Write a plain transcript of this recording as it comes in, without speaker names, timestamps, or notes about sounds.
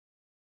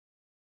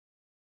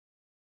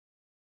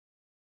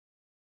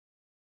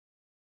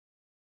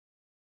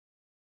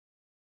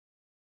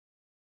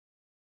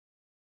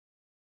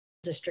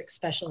District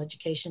Special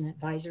Education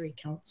Advisory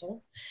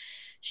Council.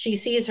 She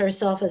sees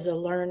herself as a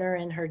learner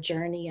in her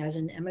journey as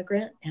an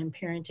immigrant and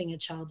parenting a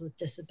child with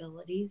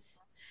disabilities.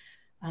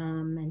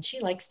 And she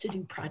likes to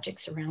do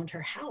projects around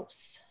her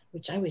house,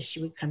 which I wish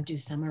she would come do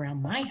some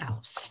around my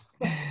house.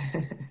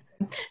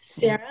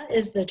 Sarah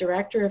is the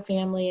Director of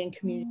Family and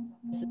Community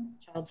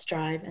at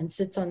ChildStrive and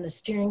sits on the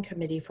steering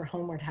committee for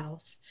Homeward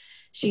House.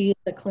 She is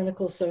a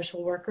clinical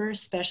social worker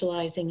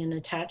specializing in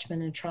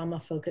attachment and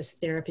trauma-focused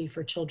therapy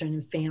for children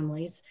and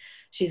families.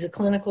 She's a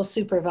clinical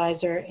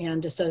supervisor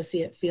and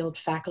associate field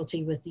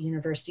faculty with the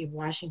University of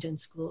Washington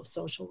School of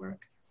Social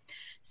Work.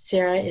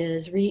 Sarah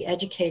is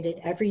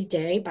re-educated every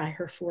day by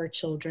her 4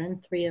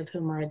 children, 3 of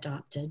whom are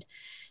adopted.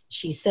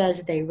 She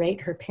says they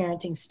rate her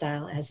parenting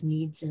style as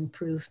needs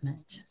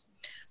improvement.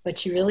 What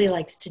she really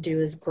likes to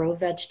do is grow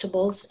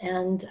vegetables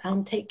and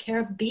take care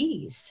of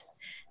bees.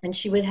 And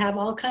she would have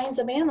all kinds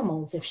of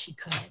animals if she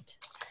could.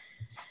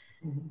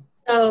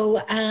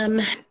 So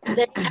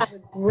they have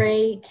a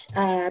great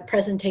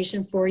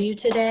presentation for you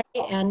today.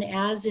 And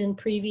as in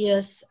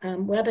previous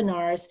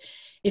webinars,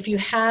 if you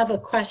have a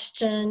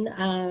question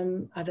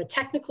of a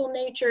technical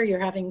nature, you're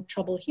having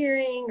trouble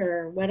hearing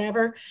or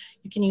whatever,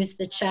 you can use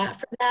the chat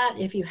for that.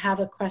 If you have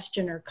a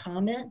question or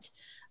comment,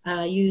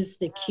 use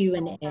the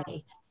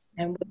Q&A.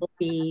 And we'll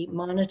be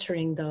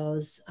monitoring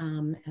those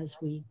as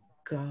we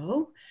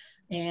go.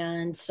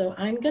 And so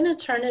I'm going to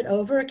turn it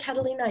over.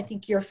 Catalina, I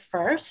think you're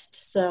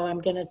first. So I'm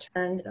going to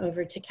turn it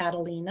over to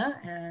Catalina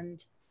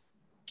and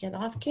get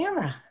off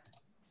camera.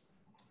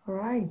 All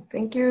right.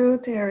 Thank you,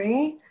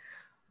 Terry.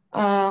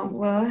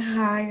 Well,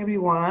 hi,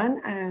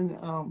 everyone, and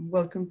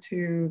welcome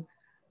to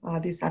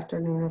this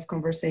afternoon of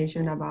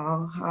conversation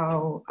about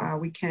how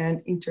we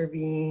can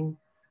intervene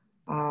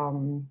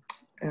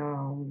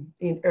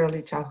in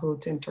early childhood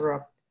to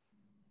interrupt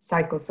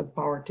cycles of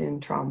poverty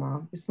and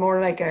trauma. It's more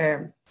like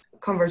a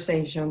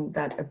conversation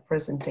than a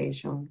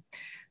presentation.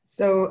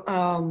 So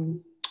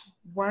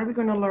what are we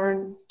going to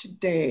learn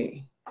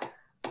today?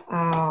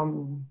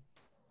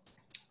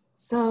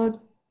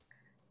 So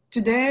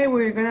today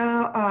we're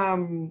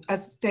gonna,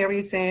 as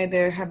Terry said,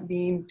 there have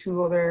been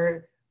 2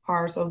 other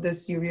parts of the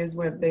series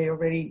where they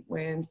already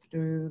went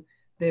through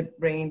the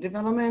brain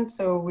development.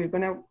 So we're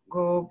gonna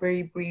go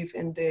very brief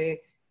in the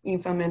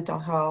infant mental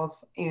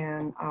health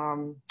and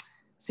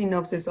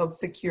synopsis of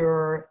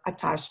secure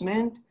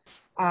attachment.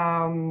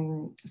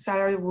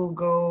 Sarah will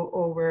go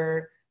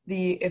over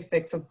the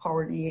effects of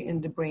poverty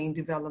in the brain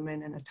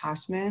development and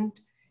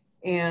attachment.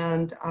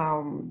 And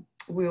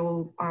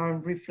we'll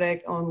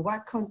reflect on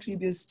what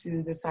contributes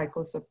to the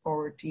cycles of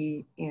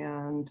poverty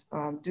and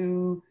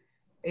do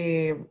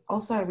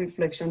also a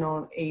reflection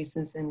on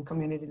ACEs and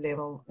community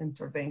level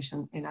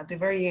intervention. And at the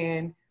very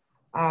end,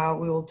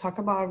 we will talk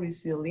about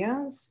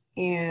resilience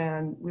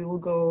and we will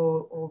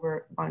go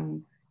over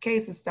one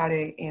case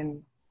study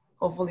and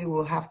hopefully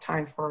we'll have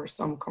time for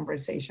some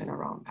conversation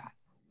around that,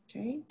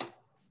 okay?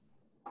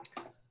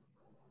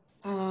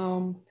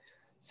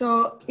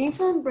 So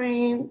infant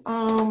brain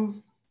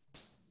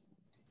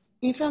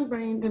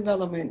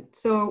development.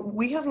 So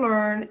we have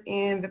learned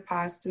in the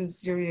past 2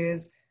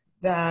 series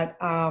that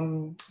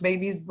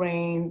baby's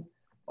brain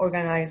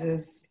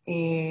organizes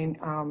in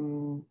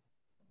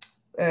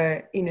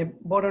a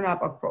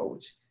bottom-up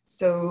approach.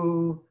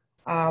 So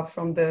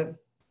from the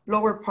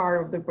lower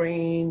part of the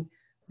brain,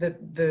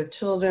 the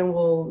children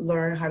will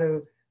learn how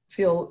to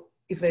feel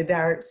if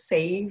they're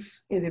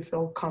safe, if they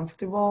feel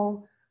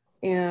comfortable,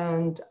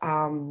 and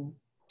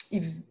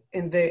if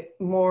in the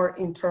more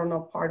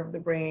internal part of the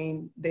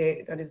brain,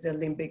 that is the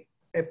limbic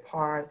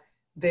part,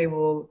 they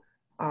will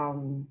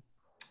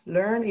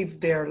learn if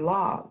they're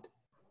loved.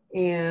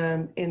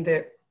 And in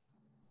the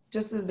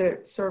just as the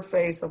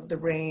surface of the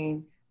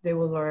brain, they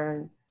will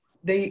learn.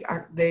 They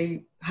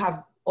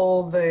have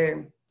all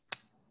the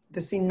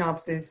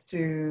synapses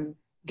to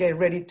get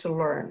ready to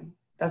learn.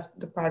 That's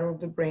the part of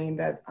the brain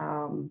that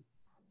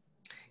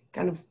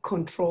kind of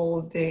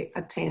controls the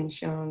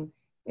attention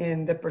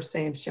and the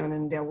perception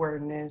and the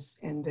awareness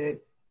and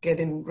the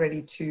getting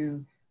ready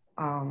to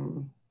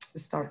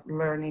start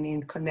learning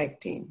and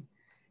connecting.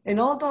 And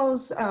all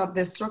those,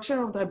 the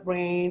structure of the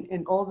brain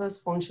and all those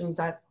functions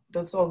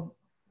those all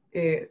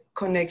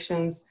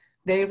connections,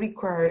 they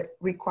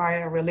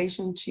require a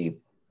relationship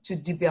to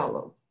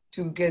develop,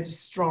 to get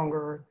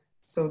stronger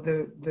so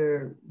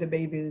the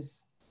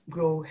babies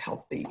grow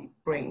healthy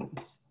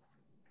brains.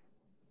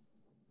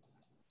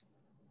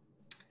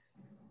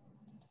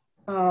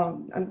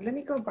 And let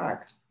me go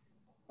back.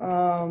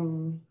 Let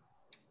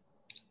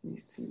me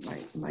see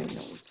my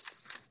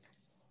notes.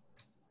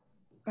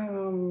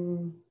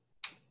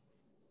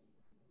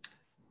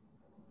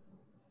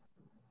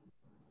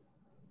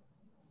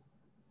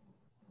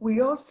 We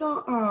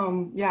also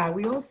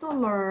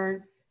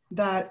learned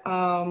that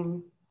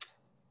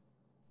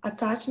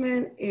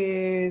attachment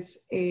is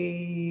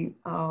the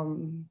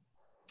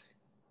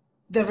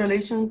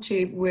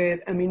relationship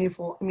with a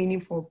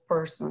meaningful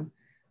person.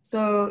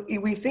 So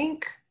if we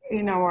think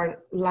in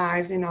our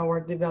lives, in our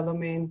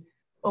development,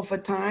 of a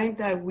time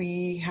that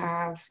we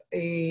have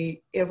a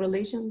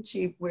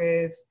relationship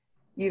with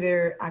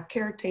either a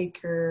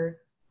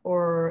caretaker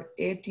or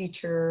a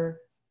teacher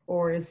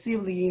or a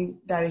sibling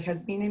that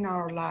has been in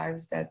our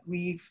lives, that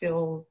we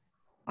feel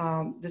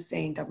the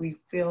same, that we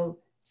feel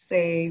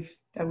safe,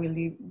 that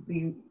we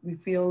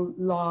feel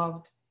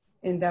loved,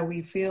 and that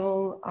we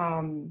feel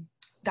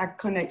that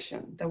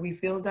connection, that we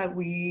feel that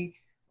we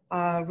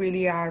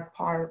really are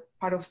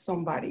part of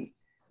somebody.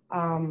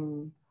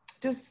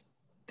 Just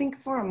think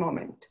for a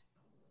moment.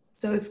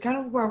 So it's kind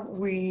of what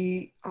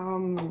we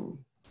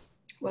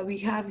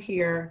have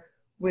here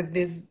with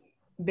this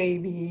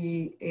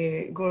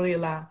baby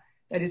gorilla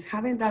that is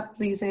having that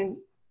pleasant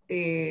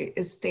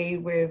stay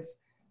with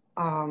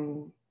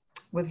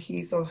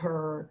his or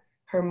her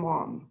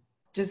mom.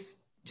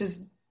 Just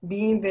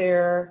being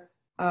there,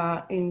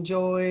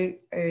 enjoy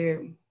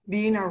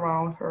being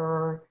around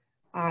her,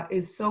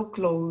 is so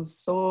close,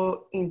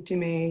 so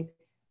intimate,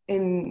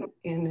 and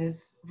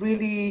is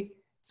really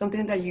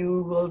something that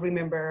you will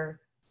remember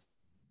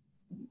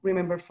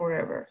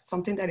forever,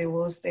 something that it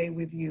will stay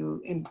with you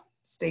and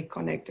stay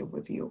connected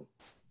with you.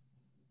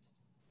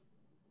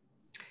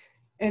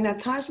 And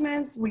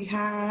attachments, we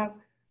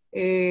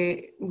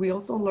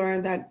also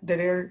learned that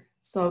there are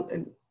some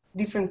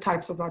different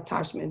types of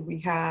attachment. We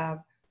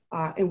have,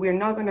 and we're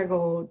not gonna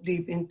go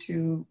deep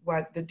into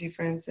what the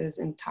differences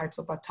in types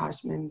of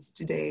attachments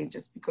today,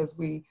 just because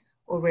we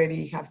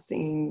already have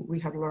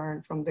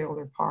learned from the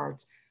other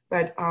parts.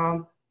 But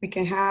we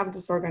can have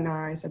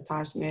disorganized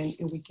attachment,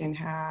 and we can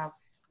have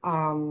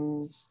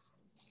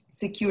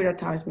secure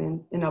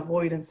attachment and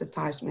avoidance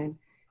attachment.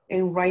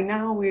 And right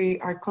now we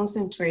are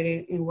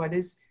concentrated in what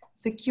is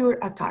secure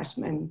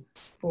attachment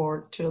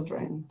for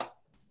children.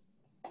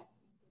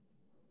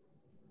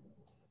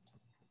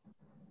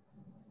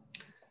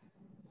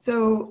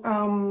 So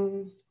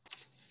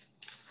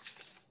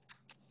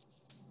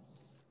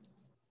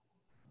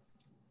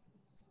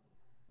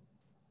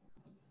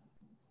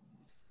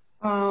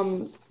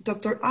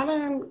Dr.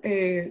 Alan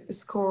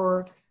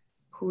Score,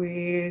 who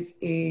is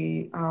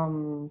a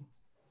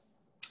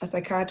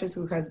psychiatrist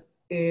who has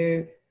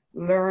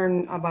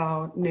learned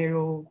about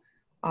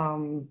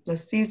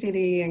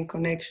neuroplasticity and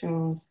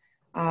connections,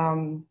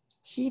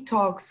 he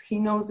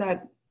knows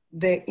that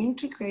the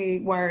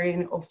intricate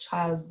wiring of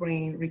child's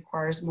brain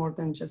requires more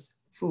than just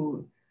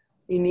food.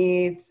 It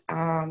needs,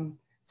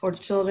 for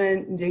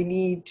children, they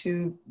need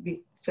to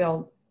be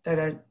felt that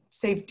are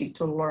safety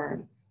to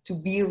learn, to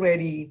be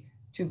ready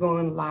to go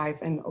in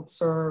life and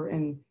observe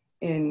and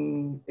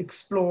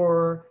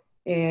explore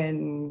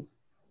and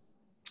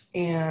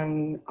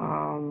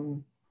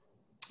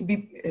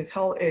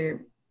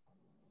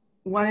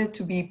wanted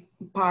to be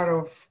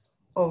part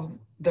of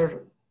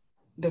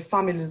the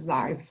family's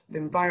life, the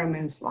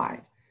environment's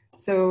life.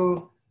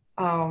 So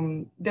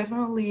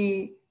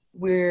definitely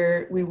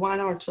we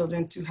want our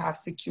children to have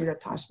secure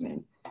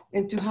attachment.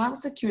 And to have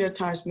secure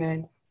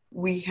attachment,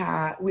 we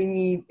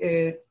need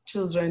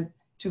children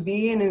to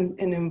be in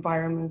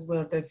environments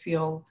where they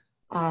feel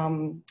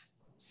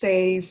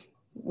safe,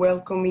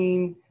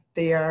 welcoming,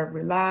 they are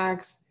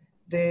relaxed,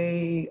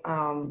 they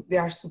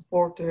are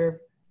supportive,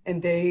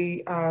 and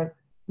they are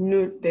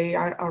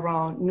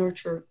around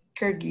nurture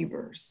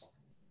caregivers.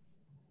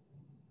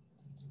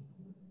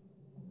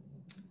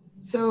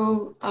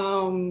 So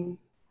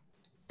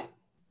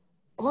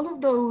all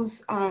of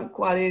those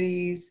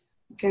qualities,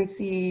 you can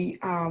see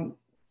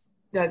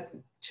that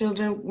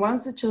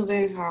once the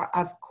children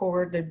have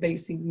covered their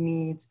basic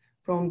needs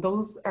from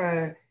those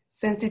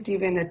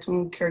sensitive and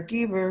attuned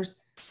caregivers,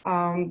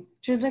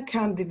 children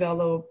can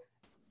develop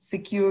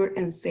secure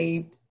and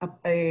safe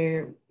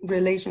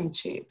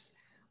relationships.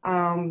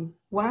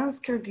 Once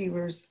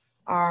caregivers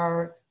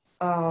are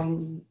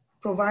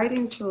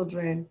providing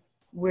children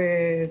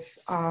with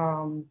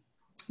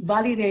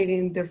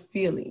validating their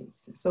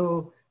feelings.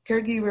 So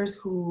caregivers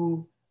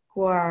who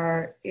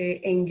are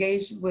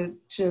engaged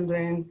with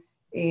children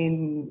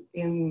in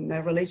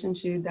a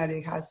relationship that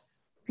it has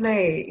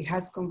play, it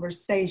has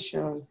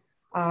conversation,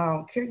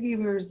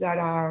 caregivers that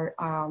are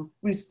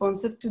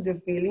responsive to the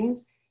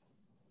feelings,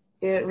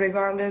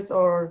 regardless,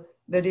 or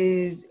that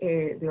is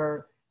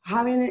they're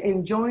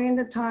enjoying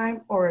the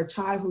time, or a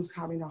child who's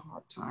having a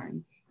hard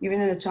time, even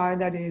a child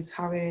that is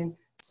having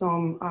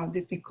some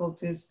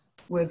difficulties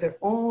with their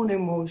own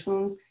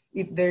emotions.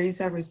 If there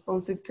is a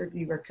responsive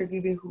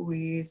caregiver who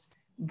is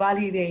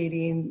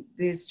validating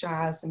this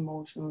child's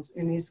emotions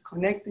and is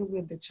connecting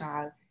with the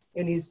child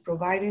and is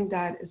providing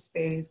that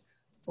space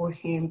for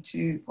him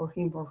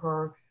or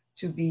her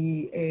to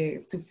be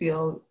to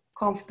feel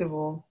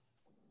comfortable,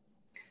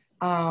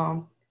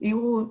 it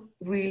will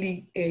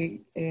really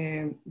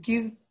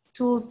give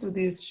tools to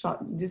these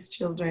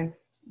children,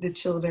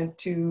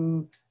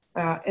 to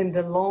in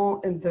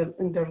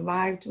their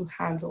life to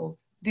handle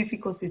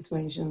difficult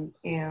situations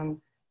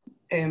and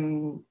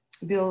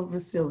build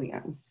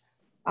resilience.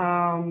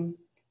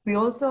 We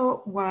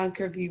also want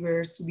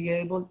caregivers to be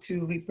able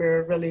to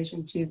repair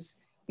relationships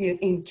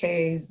in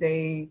case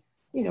they,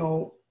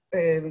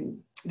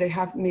 they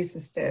have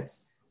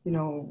missteps. you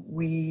know,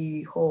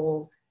 we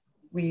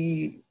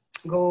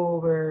go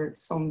over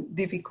some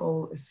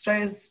difficult,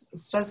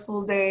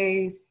 stressful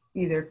days,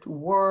 either to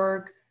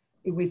work.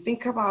 If we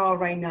think about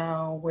right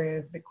now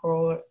with the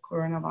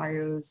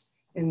coronavirus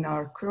in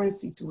our current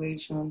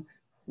situation,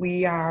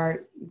 we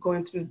are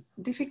going through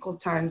difficult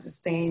times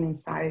staying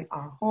inside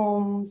our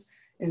homes,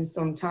 and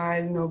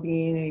sometimes not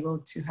being able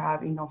to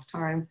have enough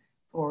time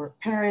for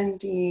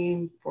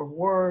parenting, for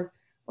work,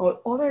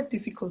 or other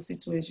difficult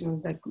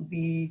situations that could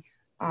be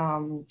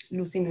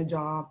losing a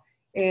job.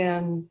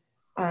 And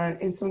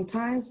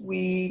sometimes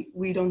we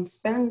don't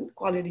spend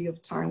quality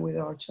of time with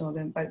our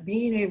children, but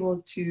being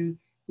able to,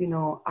 you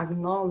know,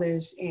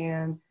 acknowledge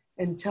and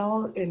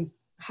tell and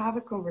have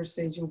a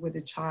conversation with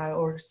the child,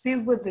 or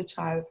sit with the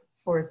child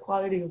for a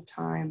quality of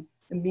time,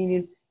 and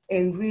meaning,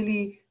 and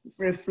really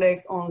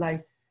reflect on,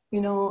 like, you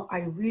know,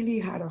 I really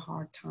had a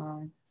hard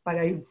time, but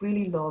I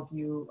really love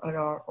you,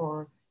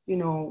 or you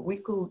know, we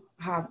could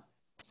have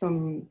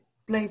some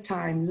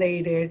playtime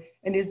later,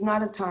 and it's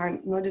not a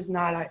time, it's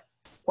not a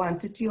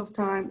quantity of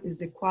time, is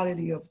the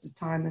quality of the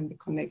time and the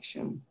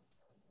connection.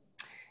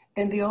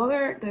 And the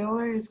other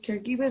is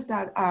caregivers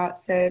that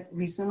set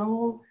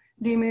reasonable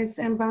limits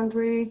and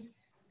boundaries,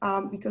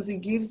 because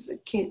it gives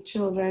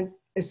children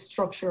a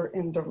structure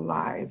in their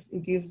life.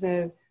 It gives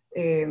them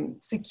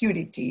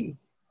security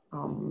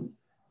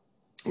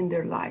in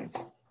their life.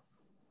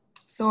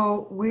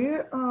 So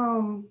we're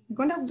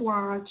gonna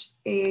watch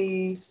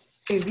a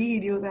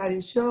video that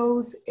it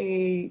shows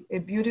a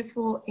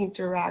beautiful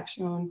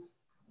interaction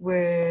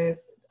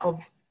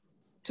of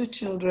two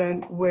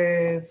children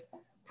with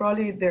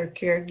probably their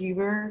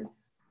caregiver,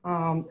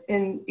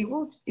 and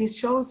it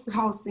shows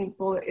how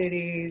simple it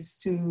is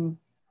to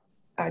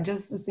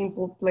just a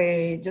simple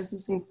play, just a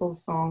simple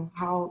song,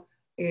 how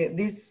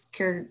this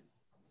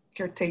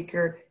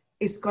caretaker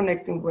is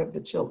connecting with the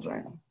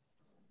children.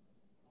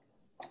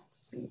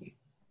 Let's see.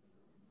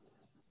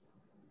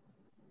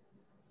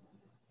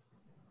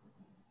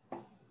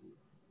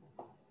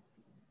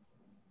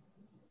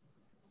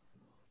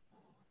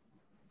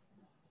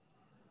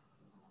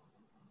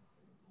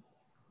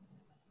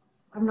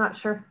 I'm not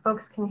sure if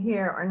folks can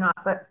hear or not,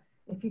 but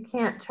if you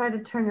can't, try to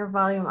turn your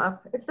volume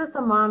up. It's just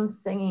a mom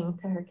singing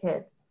to her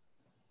kids.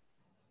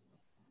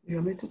 You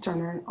want me to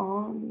turn it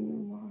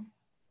on?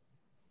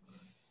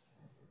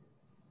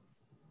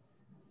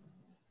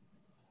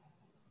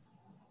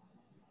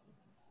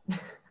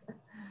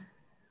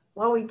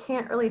 Well, we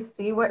can't really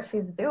see what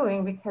she's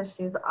doing because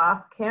she's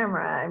off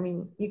camera. I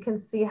mean, you can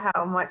see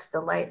how much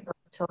delight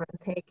those children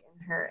take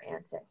in her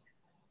antics.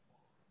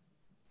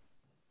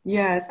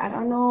 Yes, I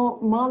don't know,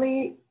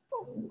 Molly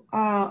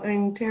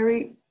and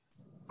Terry,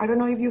 I don't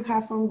know if you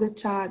have from the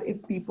chat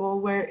if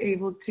people were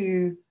able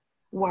to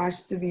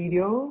watch the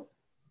video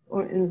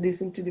or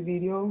listen to the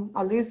video,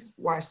 at least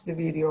watch the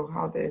video,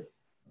 how the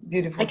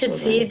beautiful I could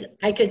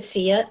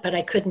see it, but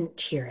I couldn't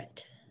hear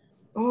it.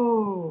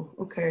 Oh,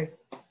 okay.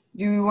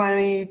 Do you want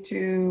me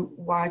to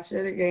watch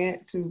it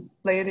again, to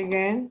play it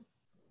again?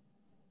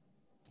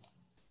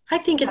 I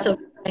think it's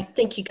okay. I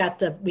think we got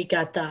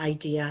the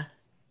idea.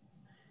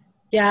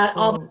 Yeah,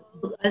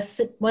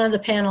 one of the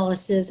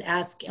panelists is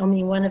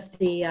one of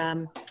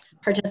the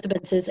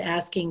participants is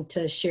asking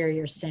to share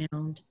your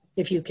sound,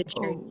 if you could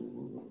share.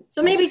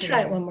 So maybe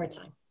try it one more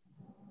time.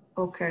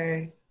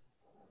 Okay.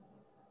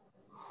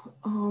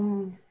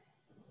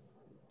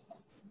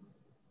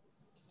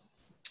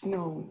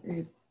 No,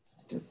 it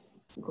just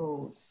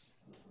goes.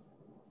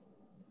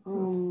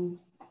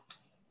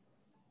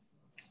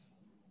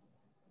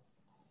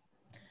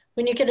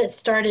 When you get it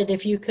started,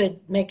 if you could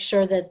make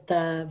sure that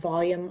the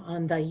volume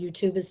on the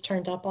YouTube is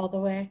turned up all the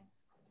way.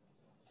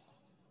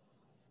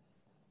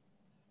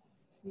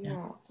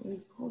 Yeah,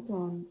 wait, hold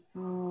on.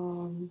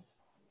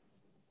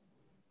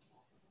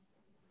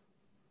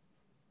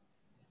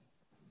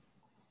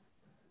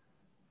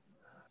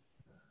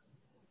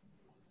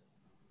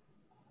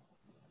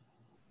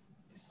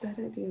 Is that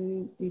it?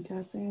 It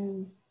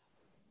doesn't.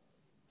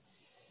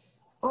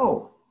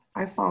 Oh,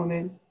 I found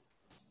it.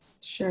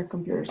 Share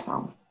computer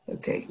sound.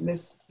 Okay,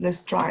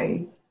 let's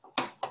try.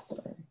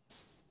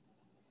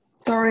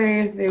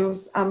 Sorry,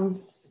 I'm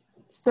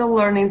still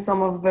learning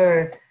some of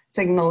the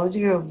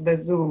technology of the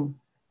Zoom.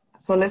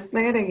 So let's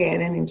play it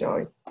again and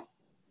enjoy.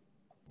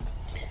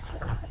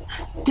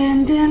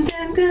 Dun, dun,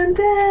 dun, dun,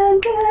 dun,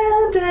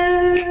 dun,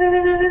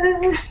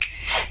 dun.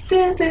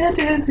 Dun, dun,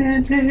 dun,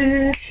 dun,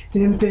 dun.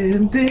 Dun,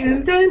 dun,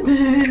 dun, dun,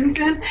 dun,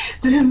 dun.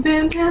 Dun,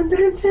 dun, dun, dun,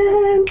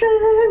 dun,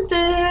 dun,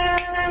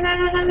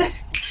 dun.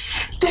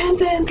 Dun,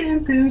 dun,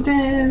 dun, dun,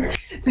 dun.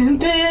 Dun,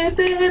 dun,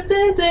 dun,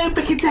 dun, dun.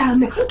 Break it down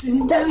now.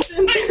 Dun, dun,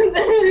 dun, dun,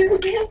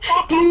 dun.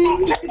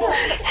 Dun,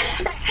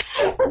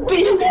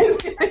 dun,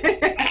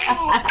 dun.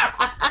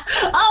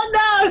 Oh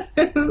no!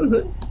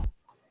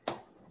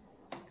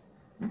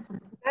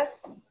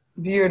 That's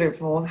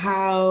beautiful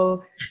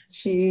how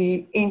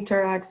she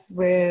interacts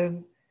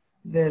with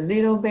the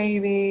little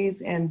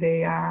babies, and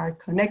they are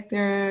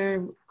connected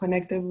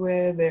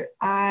with their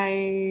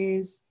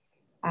eyes.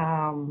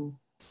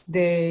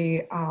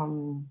 They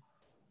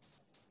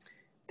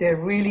They're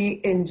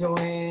really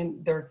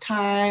enjoying their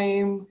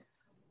time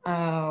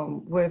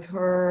with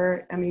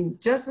her. I mean,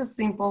 just as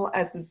simple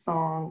as a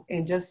song,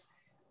 and just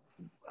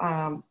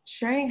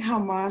sharing how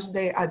much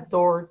they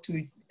adore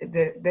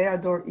they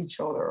adore each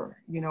other.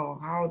 You know,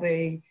 how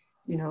they,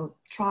 you know,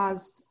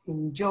 trust,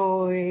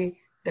 enjoy,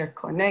 they're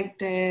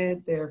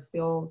connected, they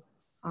feel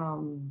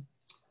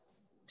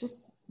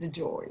just the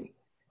joy.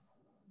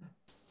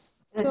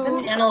 So,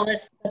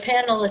 the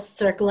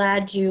panelists are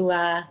glad you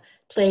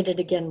played it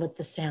again with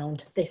the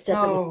sound. They said,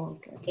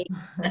 oh, okay.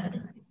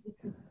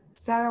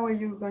 Sarah, were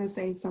you going to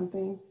say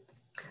something?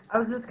 I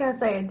was just going to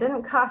say, it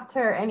didn't cost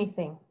her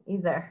anything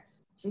either.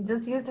 She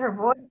just used her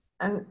voice,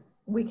 and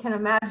we can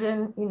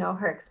imagine, you know,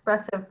 her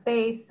expressive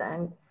face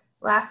and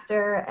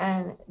laughter,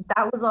 and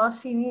that was all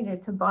she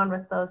needed to bond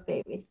with those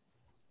babies.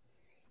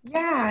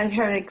 Yeah, and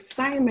her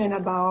excitement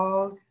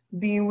about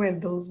being with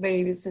those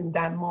babies in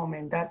that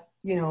moment, that,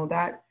 you know,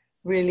 that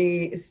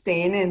really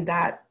staying in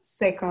that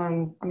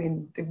second. I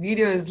mean, the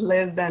video is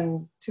less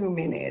than 2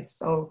 minutes.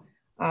 So,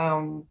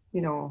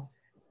 you know,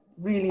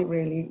 really,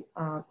 really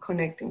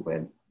connecting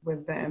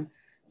with them.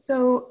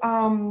 So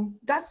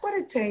that's what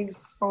it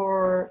takes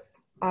for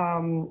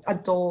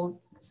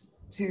adults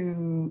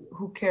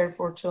who care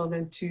for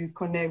children to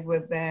connect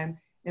with them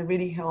and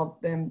really help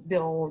them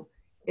build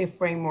a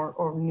framework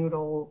or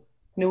noodle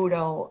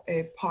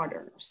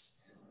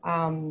patterns.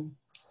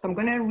 So I'm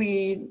gonna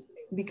read,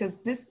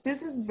 because this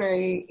is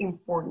very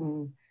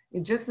important.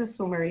 It's just a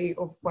summary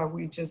of what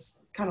we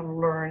just kind of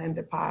learned in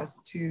the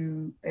past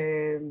two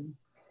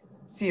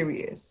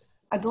series.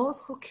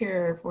 Adults who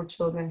care for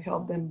children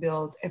help them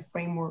build a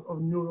framework of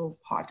neural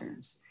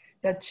patterns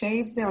that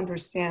shapes the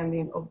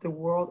understanding of the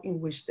world in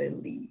which they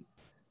live.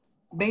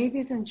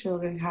 Babies and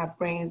children have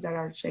brains that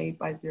are shaped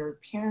by their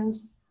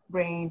parents'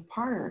 brain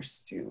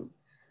partners too,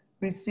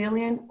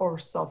 resilient or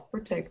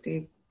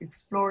self-protective,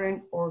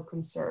 exploring or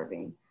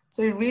conserving.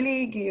 So it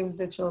really gives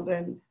the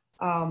children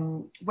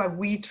what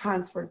we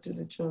transfer to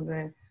the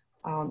children,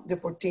 the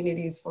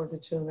opportunities for the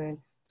children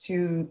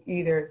to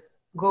either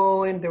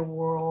go in the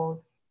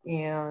world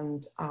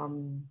and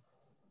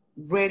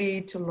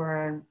ready to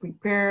learn,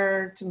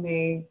 prepared to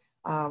make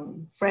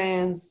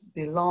friends,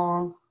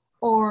 belong,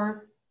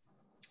 or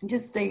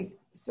just stay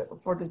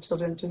for the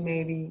children to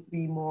maybe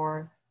be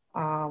more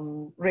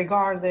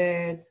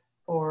regarded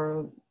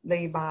or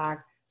laid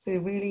back. So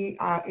it really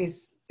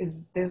is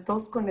there's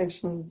those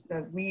connections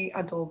that we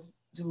adults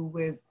do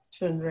with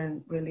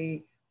children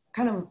really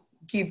kind of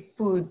give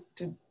food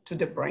to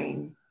the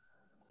brain.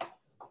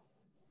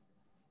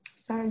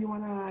 Sarah, you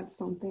want to add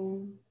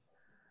something?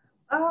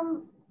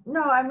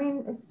 No, I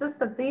mean, it's just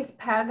that these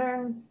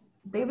patterns,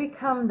 they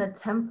become the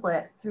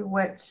template through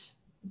which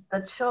the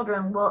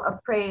children will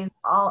appraise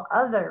all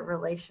other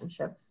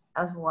relationships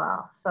as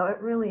well. So it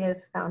really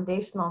is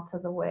foundational to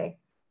the way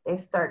they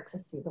start to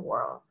see the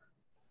world.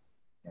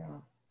 Yeah.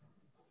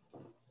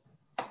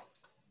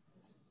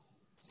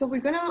 So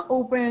we're gonna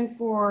open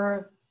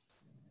for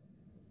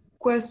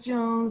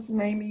questions,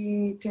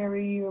 maybe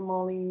Terry or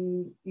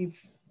Molly,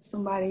 if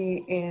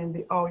somebody in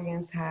the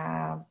audience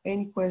have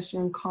any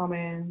question,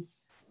 comments.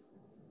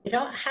 We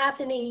don't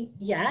have any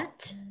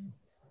yet,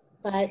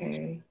 but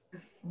Okay.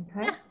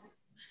 yeah,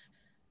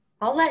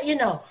 I'll let you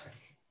know.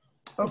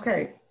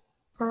 Okay,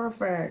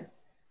 perfect.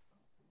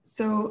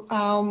 So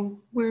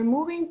we're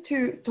moving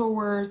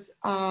towards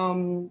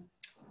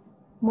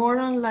more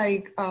on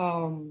like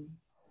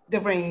the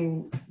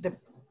brain,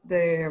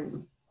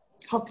 the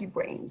healthy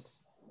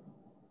brains.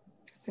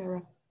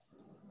 Sarah.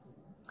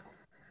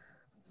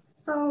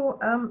 So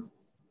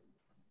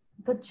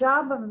the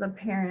job of the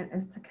parent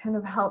is to kind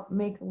of help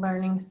make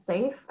learning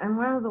safe. And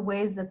one of the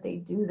ways that they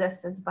do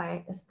this is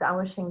by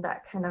establishing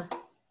that kind of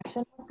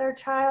connection with their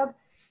child.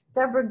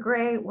 Deborah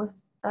Gray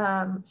was,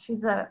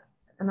 she's an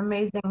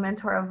amazing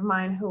mentor of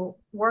mine who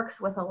works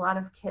with a lot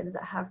of kids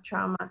that have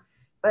trauma.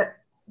 But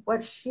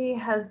what she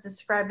has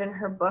described in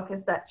her book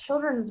is that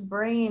children's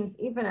brains,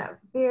 even at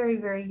very,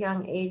 very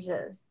young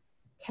ages,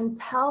 can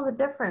tell the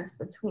difference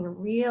between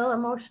real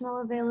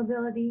emotional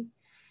availability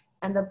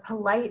and the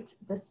polite,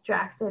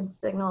 distracted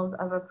signals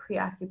of a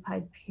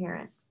preoccupied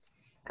parent.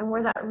 And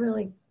where that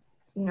really,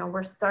 you know,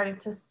 we're starting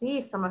to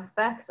see some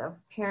effects of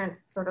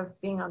parents sort of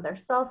being on their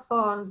cell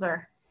phones,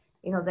 or,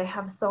 you know, they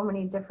have so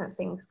many different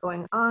things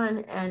going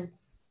on. And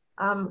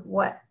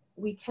what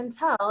we can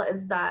tell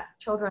is that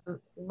children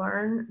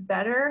learn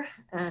better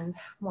and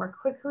more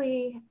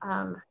quickly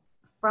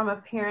from a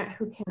parent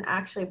who can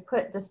actually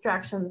put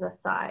distractions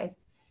aside.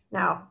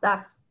 Now,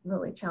 that's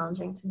really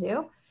challenging to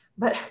do,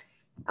 but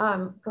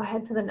go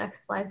ahead to the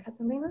next slide,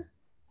 Catalina.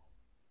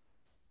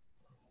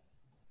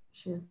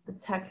 She's the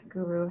tech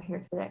guru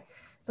here today.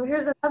 So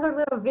here's another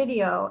little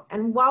video.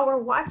 And while we're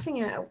watching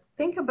it,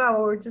 think about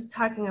what we're just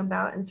talking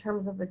about in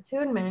terms of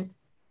attunement.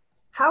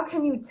 How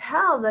can you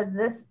tell that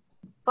this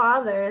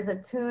father is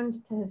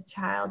attuned to his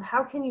child?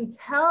 How can you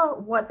tell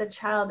what the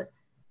child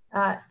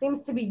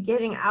seems to be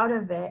getting out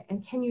of it?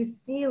 And can you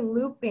see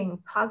looping,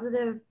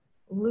 positive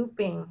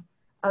looping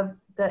of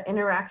the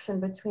interaction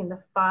between the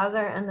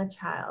father and the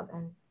child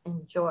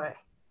and joy?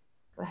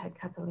 Go ahead,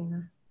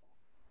 Catalina.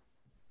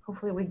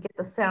 Hopefully we get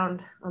the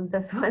sound on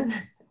this one.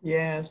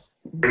 Yes.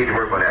 We need to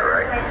work on that,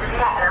 right?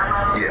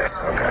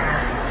 Yes, okay.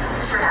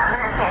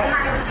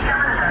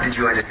 Did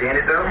you understand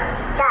it though?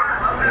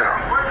 No.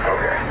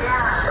 Okay.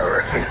 All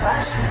right.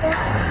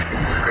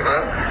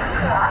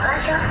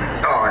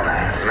 Oh,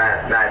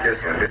 not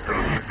this one. This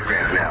is the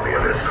grand finale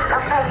of it.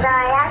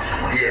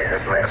 Yeah,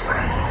 that's the last one.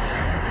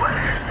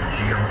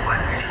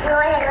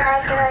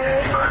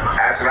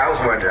 That's what I was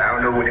wondering. I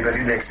don't know what they're gonna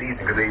do next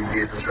season because they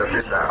did some stuff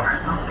this time.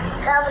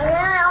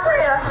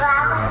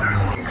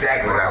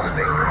 Exactly what I was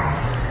thinking.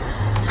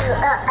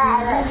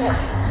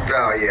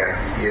 Oh yeah.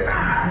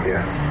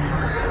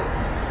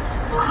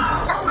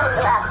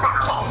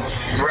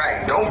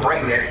 Right, don't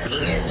bring that in.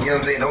 You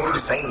know what I'm saying? Don't do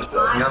the same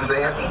stuff. You know what I'm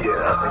saying?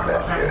 Yeah, I was like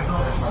that.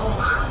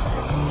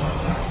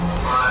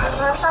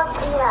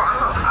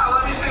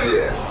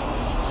 Yeah.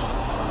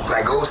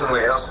 Like go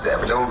somewhere else with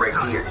that, but don't break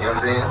here. You know what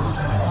I'm saying?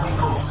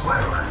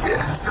 Yeah.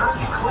 That's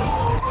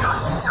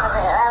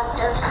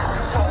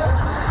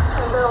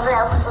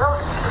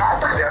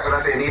what I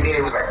said. And then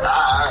it was like,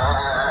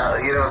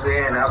 you know what I'm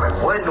saying? And I was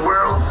like, what in the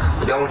world?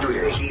 But don't do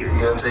that here. You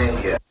know what I'm saying?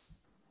 Yeah.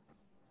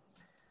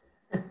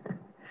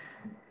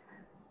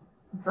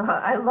 So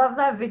I love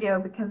that video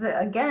because it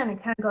kind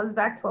of goes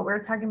back to what we were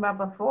talking about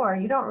before.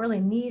 You don't really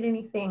need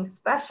anything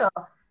special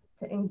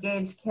to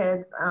engage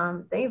kids.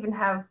 They even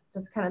have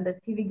just kind of the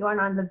TV going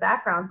on in the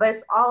background, but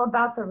it's all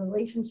about the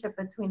relationship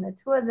between the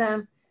two of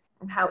them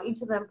and how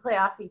each of them play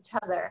off each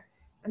other.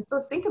 And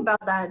so think about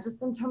that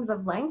just in terms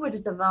of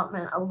language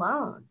development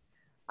alone.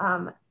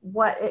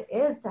 What it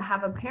is to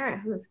have a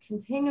parent who is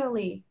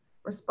continually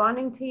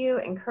responding to you,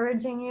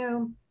 encouraging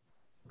you,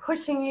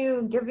 pushing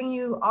you, giving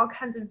you all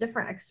kinds of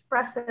different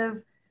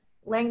expressive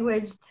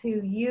language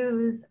to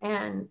use,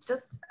 and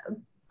just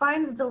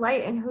finds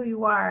delight in who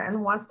you are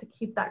and wants to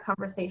keep that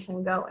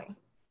conversation going.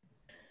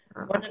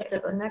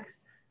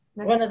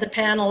 One of the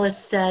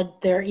panelists said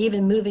they're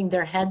even moving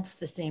their heads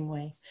the same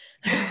way.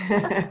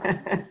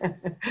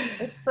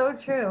 It's so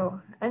true.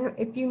 And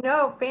if you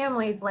know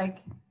families,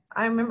 like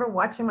I remember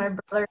watching my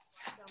brother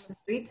down the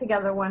street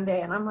together one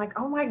day, and I'm like,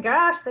 oh my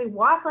gosh, they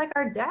walk like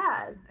our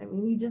dad. I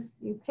mean,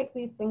 you pick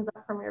these things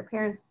up from your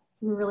parents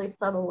in really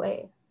subtle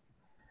ways.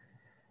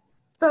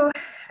 So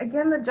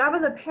again, the job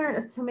of the parent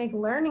is to make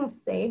learning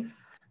safe.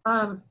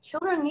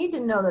 Children need to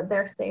know that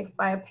they're safe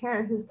by a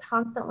parent who's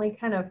constantly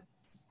kind of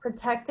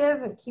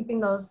protective and keeping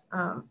those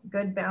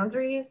good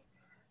boundaries.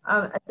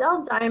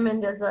 Adele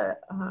Diamond is a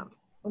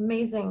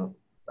amazing,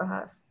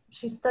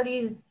 she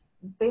studies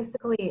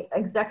basically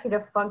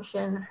executive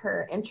function.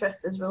 Her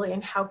interest is really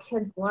in how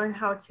kids learn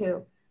how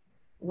to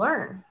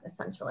learn,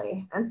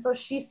 essentially. And so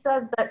she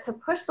says that to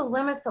push the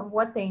limits of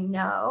what they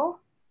know,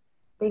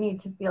 they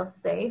need to feel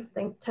safe.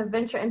 To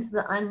venture into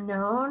the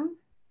unknown,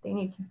 they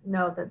need to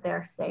know that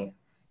they're safe.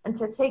 And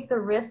to take the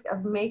risk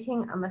of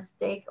making a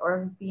mistake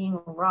or of being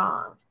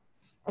wrong.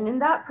 And in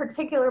that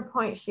particular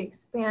point, she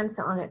expands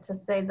on it to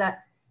say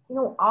that, you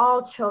know,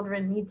 all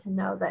children need to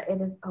know that it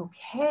is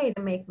okay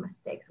to make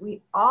mistakes.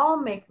 We all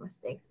make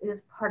mistakes. It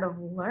is part of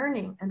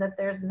learning, and that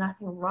there's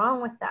nothing wrong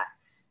with that.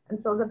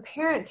 And so the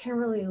parent can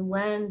really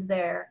lend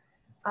their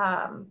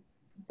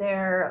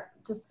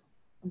just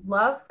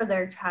love for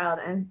their child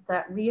and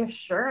that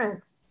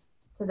reassurance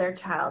to their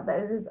child that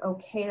it is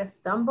okay to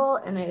stumble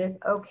and it is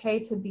okay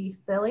to be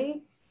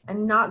silly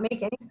and not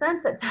make any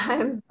sense at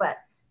times, but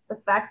the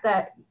fact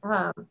that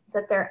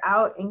that they're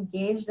out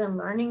engaged in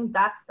learning,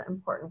 that's the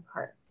important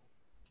part.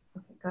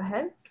 Okay, go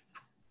ahead.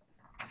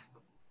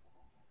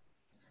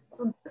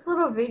 So this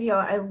little video,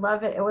 I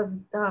love it. It was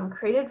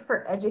created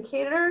for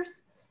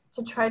educators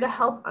to try to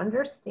help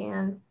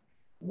understand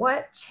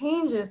what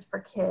changes for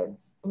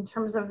kids in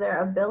terms of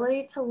their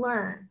ability to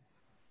learn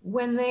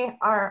when they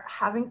are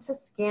having to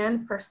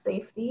scan for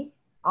safety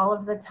all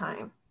of the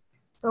time.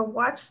 So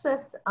watch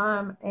this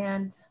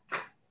and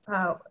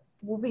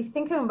we'll be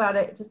thinking about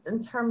it just in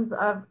terms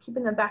of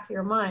keeping in the back of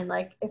your mind,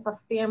 like if a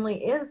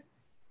family is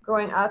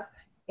growing up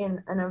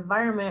in an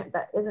environment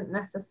that isn't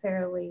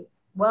necessarily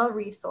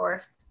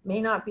well-resourced, may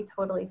not be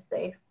totally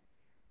safe,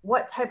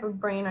 what type of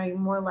brain are you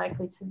more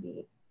likely to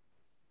be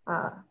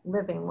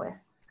living with?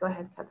 Go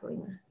ahead,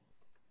 Catalina.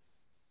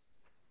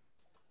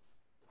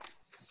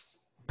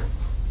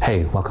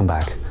 Hey, welcome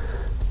back.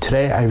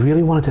 Today, I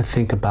really wanted to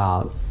think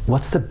about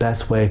what's the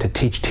best way to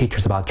teach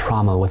teachers about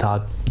trauma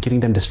without getting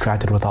them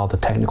distracted with all the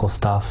technical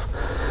stuff,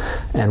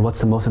 and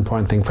what's the most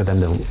important thing for them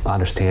to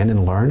understand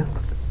and learn.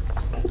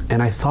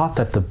 And I thought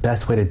that the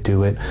best way to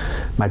do it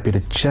might be to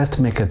just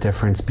make a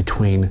difference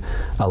between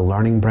a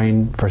learning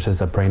brain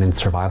versus a brain in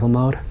survival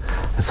mode.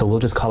 And so we'll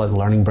just call it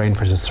learning brain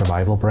versus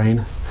survival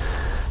brain.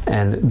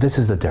 And this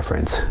is the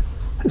difference.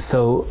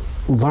 So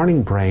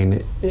learning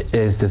brain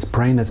is this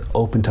brain that's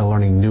open to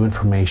learning new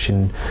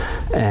information,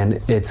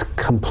 and it's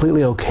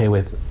completely okay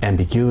with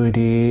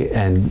ambiguity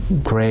and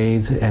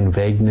grays and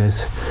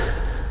vagueness,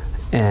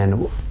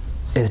 and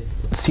it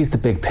sees the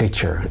big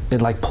picture.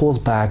 It like pulls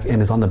back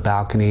and is on the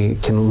balcony,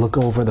 can look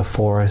over the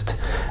forest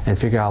and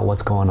figure out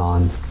what's going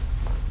on.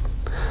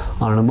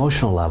 On an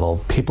emotional level,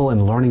 people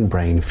in learning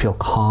brain feel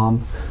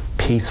calm,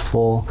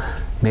 peaceful,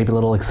 maybe a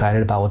little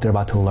excited about what they're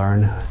about to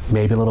learn,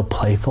 maybe a little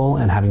playful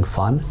and having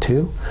fun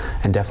too,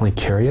 and definitely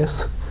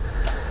curious.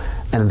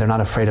 And they're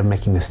not afraid of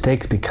making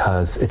mistakes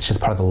because it's just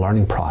part of the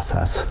learning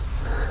process.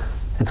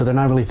 And so they're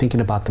not really thinking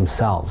about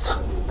themselves.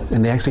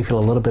 And they actually feel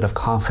a little bit of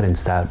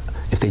confidence that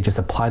if they just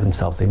apply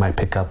themselves, they might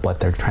pick up what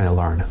they're trying to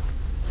learn.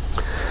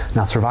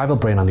 Now, survival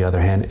brain, on the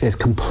other hand, is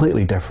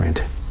completely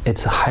different.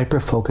 It's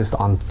hyper-focused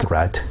on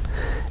threat.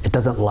 It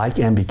doesn't like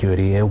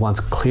ambiguity. It wants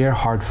clear,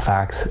 hard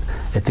facts.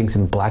 It thinks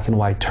in black and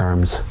white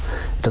terms.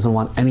 It doesn't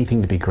want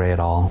anything to be gray at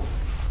all.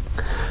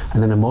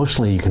 And then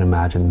emotionally, you can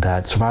imagine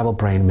that survival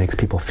brain makes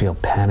people feel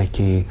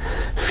panicky,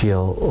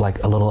 feel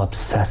like a little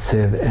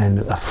obsessive and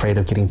afraid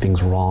of getting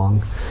things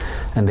wrong.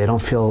 And they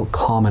don't feel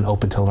calm and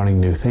open to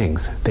learning new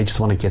things. They just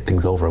want to get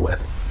things over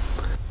with.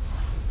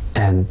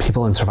 And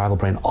people in survival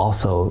brain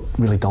also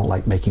really don't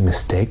like making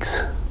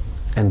mistakes,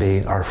 and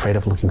they are afraid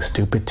of looking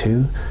stupid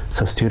too.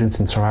 So students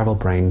in survival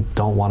brain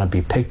don't want to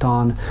be picked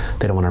on.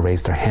 They don't want to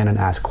raise their hand and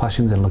ask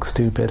questions and look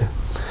stupid.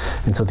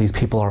 And so these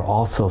people are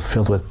also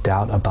filled with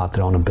doubt about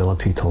their own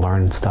ability to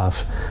learn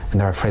stuff, and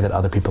they're afraid that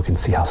other people can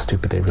see how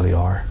stupid they really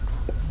are.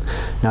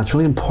 Now, it's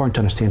really important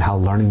to understand how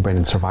learning brain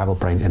and survival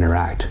brain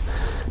interact,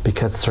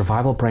 because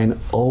survival brain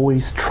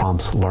always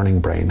trumps learning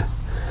brain.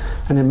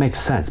 And it makes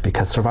sense,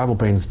 because survival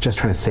brain is just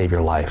trying to save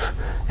your life.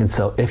 And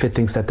so if it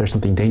thinks that there's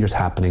something dangerous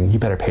happening, you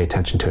better pay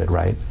attention to it,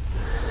 right?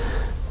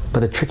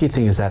 But the tricky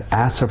thing is that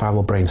as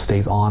survival brain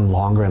stays on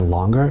longer and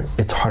longer,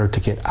 it's harder to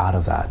get out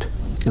of that.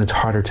 And it's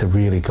harder to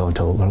really go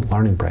into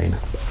learning brain.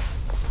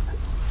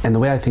 And the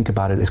way I think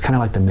about it is kind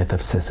of like the myth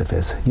of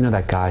Sisyphus. You know,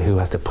 that guy who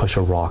has to push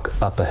a rock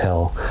up a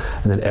hill,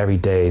 and then every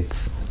day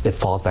it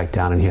falls back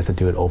down and he has to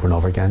do it over and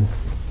over again?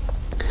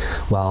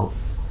 Well,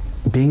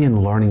 being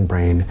in learning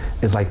brain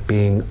is like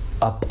being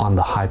up on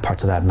the high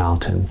parts of that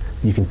mountain.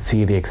 You can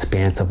see the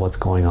expanse of what's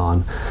going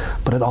on,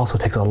 but it also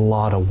takes a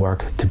lot of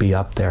work to be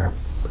up there.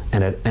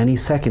 And at any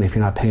second, if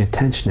you're not paying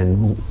attention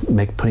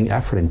and putting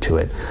effort into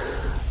it,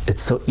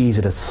 it's so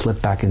easy to slip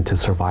back into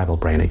survival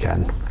brain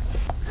again.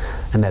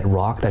 And that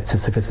rock that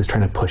Sisyphus is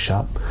trying to push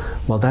up,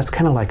 well, that's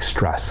kind of like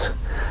stress.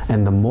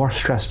 And the more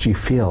stressed you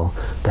feel,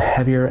 the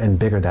heavier and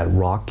bigger that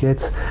rock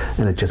gets,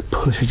 and it just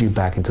pushes you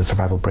back into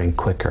survival brain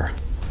quicker.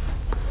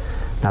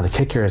 Now, the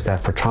kicker is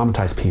that for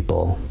traumatized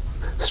people,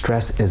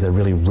 stress is a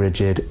really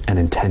rigid and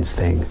intense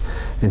thing.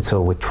 And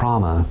so with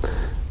trauma,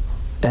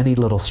 any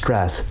little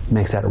stress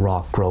makes that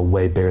rock grow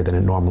way bigger than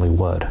it normally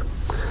would.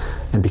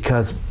 And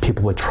because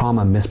people with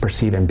trauma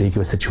misperceive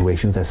ambiguous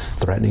situations as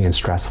threatening and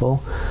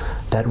stressful,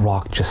 that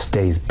rock just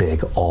stays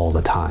big all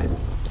the time.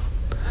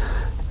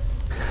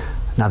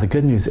 Now, the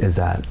good news is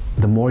that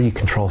the more you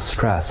control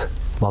stress,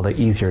 well, the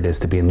easier it is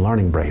to be in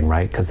learning brain,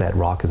 right? Because that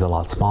rock is a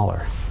lot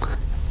smaller.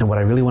 And what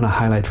I really want to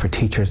highlight for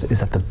teachers is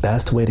that the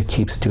best way to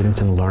keep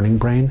students in learning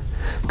brain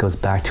goes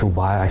back to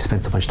why I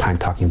spent so much time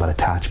talking about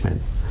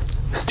attachment.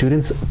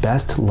 Students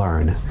best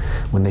learn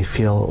when they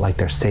feel like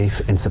they're safe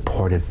and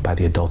supported by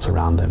the adults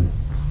around them.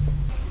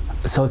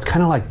 So it's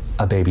kind of like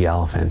a baby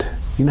elephant.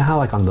 You know how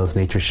like on those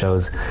nature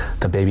shows,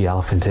 the baby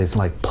elephant is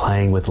like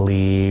playing with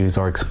leaves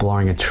or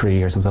exploring a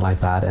tree or something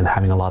like that and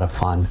having a lot of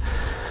fun.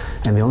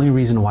 And the only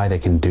reason why they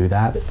can do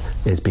that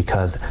is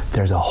because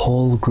there's a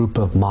whole group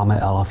of mama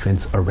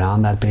elephants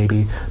around that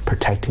baby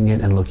protecting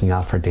it and looking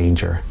out for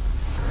danger.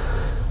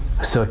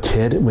 So a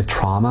kid with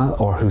trauma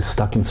or who's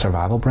stuck in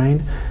survival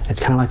brain, it's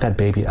kind of like that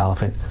baby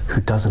elephant who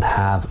doesn't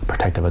have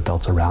protective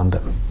adults around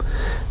them.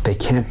 They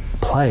can't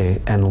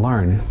play and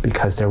learn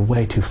because they're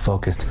way too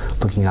focused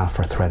looking out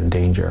for threat and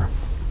danger.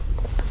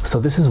 So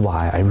this is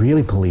why I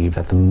really believe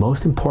that the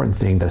most important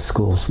thing that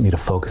schools need to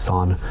focus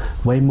on,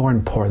 way more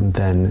important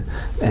than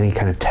any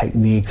kind of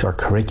techniques or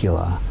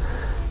curricula,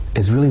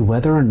 is really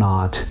whether or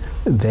not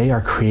they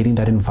are creating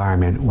that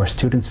environment where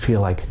students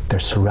feel like they're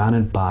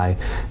surrounded by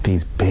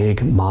these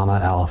big mama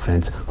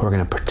elephants who are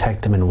going to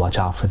protect them and watch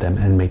out for them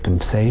and make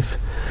them safe.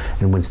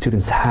 And when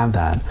students have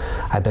that,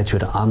 I bet you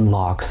it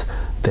unlocks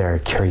their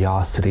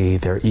curiosity,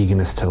 their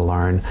eagerness to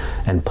learn,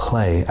 and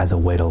play as a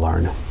way to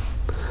learn.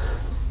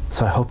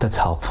 So I hope that's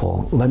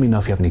helpful. Let me know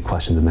if you have any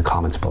questions in the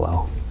comments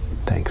below.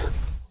 Thanks.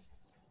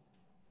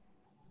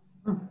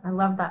 I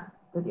love that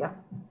video.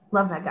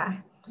 Love that guy.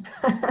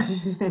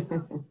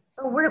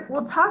 So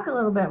we'll talk a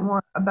little bit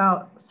more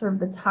about sort of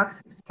the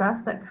toxic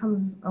stress that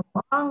comes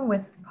along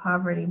with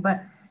poverty,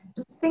 but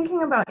just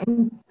thinking about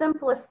in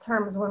simplest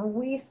terms, when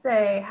we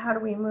say, how do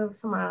we move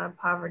someone out of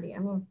poverty? I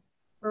mean,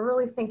 we're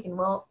really thinking,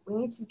 well,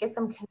 we need to get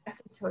them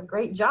connected to a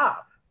great job,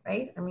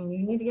 right? I mean,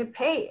 you need to get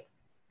paid.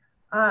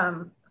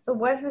 So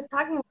what he was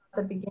talking about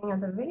at the beginning of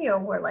the video,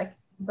 where like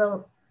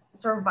the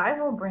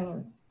survival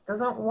brain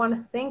doesn't want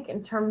to think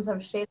in terms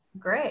of shades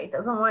of gray,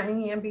 doesn't want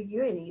any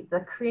ambiguity. The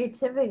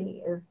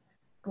creativity is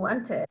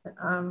blunted.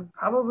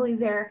 Probably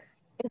their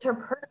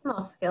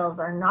interpersonal skills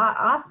are not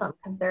awesome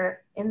because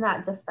they're in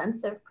that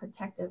defensive,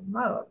 protective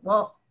mode.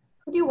 Well,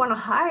 who do you want to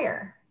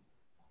hire?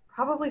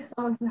 Probably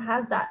someone who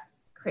has that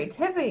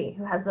creativity,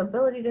 who has the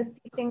ability to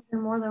see things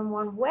in more than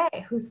one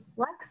way, who's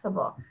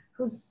flexible,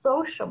 who's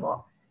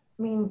sociable.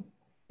 I mean,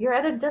 you're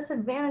at a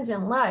disadvantage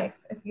in life.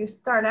 If you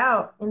start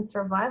out in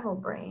survival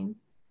brain,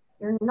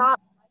 you're not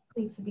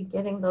likely to be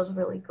getting those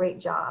really great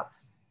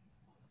jobs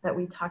that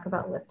we talk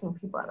about lifting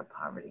people out of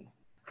poverty.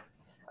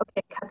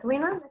 Okay,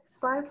 Catalina, next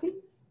slide, please.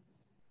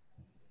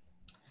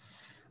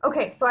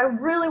 Okay, so I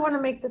really want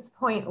to make this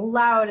point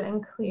loud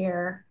and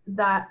clear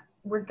that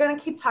we're going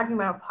to keep talking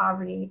about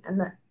poverty and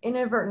the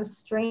inadvertent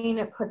strain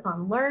it puts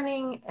on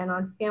learning and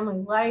on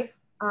family life,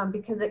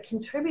 because it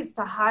contributes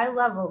to high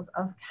levels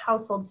of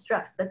household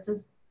stress that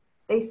just,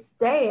 they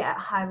stay at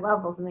high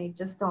levels and they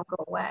just don't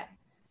go away.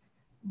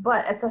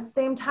 But at the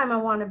same time, I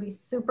want to be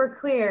super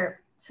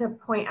clear to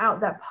point out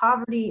that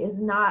poverty is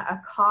not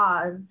a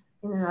cause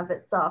in and of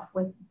itself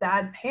with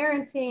bad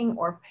parenting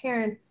or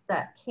parents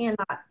that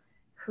cannot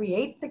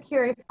create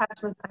secure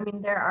attachments. I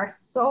mean, there are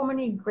so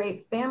many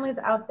great families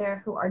out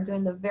there who are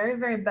doing the very,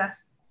 very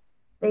best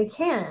they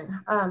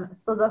can.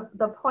 So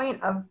the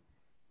point of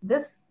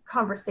this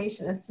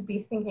conversation is to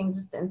be thinking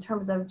just in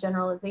terms of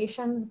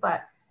generalizations,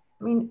 but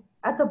I mean,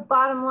 at the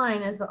bottom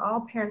line is that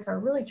all parents are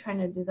really trying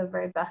to do the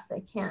very best they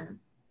can.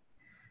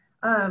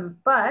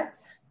 But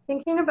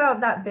thinking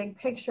about that big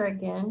picture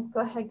again,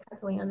 go ahead,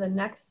 Catalina, the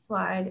next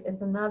slide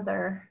is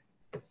another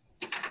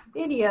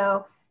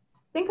video.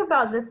 Think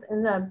about this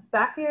in the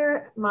back of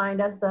your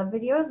mind as the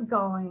video is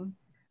going.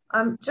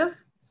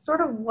 Just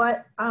sort of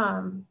what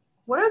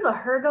are the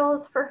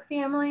hurdles for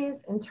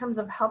families in terms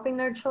of helping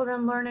their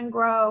children learn and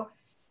grow,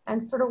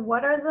 and sort of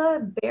what are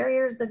the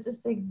barriers that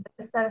just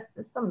exist at a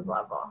systems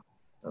level?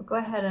 So go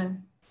ahead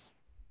and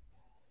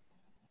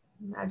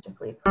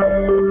magically.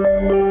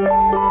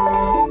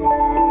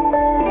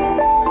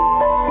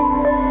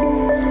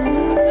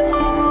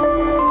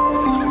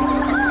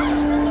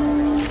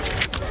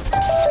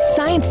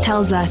 Science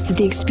tells us that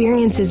the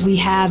experiences we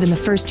have in the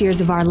first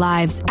years of our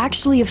lives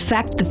actually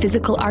affect the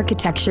physical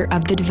architecture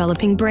of the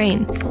developing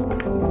brain.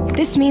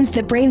 This means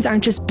that brains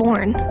aren't just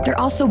born, they're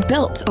also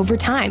built over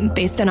time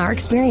based on our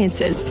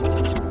experiences.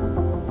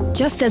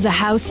 Just as a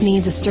house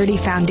needs a sturdy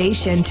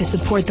foundation to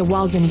support the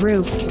walls and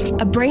roof,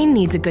 a brain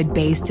needs a good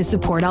base to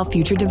support all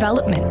future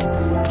development.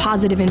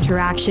 Positive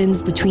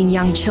interactions between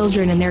young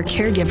children and their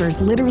caregivers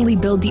literally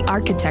build the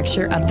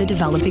architecture of the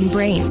developing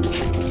brain.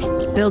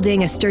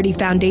 Building a sturdy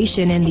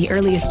foundation in the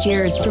earliest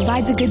years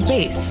provides a good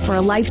base for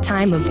a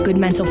lifetime of good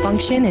mental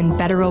function and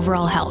better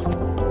overall health.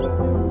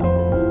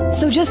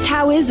 So just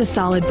how is a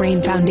solid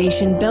brain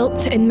foundation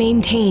built and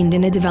maintained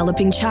in a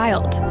developing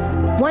child?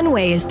 One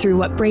way is through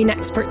what brain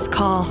experts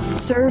call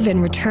serve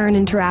and return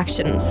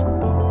interactions.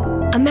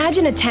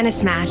 Imagine a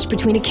tennis match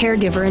between a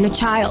caregiver and a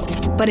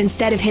child, but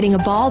instead of hitting a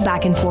ball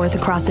back and forth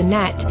across a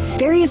net,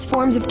 various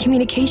forms of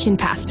communication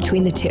pass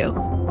between the two.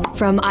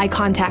 From eye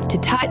contact to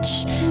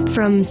touch,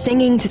 from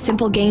singing to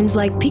simple games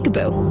like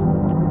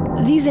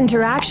peekaboo. These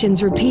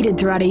interactions, repeated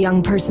throughout a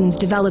young person's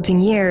developing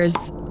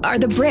years, are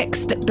the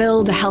bricks that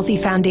build a healthy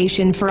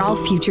foundation for all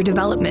future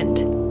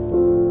development.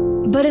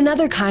 But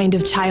another kind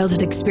of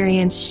childhood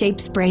experience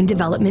shapes brain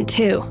development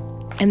too,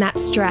 and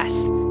that's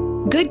stress.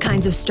 Good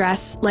kinds of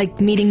stress, like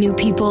meeting new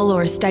people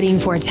or studying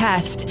for a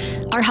test,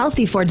 are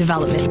healthy for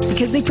development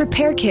because they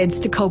prepare kids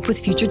to cope with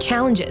future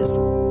challenges.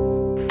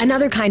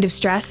 Another kind of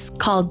stress,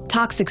 called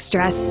toxic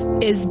stress,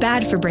 is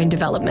bad for brain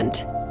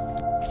development.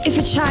 If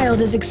a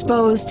child is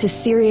exposed to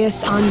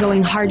serious,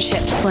 ongoing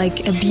hardships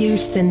like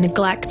abuse and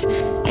neglect,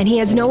 and he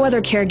has no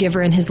other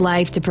caregiver in his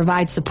life to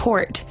provide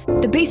support,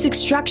 the basic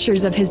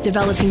structures of his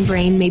developing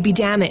brain may be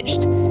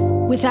damaged.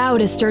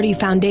 Without a sturdy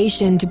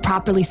foundation to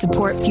properly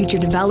support future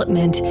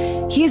development,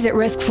 he is at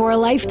risk for a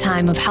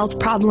lifetime of health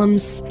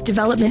problems,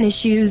 development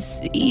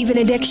issues, even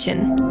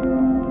addiction.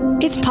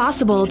 It's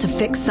possible to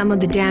fix some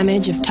of the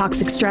damage of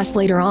toxic stress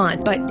later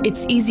on, but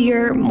it's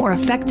easier, more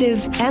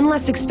effective, and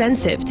less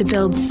expensive to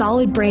build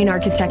solid brain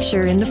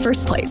architecture in the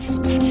first place.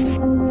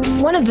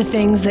 One of the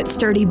things that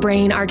sturdy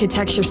brain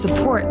architecture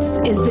supports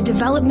is the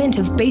development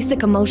of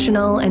basic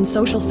emotional and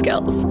social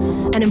skills,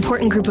 an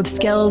important group of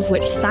skills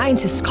which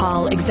scientists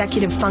call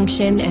executive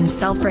function and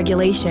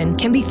self-regulation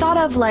can be thought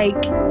of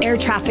like air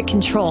traffic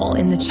control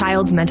in the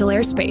child's mental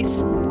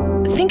airspace.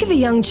 Think of a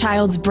young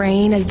child's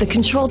brain as the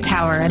control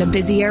tower at a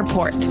busy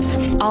airport.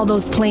 All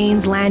those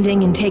planes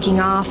landing and taking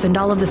off and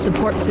all of the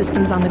support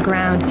systems on the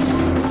ground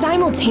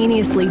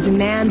simultaneously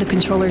demand the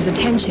controller's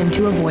attention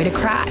to avoid a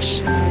crash.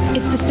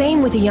 It's the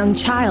same with a young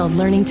child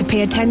learning to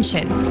pay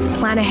attention,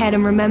 plan ahead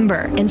and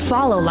remember, and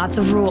follow lots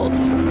of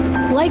rules.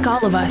 Like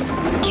all of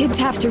us, kids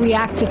have to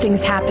react to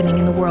things happening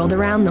in the world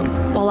around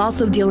them, while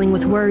also dealing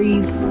with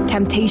worries,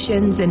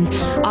 temptations, and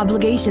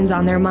obligations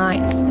on their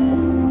minds.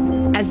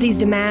 As these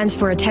demands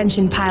for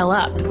attention pile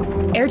up,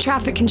 air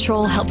traffic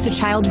control helps a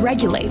child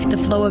regulate the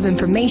flow of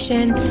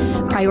information,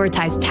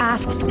 prioritize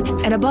tasks,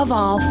 and above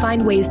all,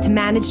 find ways to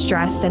manage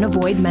stress and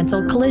avoid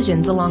mental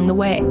collisions along the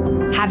way.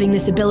 Having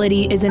this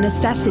ability is a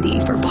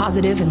necessity for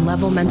positive and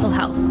level mental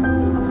health.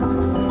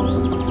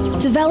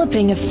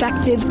 Developing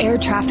effective air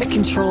traffic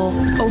control,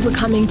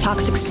 overcoming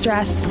toxic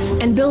stress,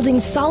 and building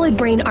solid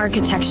brain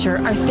architecture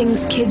are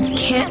things kids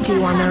can't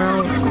do on their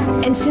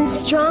own. And since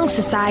strong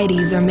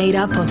societies are made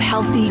up of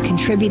healthy,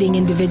 contributing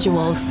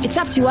individuals, it's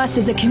up to us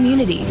as a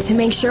community to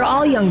make sure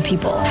all young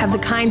people have the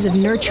kinds of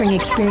nurturing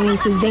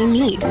experiences they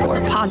need for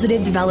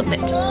positive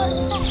development.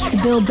 To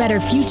build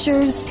better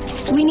futures,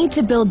 we need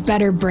to build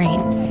better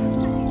brains.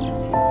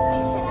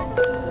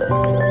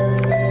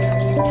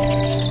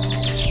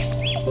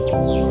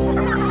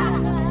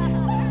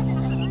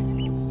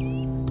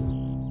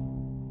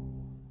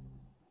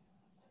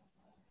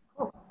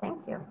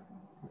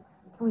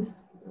 Can we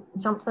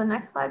jump to the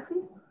next slide,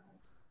 please?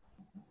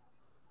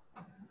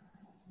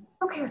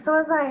 Okay, so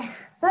as I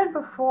said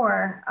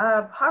before,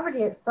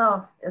 poverty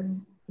itself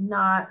is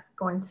not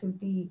going to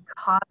be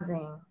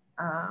causing,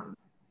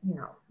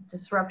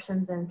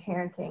 disruptions in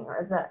parenting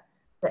or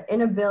the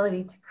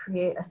inability to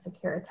create a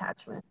secure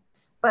attachment.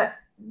 But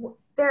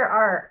there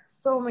are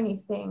so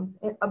many things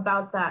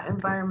about that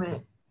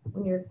environment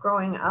when you're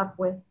growing up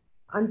with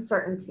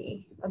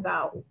uncertainty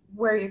about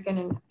where you're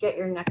going to get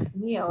your next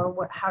meal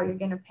or how you're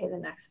going to pay the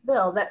next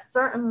bill, that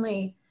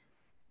certainly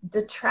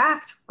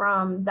detract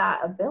from that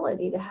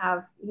ability to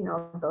have,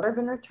 the live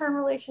and return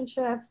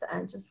relationships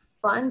and just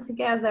fun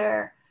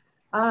together.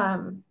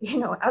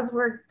 As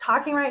we're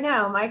talking right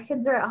now, my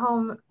kids are at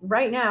home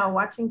right now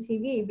watching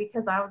TV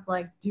because I was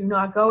like, do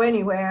not go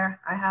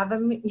anywhere. I'm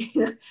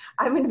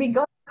going to be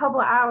gone a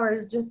couple of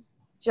hours. Just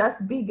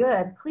be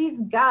good.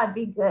 Please, God,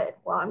 be good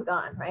while I'm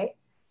gone, right?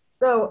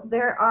 So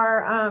there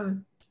are,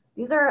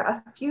 these are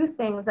a few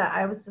things that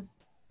I was just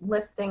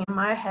listing in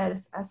my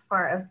head as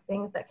far as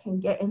things that can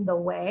get in the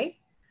way.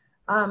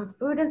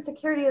 Food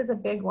insecurity is a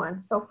big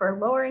one. So for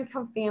lower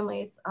income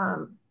families,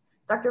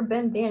 Dr.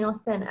 Ben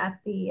Danielson at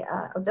the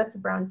Odessa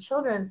Brown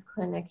Children's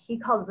Clinic, he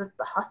calls this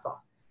the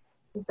hustle.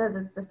 He says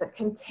it's just a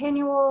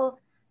continual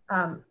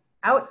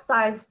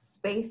outside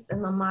space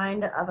in the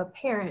mind of a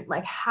parent,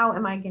 like how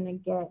am I going to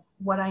get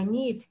what I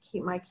need to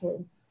keep my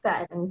kids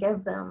fed and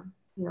give them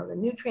the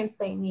nutrients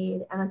they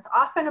need. And it's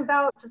often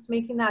about just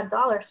making that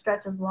dollar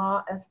stretch as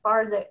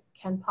far as it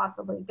can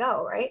possibly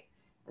go, right?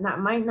 And that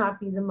might not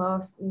be the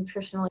most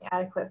nutritionally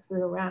adequate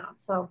food around.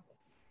 So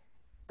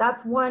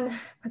that's one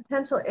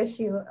potential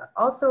issue.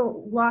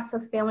 Also, loss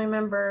of family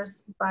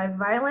members by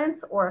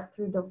violence or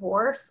through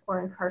divorce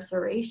or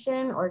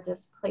incarceration or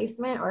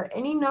displacement or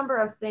any number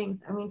of things.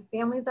 I mean,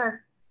 families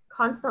are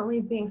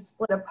constantly being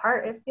split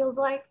apart, it feels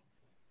like.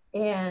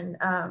 And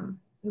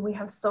we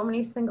have so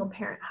many single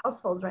parent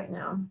households right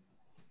now.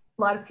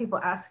 A lot of people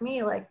ask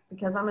me, like,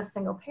 because I'm a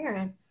single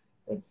parent,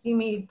 they see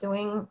me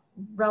doing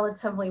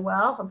relatively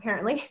well,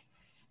 apparently.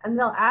 And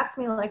they'll ask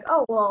me like,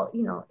 oh, well,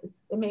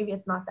 maybe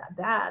it's not that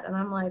bad. And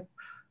I'm like,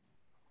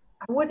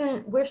 I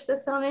wouldn't wish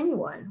this on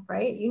anyone,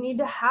 right? You need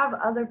to have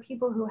other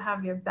people who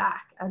have your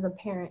back as a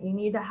parent. You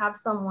need to have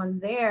someone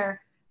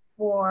there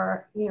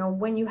for,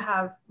 when you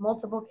have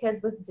multiple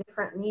kids with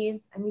different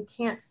needs and you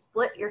can't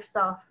split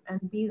yourself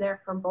and be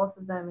there for both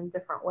of them in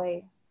different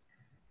ways.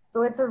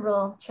 So it's a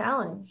real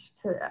challenge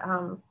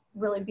to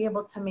really be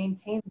able to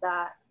maintain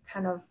that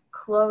kind of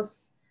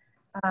close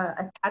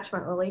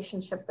attachment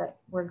relationship that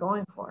we're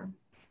going for.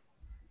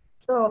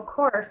 So of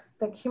course,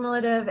 the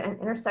cumulative and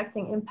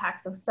intersecting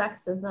impacts of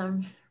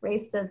sexism,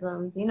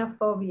 racism,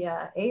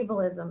 xenophobia,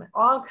 ableism,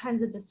 all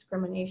kinds of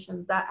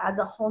discriminations, that adds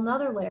a whole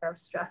nother layer of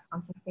stress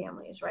onto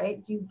families,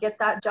 right? Do you get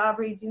that job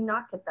or you do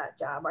not get that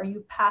job? Are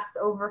you passed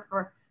over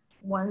for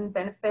one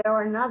benefit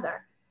or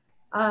another?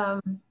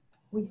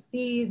 We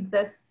see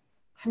this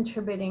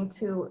contributing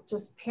to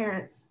just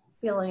parents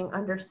feeling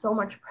under so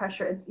much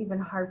pressure, it's even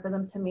hard for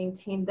them to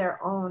maintain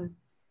their own,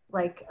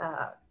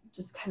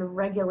 just kind of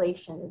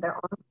regulation, their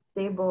own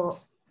stable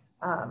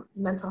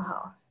mental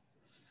health.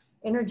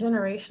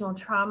 Intergenerational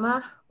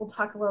trauma, we'll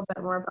talk a little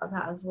bit more about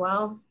that as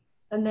well.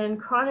 And then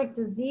chronic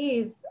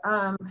disease,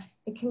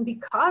 it can be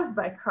caused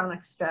by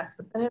chronic stress,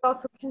 but then it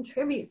also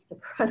contributes to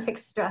chronic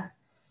stress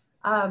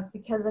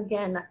because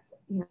again, that's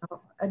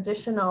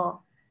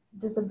additional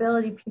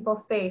disability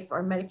people face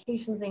or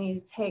medications they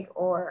need to take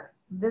or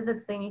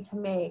visits they need to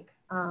make.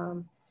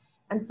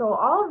 And so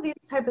all of these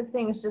type of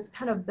things just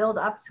kind of build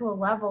up to a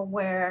level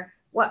where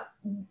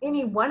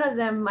any one of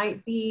them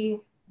might be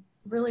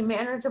really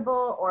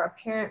manageable, or a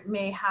parent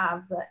may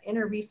have the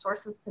inner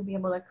resources to be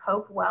able to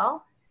cope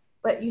well,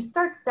 but you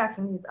start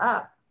stacking these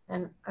up.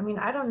 And I mean,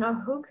 I don't know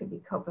who could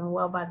be coping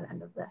well by the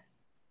end of this.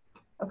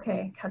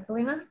 Okay,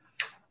 Catalina.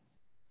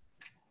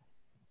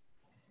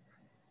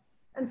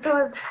 And so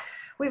as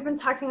we've been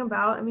talking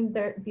about, I mean,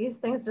 these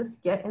things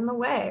just get in the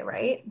way,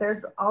 right?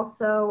 There's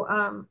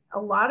also a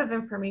lot of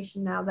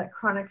information now that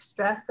chronic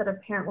stress that a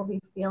parent will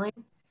be feeling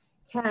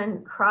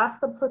can cross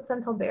the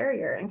placental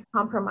barrier and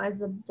compromise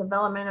the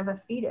development of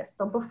a fetus.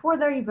 So before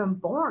they're even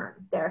born,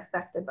 they're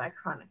affected by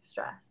chronic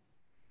stress.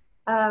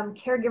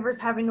 Caregivers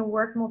having to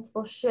work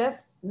multiple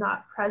shifts,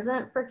 not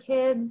present for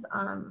kids,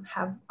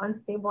 have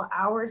unstable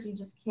hours. You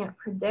just can't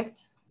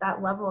predict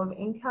that level of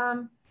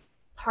income.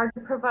 It's hard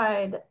to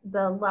provide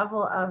the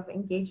level of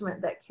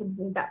engagement that kids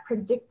need, that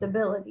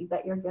predictability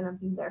that you're going to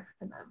be there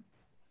for them.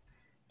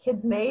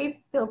 Kids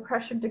may feel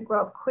pressured to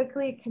grow up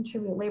quickly,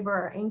 contribute labor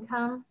or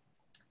income.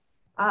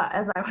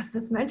 As I was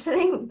just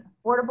mentioning,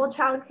 affordable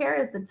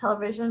childcare is the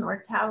television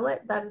or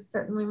tablet. That is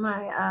certainly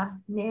my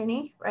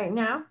nanny right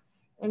now.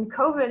 And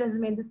COVID has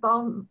made this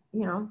all,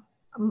 you know,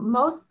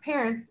 most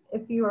parents,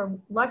 if you are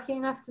lucky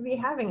enough to be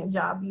having a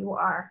job, you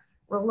are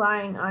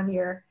relying on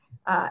your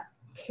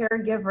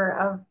caregiver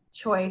of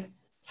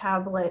choice,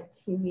 tablet,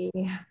 TV,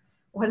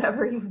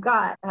 whatever you've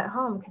got at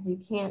home, because you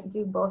can't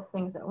do both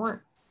things at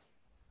once.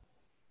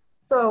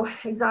 So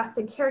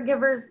exhausted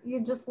caregivers,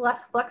 you're just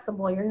less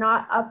flexible. You're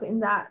not up in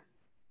that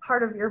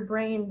part of your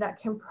brain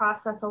that can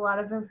process a lot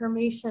of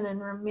information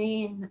and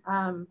remain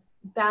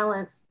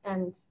balanced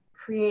and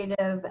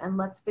creative and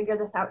let's figure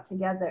this out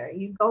together.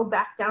 You go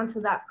back down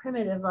to that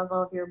primitive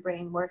level of your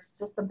brain where it's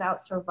just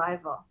about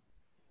survival.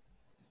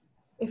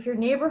 If your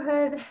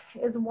neighborhood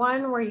is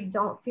one where you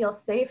don't feel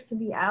safe to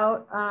be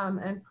out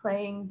and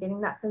playing, getting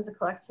that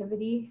physical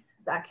activity,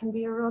 that can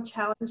be a real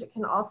challenge. It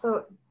can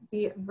also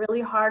be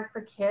really hard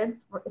for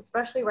kids,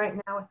 especially right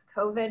now with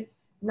COVID,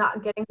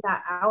 not getting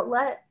that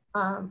outlet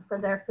for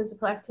their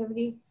physical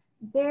activity.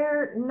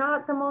 They're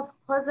not the most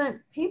pleasant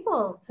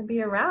people to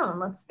be around,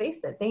 let's face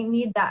it. They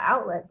need that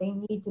outlet. They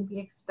need to be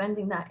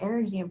expending that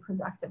energy in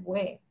productive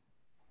ways.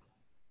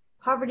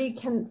 Poverty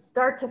can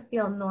start to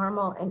feel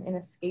normal and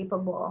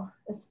inescapable,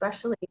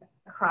 especially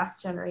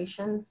across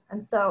generations.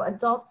 And so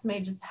adults may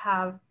just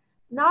have,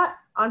 not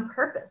on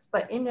purpose,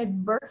 but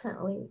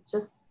inadvertently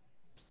just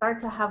start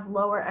to have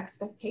lower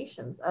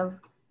expectations of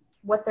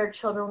what their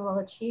children will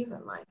achieve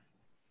in life,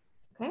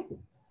 okay?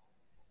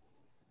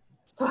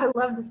 So I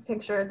love this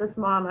picture, this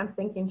mom, I'm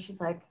thinking, she's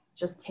like,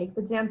 just take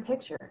the damn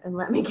picture and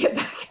let me get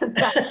back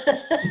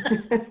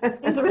inside.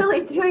 She's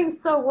really doing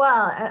so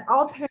well. And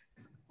all parents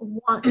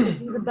want to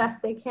do the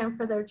best they can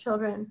for their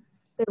children.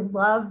 They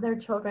love their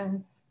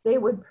children. They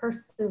would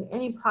pursue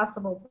any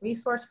possible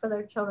resource for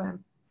their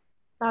children.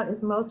 That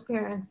is most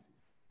parents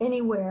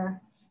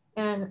anywhere.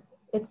 And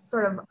it's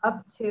sort of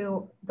up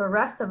to the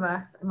rest of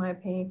us, in my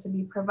opinion, to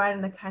be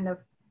providing the kind of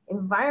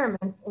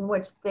environments in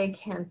which they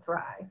can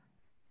thrive.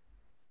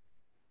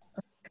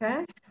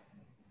 Okay.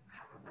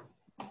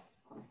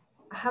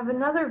 I have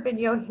another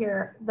video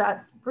here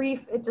that's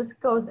brief. It just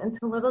goes into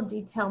a little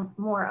detail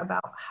more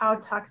about how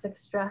toxic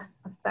stress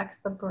affects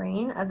the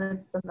brain as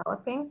it's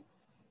developing.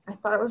 I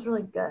thought it was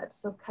really good.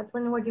 So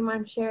Catalina, would you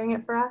mind sharing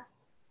it for us?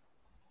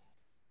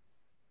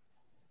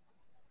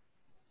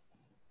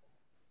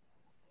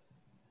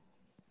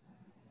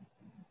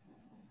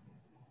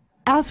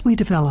 As we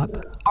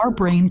develop, our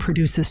brain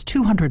produces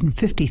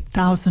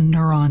 250,000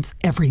 neurons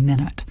every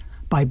minute.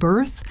 By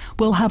birth,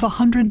 we'll have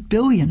 100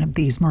 billion of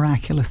these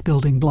miraculous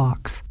building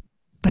blocks.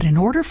 But in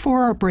order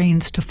for our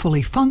brains to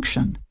fully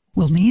function,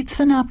 we'll need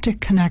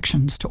synaptic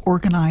connections to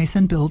organize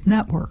and build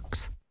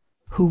networks.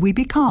 Who we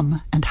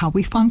become and how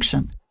we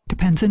function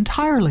depends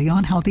entirely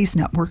on how these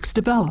networks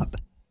develop,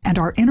 and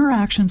our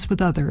interactions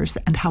with others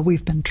and how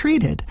we've been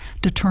treated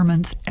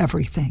determines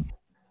everything.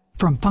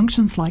 From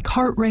functions like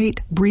heart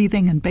rate,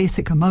 breathing, and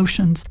basic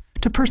emotions,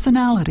 to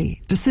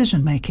personality,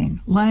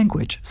 decision-making,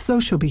 language,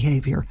 social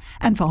behavior,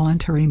 and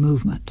voluntary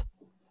movement.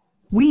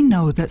 We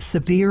know that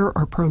severe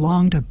or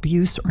prolonged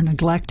abuse or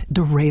neglect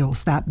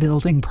derails that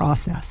building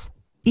process,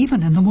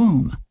 even in the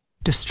womb.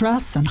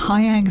 Distress and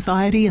high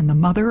anxiety in the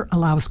mother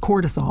allows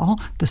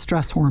cortisol, the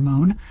stress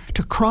hormone,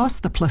 to cross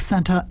the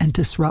placenta and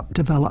disrupt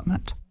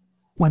development.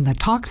 When the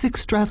toxic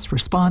stress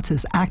response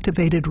is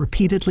activated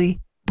repeatedly,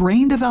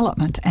 brain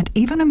development and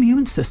even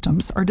immune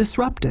systems are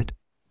disrupted.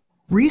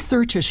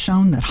 Research has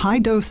shown that high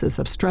doses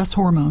of stress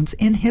hormones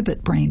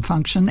inhibit brain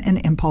function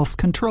and impulse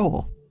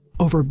control,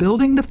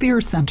 overbuilding the fear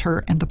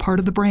center and the part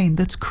of the brain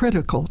that's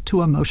critical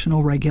to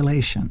emotional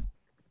regulation.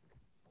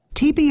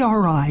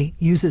 TBRI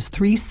uses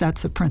 3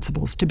 sets of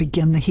principles to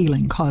begin the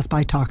healing caused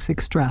by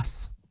toxic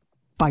stress.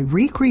 By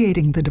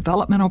recreating the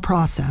developmental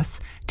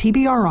process,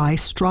 TBRI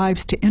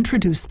strives to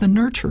introduce the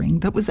nurturing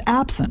that was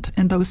absent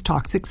in those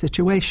toxic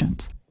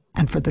situations.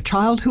 And for the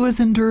child who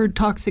has endured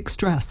toxic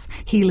stress,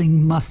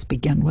 healing must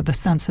begin with a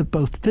sense of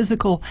both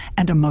physical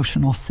and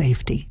emotional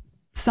safety,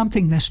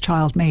 something this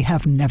child may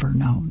have never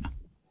known.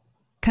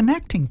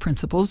 Connecting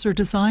principles are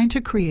designed to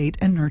create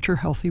and nurture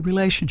healthy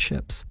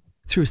relationships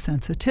through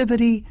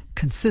sensitivity,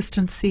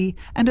 consistency,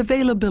 and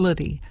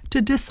availability to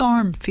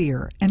disarm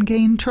fear and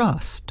gain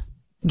trust.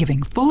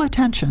 Giving full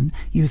attention,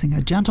 using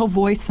a gentle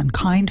voice and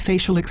kind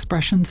facial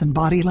expressions and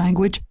body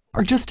language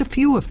are just a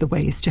few of the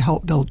ways to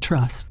help build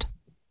trust.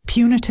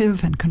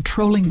 Punitive and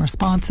controlling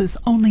responses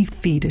only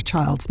feed a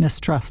child's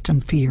mistrust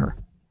and fear.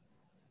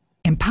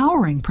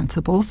 Empowering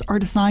principles are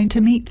designed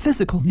to meet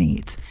physical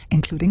needs,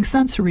 including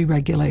sensory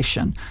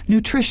regulation,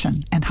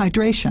 nutrition, and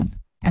hydration,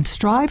 and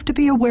strive to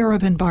be aware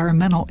of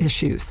environmental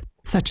issues,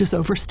 such as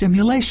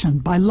overstimulation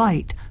by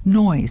light,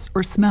 noise,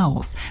 or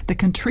smells that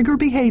can trigger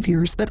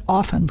behaviors that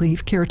often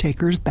leave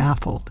caretakers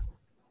baffled.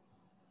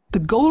 The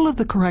goal of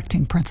the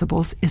correcting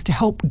principles is to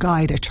help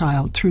guide a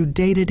child through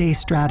day-to-day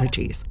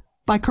strategies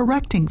by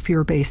correcting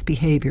fear-based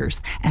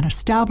behaviors and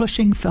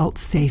establishing felt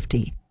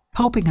safety,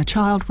 helping a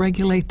child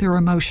regulate their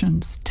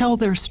emotions, tell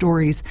their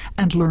stories,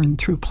 and learn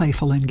through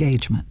playful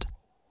engagement.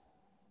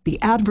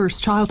 The Adverse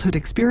Childhood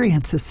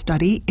Experiences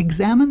Study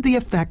examined the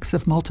effects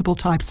of multiple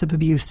types of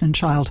abuse in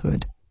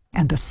childhood,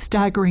 and the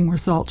staggering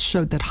results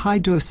showed that high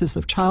doses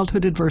of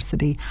childhood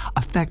adversity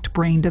affect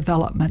brain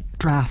development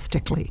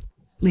drastically,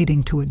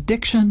 leading to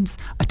addictions,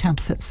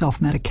 attempts at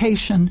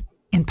self-medication,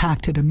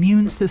 impacted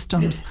immune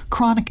systems,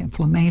 chronic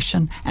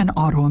inflammation, and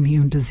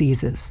autoimmune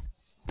diseases.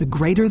 The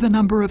greater the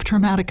number of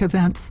traumatic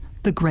events,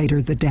 the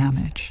greater the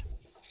damage.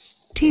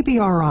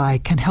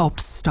 TBRI can help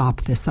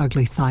stop this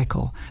ugly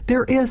cycle.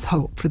 There is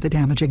hope for the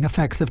damaging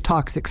effects of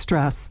toxic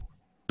stress,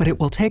 but it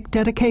will take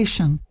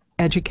dedication,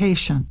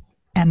 education,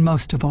 and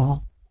most of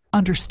all,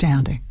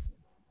 understanding.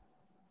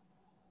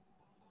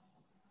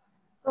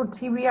 So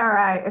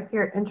TBRI, if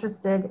you're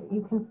interested,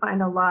 you can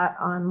find a lot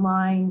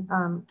online.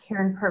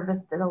 Karen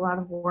Purvis did a lot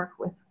of work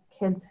with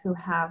kids who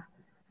have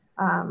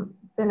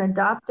been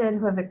adopted,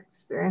 who have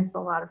experienced a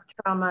lot of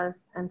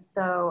traumas. And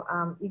so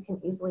you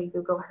can easily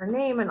Google her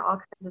name and all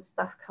kinds of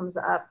stuff comes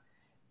up.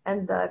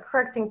 And the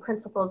correcting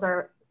principles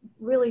are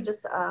really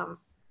just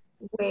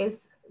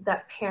ways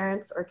that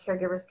parents or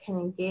caregivers can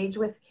engage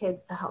with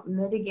kids to help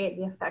mitigate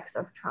the effects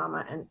of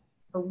trauma. And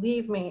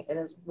believe me, it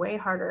is way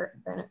harder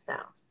than it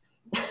sounds.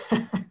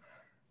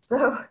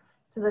 So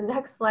to the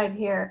next slide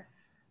here,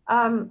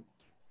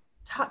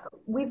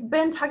 we've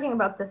been talking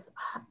about this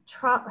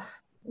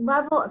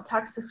level of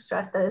toxic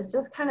stress that is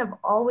just kind of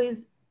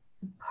always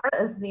part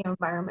of the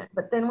environment.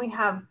 But then we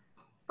have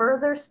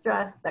further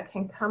stress that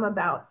can come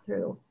about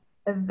through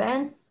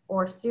events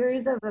or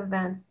series of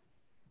events,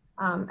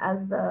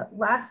 as the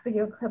last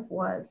video clip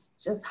was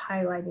just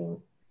highlighting,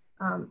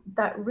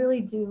 that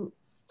really do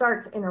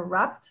start to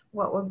interrupt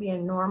what would be a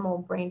normal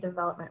brain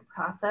development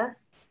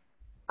process.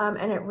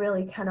 And it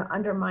really kind of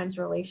undermines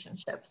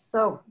relationships.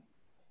 So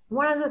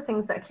one of the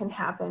things that can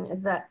happen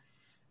is that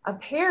a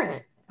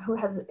parent who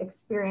has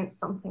experienced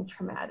something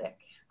traumatic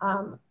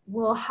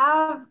will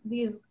have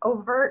these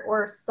overt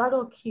or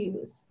subtle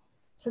cues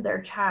to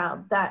their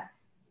child that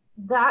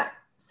that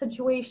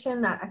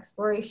situation, that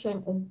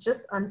exploration is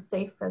just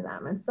unsafe for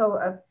them. And so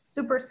a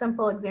super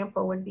simple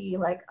example would be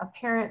like a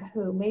parent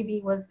who maybe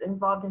was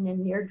involved in a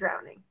near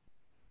drowning.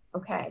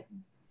 Okay.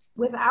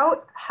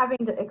 Without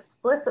having to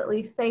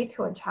explicitly say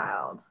to a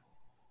child,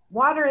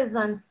 water is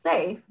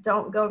unsafe,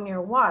 don't go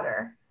near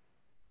water,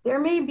 there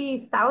may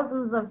be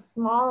thousands of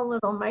small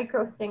little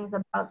micro things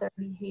about their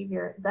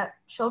behavior that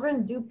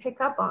children do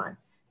pick up on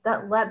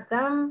that let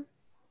them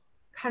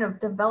kind of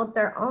develop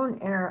their own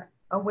inner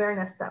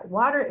awareness that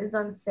water is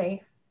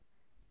unsafe,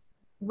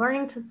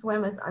 learning to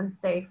swim is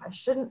unsafe, I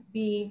shouldn't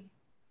be,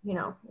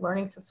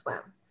 learning to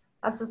swim.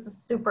 That's just a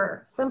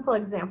super simple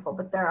example,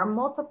 but there are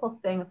multiple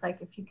things. Like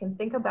if you can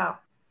think about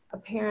a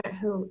parent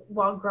who,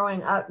 while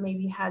growing up,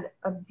 maybe had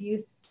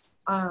abuse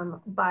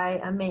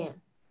by a man.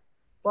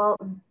 Well,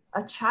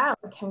 a child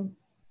can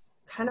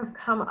kind of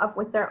come up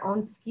with their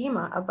own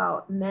schema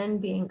about men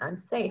being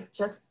unsafe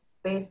just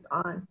based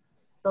on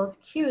those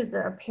cues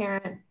that a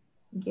parent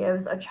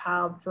gives a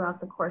child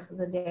throughout the course of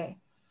the day.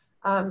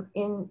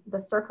 In the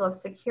circle of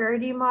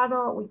security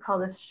model, we call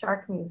this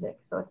shark music.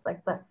 So it's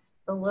like the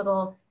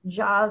little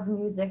Jaws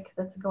music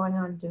that's going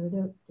on,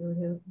 doo-doo,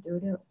 doo-doo,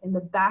 doo-doo, in the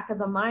back of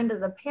the mind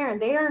of the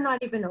parent. They are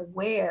not even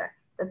aware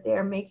that they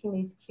are making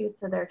these cues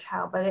to their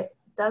child, but it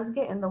does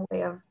get in the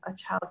way of a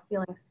child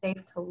feeling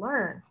safe to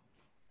learn.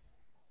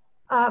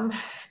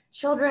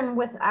 Children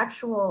with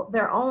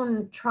their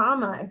own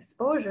trauma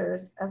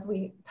exposures, as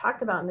we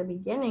talked about in the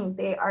beginning,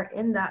 they are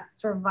in that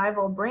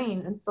survival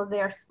brain. And so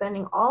they are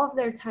spending all of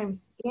their time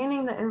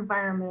scanning the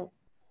environment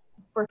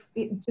for,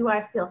 do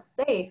I feel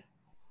safe?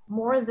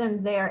 More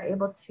than they are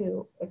able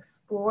to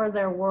explore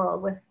their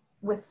world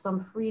with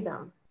some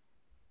freedom.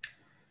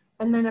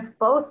 And then if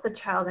both the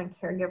child and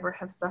caregiver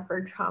have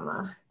suffered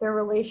trauma, their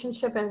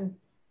relationship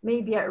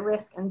may be at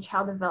risk and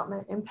child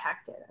development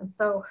impacted. And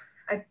so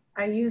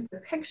I used a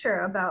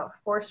picture about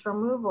forced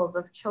removals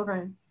of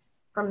children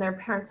from their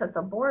parents at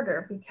the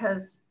border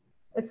because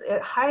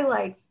it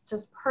highlights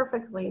just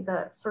perfectly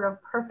the sort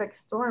of perfect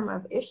storm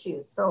of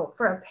issues. So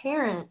for a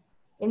parent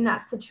in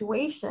that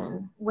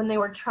situation, when they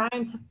were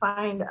trying to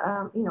find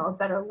a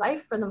better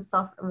life for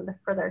themselves and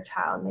for their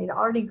child, and they'd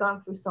already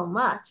gone through so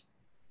much,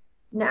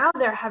 now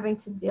they're having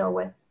to deal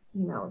with,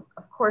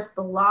 of course,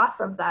 the loss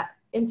of that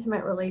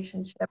intimate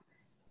relationship.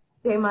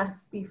 They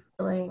must be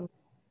feeling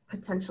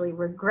potentially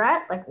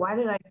regret, like, why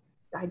did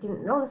I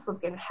didn't know this was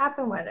going to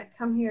happen, why did I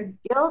come here?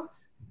 Guilt,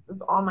 this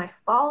is all my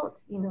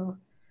fault, and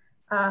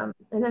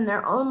then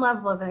their own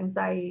level of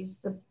anxiety is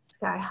just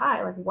sky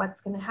high, like,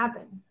 what's going to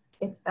happen?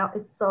 It's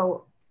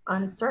so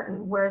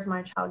uncertain. Where's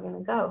my child going to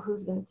go?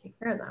 Who's going to take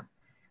care of them?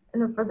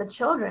 And then for the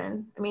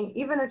children, I mean,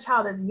 even a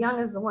child as young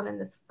as the one in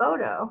this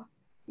photo,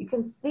 you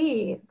can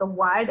see the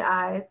wide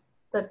eyes,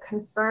 the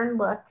concerned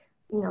look,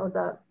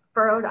 the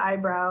furrowed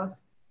eyebrows.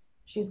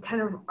 She's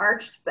kind of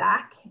arched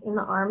back in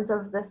the arms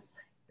of this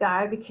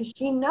guy because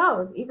she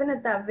knows, even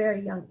at that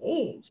very young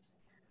age,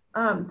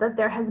 that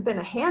there has been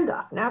a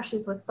handoff. Now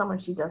she's with someone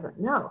she doesn't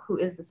know. Who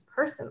is this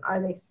person?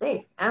 Are they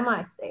safe? Am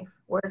I safe?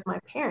 Where's my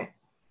parent?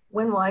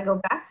 When will I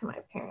go back to my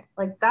parent?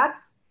 Like,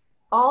 that's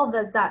all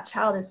that that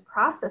child is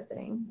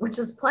processing, which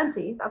is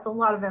plenty. That's a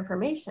lot of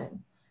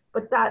information,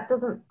 but that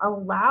doesn't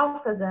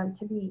allow for them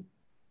to be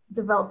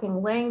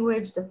developing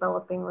language,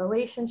 developing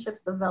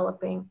relationships,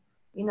 developing,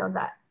 you know,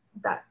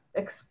 that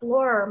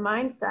explorer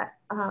mindset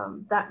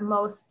that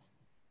most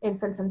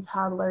infants and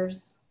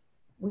toddlers,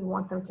 we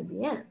want them to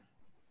be in.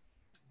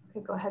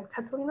 Okay, go ahead,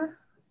 Catalina.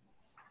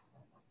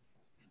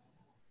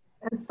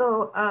 And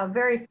so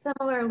very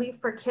similarly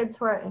for kids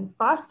who are in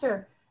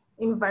foster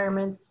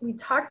environments, we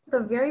talked at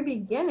the very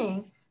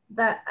beginning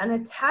that an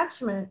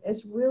attachment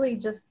is really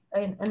just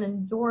an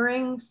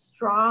enduring,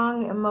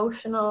 strong,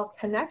 emotional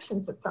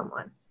connection to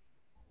someone.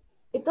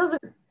 It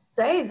doesn't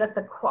say that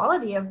the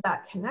quality of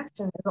that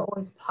connection is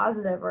always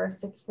positive or a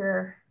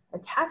secure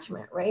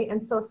attachment, right?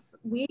 And so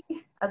we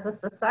as a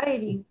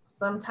society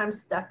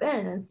sometimes step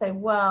in and say,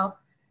 well,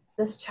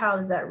 this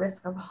child is at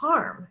risk of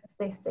harm if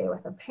they stay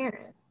with a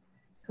parent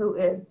who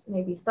is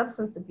maybe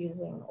substance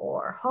abusing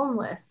or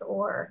homeless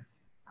or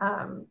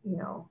you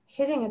know,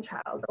 hitting a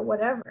child or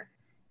whatever.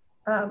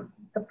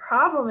 The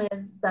problem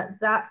is that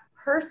that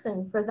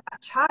person for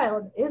that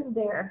child is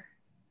their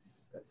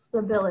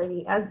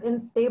stability, as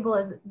unstable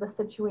as the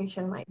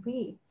situation might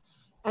be.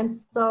 And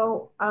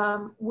so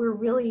we're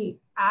really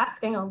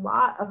asking a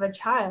lot of a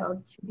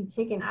child to be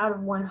taken out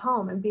of one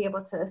home and be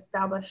able to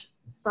establish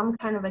some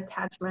kind of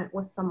attachment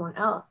with someone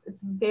else.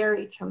 It's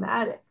very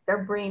traumatic.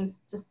 Their brains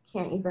just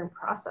can't even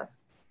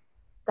process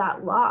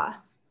that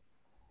loss.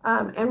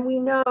 And we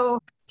know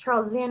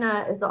Charles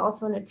Zana is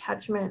also an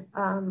attachment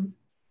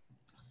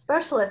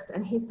specialist,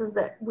 and he says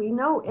that we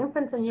know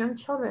infants and young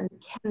children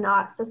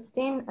cannot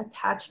sustain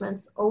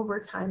attachments over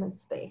time and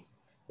space.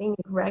 They need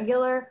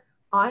regular,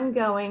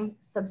 ongoing,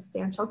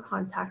 substantial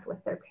contact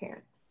with their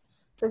parent.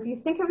 So if you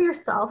think of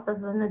yourself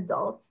as an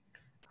adult,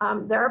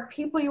 there are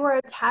people you are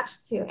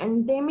attached to,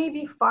 and they may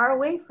be far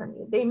away from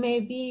you. They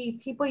may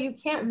be people you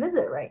can't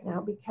visit right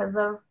now because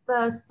of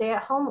the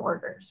stay-at-home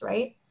orders,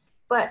 right?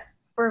 But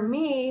for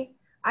me,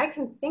 I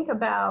can think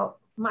about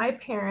my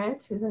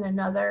parent who's in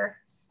another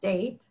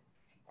state,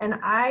 and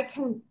I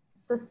can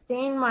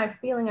sustain my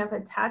feeling of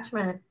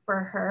attachment for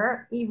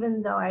her,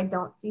 even though I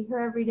don't see her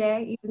every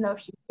day, even though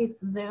she hates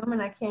Zoom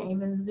and I can't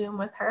even Zoom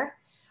with her.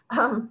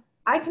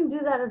 I can do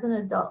that as an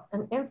adult.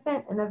 An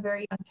infant and a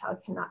very young child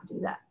cannot do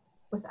that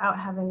without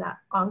having that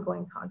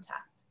ongoing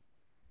contact.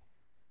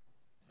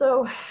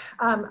 So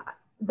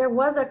there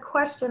was a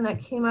question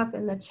that came up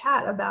in the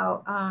chat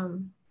about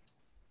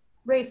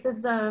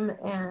racism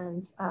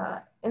and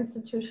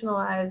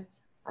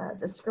institutionalized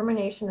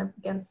discrimination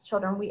against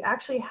children. We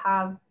actually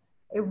have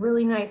a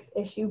really nice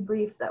issue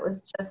brief that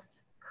was just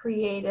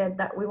created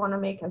that we want to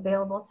make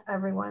available to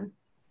everyone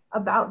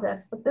about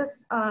this. But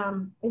this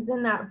is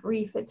in that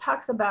brief. It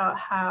talks about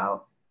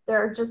how there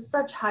are just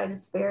such high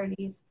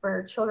disparities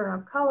for children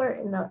of color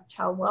in the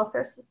child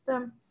welfare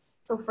system.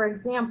 So for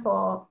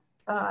example,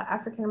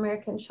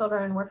 African-American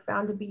children were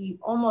found to be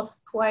almost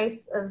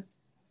twice as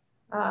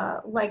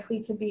likely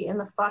to be in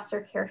the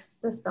foster care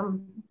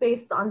system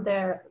based on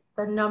the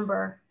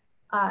number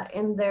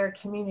in their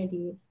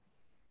communities,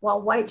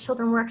 while white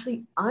children were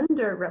actually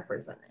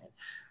underrepresented.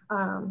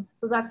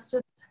 So that's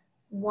just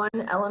one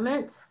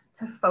element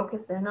to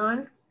focus in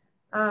on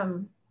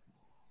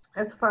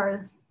as far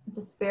as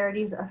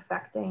disparities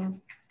affecting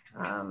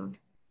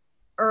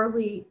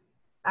early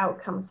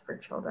outcomes for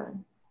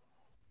children.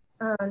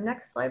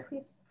 Next slide,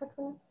 please,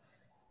 Catalina.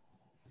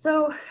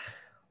 So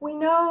we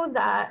know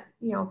that,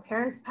 you know,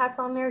 parents pass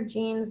on their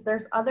genes.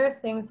 There's other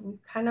things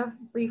we've kind of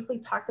briefly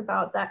talked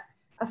about that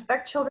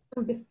affect children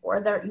before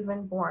they're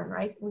even born,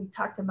 right? We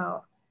talked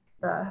about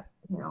the,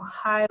 you know,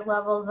 high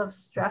levels of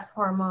stress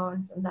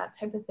hormones and that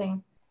type of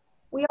thing.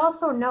 We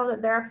also know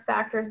that there are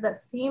factors that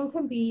seem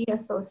to be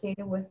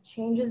associated with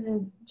changes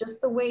in just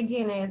the way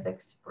DNA is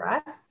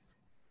expressed,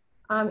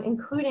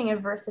 including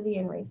adversity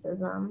and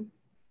racism,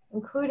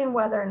 including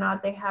whether or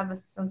not they have a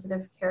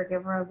sensitive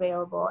caregiver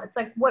available. It's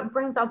like what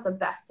brings out the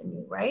best in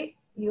you, right?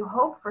 You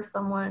hope for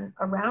someone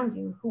around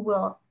you who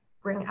will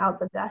bring out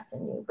the best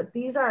in you, but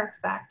these are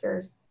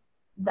factors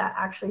that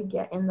actually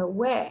get in the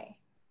way.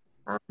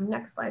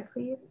 Next slide,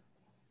 please.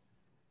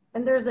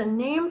 And there's a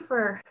name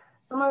for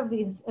some of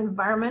these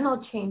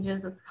environmental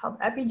changes. It's called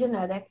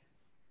epigenetics.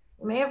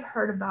 You may have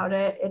heard about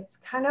it. It's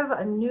kind of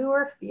a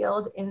newer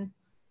field in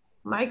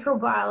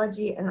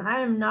microbiology, and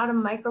I am not a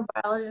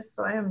microbiologist,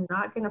 so I am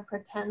not going to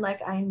pretend like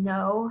I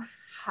know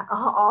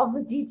all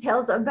the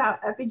details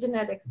about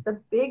epigenetics. The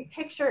big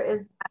picture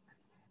is that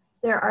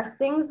there are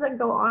things that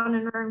go on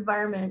in our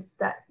environments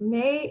that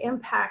may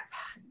impact.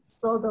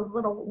 So those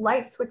little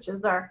light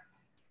switches are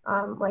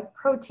like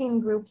protein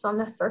groups on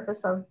the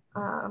surface of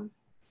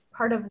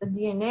part of the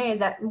DNA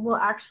that will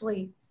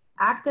actually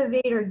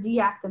activate or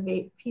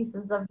deactivate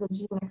pieces of the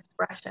gene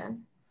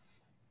expression.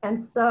 And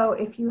so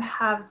if you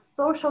have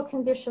social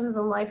conditions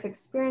and life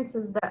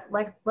experiences that,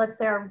 like, let's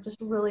say are just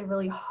really,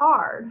 really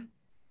hard,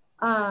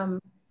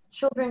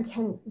 children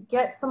can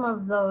get some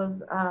of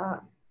those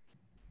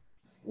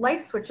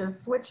light switches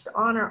switched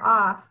on or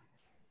off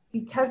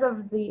because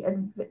of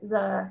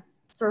the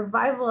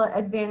survival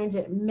advantage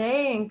it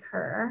may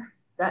incur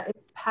that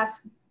it's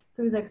passed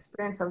through the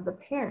experience of the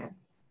parents.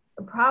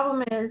 The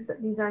problem is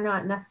that these are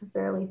not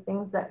necessarily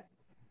things that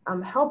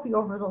help you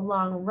over the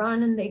long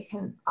run, and they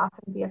can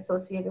often be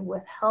associated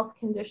with health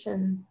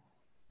conditions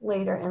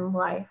later in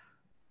life.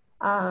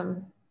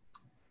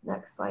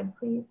 Next slide,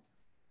 please.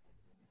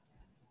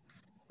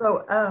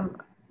 So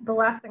the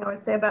last thing I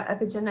would say about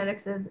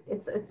epigenetics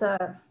is it's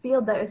a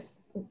field that is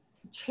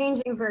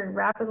changing very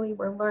rapidly.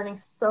 We're learning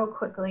so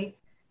quickly.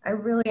 I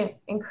really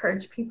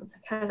encourage people to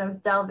kind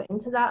of delve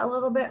into that a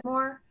little bit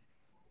more.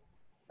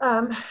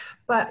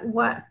 But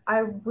what I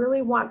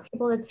really want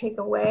people to take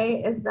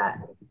away is that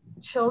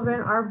children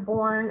are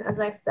born, as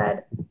I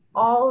said,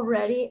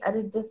 already at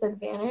a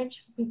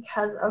disadvantage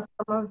because of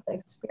some of the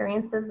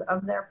experiences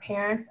of their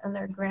parents and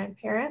their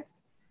grandparents.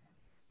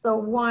 So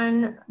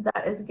one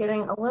that is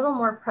getting a little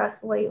more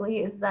press lately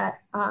is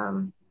that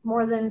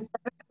more than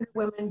 700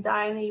 women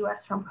die in the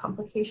US from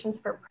complications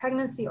for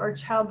pregnancy or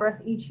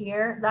childbirth each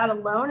year. That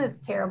alone is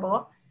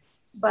terrible.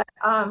 But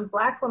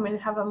Black women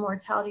have a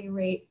mortality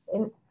rate,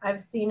 and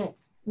I've seen it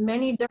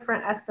many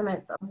different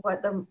estimates of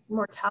what the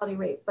mortality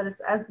rate, but it's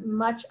as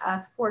much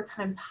as 4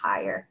 times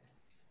higher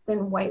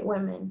than white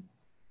women.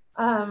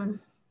 And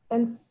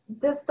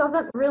this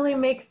doesn't really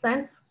make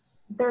sense.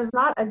 There's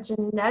not a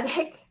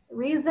genetic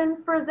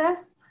reason for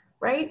this,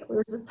 right? We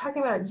were just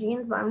talking about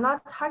genes, but I'm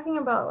not talking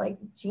about like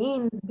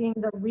genes being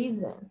the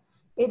reason.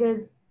 It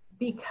is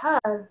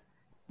because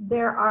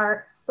there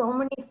are so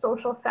many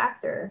social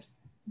factors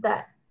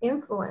that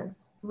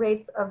influence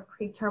rates of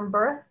preterm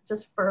birth,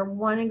 just for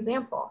one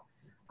example,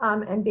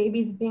 and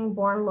babies being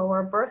born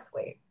lower birth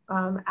weight,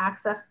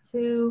 access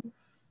to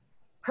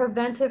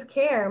preventive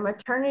care,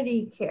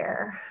 maternity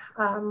care,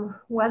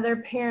 whether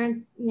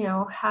parents,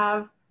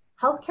 have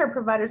healthcare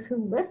providers who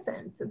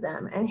listen to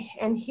them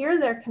and hear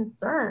their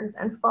concerns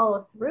and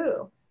follow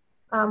through.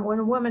 When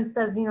a woman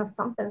says,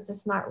 something's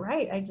just not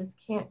right, I just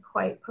can't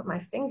quite put my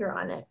finger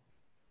on it.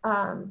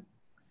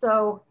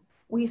 So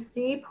we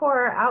see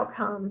poorer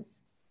outcomes,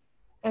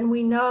 and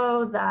we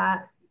know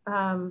that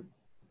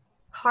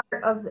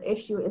part of the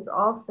issue is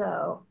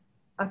also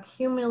a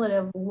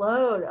cumulative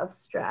load of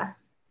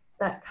stress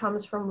that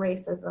comes from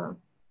racism,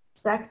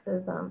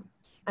 sexism,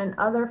 and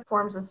other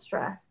forms of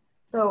stress.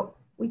 So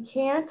we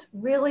can't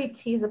really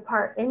tease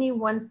apart any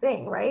one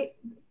thing, right?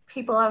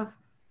 People have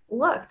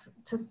looked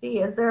to see,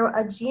 is there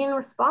a gene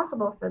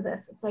responsible for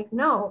this? It's like,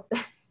 no,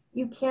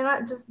 you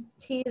cannot just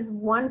tease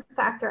one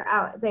factor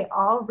out. They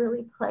all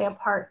really play a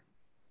part.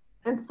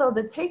 And so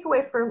the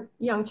takeaway for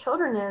young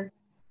children is,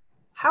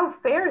 how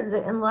fair is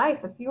it in life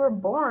if you were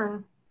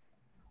born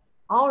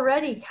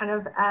already kind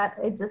of at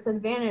a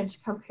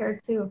disadvantage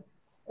compared to,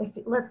 if,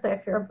 let's say,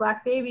 if you're a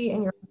Black baby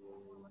and your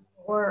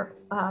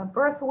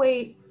birth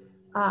weight,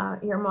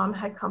 your mom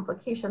had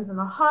complications in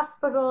the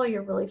hospital,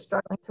 you're really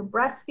struggling to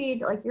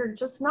breastfeed, like you're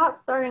just not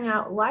starting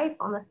out life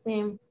on the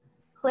same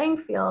playing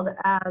field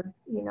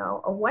as,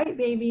 a white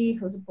baby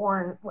who's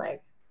born,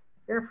 like,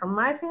 if you're from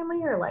my family,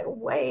 you're like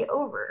way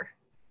over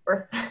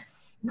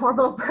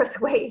normal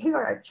birth weight, you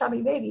are a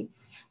chubby baby.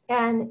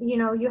 And,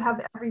 you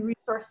have every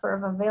resource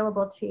sort of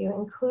available to you,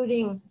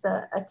 including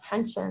the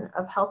attention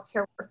of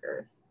healthcare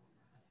workers.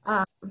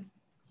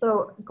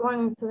 So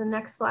going to the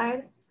next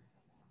slide,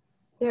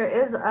 there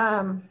is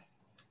a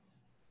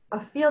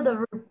field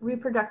of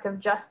reproductive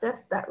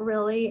justice that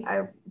really,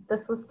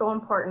 this was so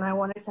important, I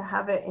wanted to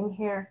have it in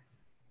here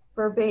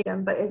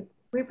verbatim, but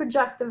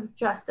reproductive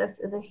justice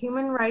is a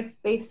human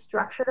rights-based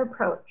structured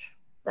approach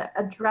that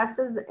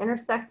addresses the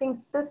intersecting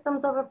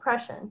systems of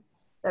oppression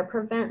that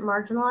prevent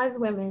marginalized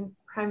women,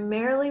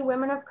 primarily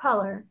women of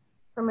color,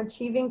 from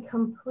achieving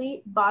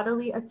complete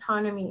bodily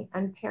autonomy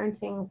and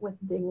parenting with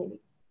dignity.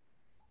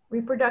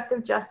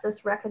 Reproductive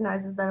justice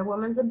recognizes that a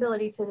woman's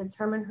ability to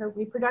determine her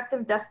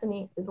reproductive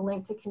destiny is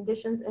linked to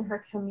conditions in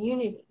her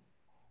community,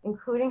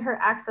 including her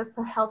access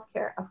to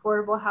healthcare,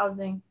 affordable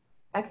housing,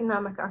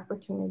 economic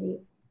opportunity,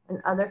 and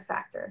other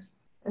factors.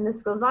 And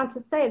this goes on to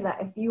say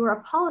that if you were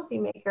a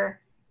policymaker,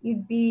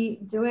 you'd be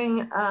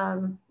doing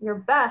your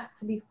best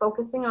to be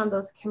focusing on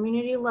those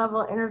community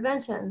level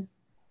interventions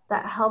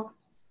that help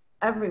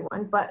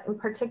everyone, but in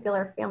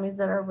particular families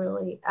that are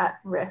really at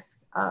risk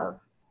of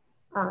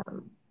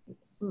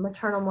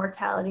maternal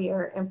mortality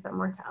or infant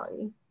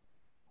mortality.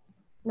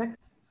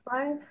 Next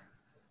slide.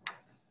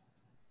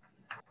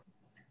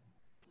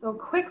 So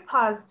quick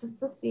pause just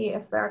to see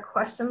if there are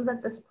questions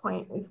at this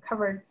point. We've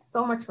covered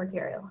so much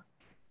material.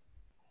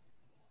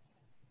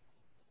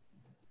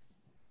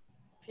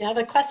 If you have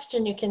a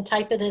question, you can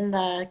type it in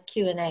the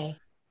Q&A.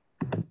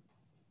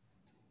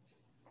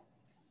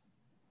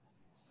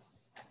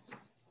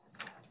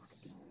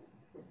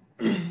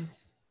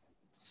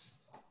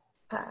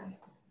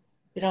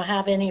 We don't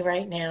have any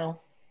right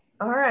now.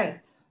 All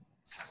right.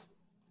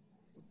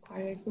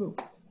 Quiet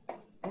group.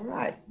 All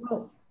right.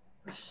 Well,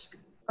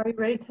 are you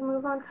ready to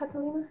move on,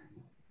 Catalina?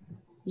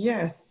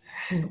 Yes.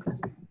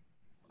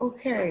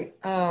 Okay,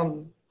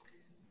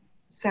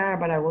 Sarah,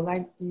 but I would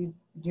like you,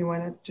 do you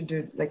want to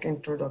do like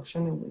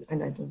introduction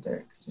and I do the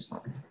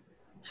exercise?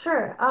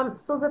 Sure.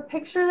 So the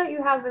picture that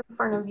you have in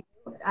front of you,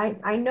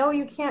 I know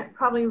you can't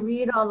probably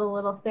read all the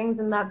little things,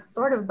 and that's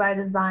sort of by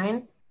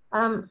design.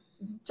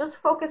 Just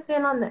focus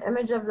in on the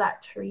image of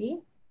that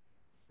tree.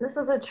 This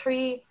is a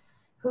tree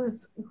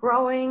who's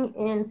growing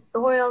in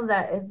soil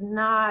that is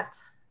not,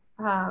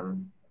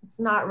 it's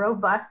not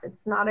robust.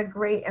 It's not a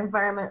great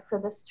environment for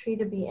this tree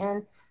to be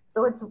in.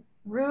 So its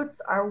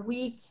roots are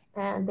weak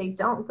and they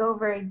don't go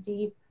very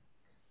deep.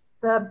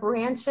 The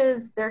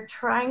branches, they're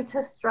trying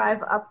to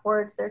strive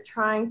upwards. They're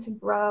trying to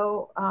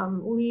grow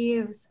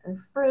leaves and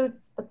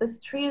fruits, but this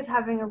tree is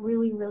having a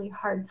really, really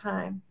hard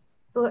time.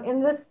 So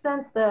in this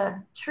sense,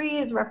 the tree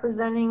is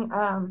representing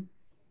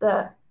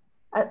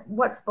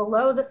what's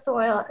below the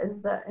soil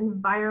is the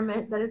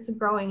environment that it's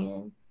growing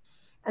in.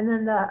 And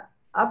then the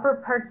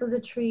upper parts of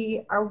the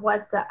tree are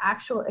what the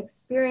actual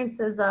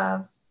experiences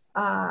of,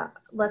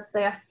 let's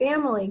say, a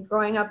family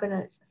growing up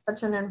in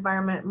such an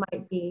environment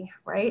might be,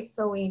 right?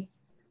 So we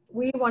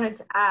wanted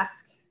to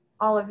ask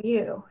all of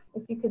you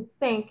if you could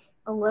think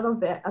a little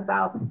bit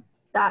about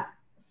that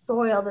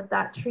soil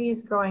that tree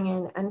is growing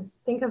in, and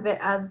think of it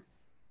as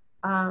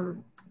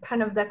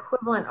kind of the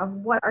equivalent of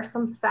what are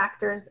some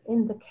factors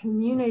in the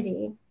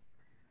community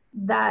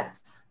that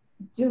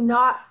do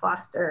not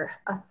foster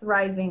a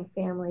thriving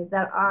family,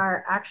 that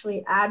are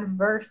actually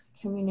adverse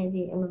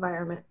community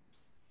environments.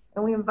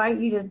 And we invite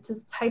you to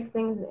just type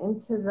things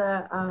into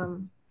the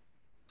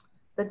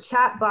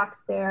chat box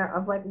there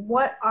of like,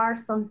 what are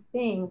some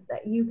things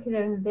that you could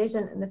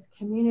envision in this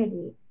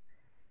community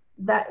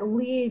that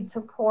lead to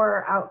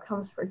poorer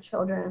outcomes for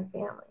children and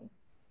families?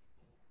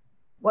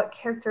 What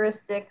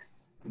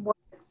characteristics, what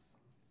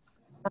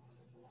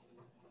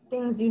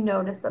things you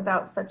notice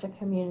about such a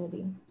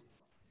community?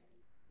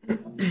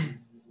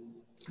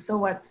 So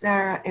what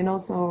Sarah, and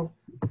also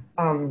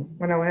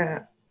what I want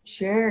to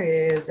share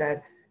is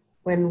that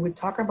when we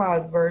talk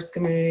about diverse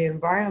community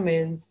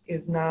environments,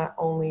 is not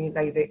only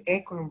like the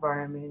eco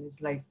environment,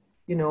 it's like,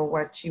 you know,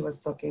 what she was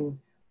talking,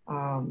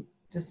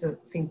 just a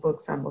simple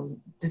example,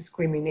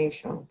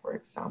 discrimination, for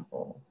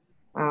example,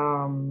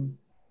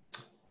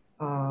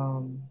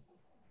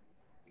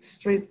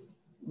 street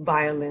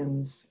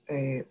violence,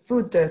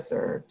 food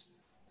deserts,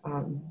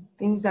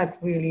 things that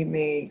really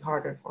make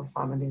harder for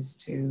families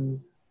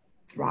to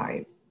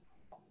thrive.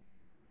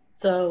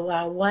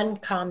 So one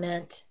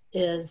comment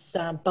is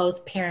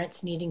both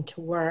parents needing to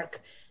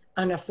work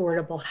on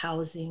affordable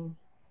housing.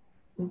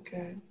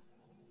 Okay.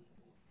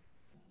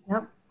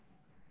 Yep.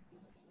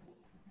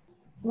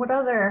 What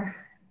other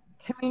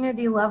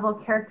community level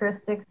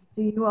characteristics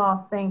do you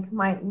all think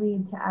might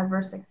lead to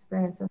adverse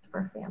experiences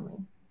for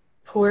families?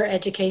 Poor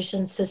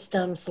education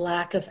systems,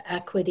 lack of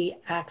equity,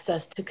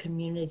 access to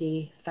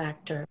community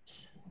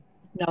factors,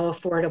 no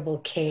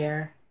affordable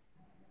care.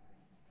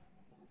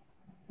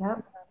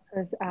 Yep.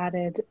 Has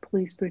added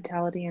police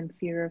brutality and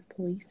fear of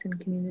police in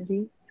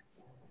communities.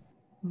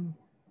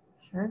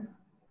 Sure.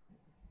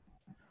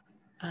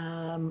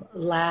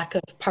 Lack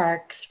of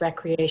parks,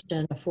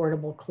 recreation,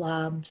 affordable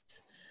clubs,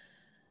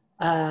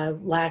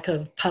 lack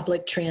of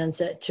public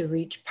transit to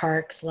reach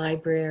parks,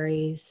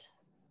 libraries.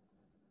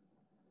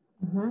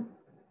 Mm-hmm.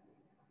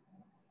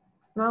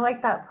 And I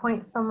like that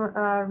point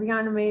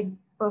Rihanna made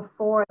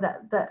before,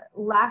 that the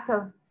lack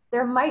of,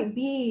 there might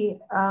be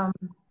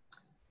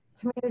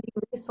community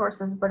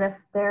resources, but if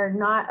they're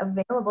not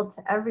available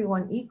to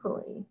everyone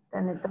equally,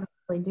 then it doesn't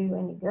really do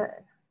any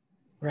good.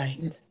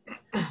 Right.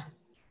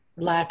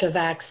 Lack of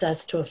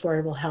access to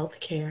affordable health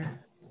care.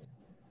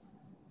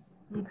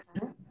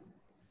 Okay.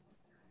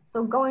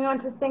 So going on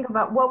to think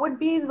about what would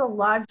be the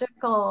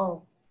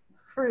logical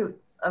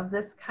fruits of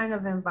this kind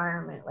of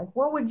environment? Like,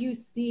 what would you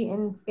see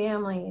in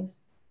families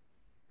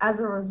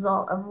as a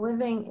result of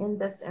living in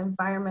this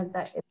environment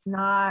that is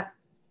not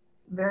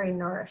very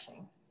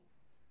nourishing?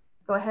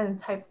 Go ahead and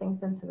type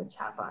things into the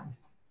chat box.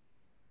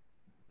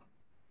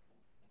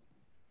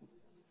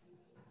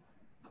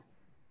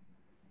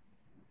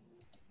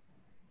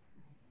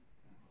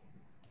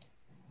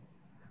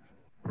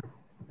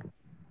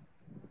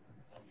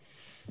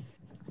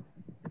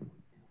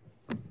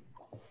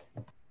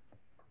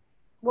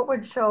 What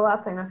would show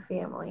up in a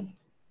family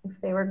if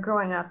they were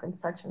growing up in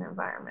such an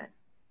environment?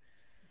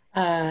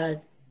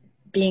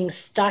 Being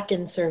stuck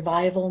in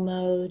survival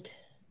mode.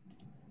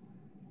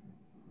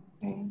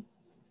 Okay.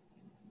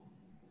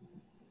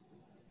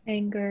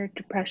 Anger,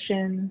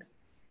 depression,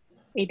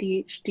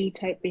 ADHD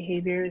type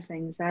behaviors,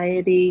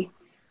 anxiety.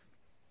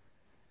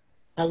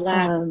 A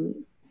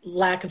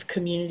lack of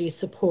community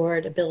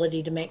support,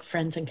 ability to make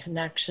friends and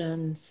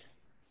connections.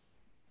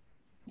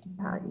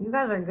 You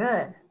guys are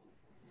good.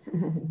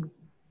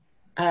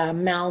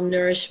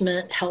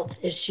 Malnourishment, health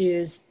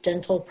issues,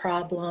 dental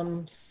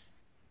problems,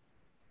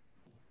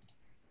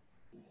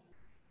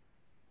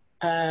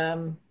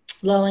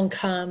 low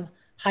income,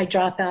 high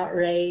dropout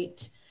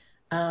rate,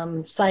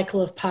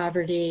 cycle of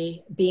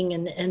poverty, being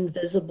an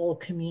invisible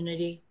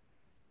community.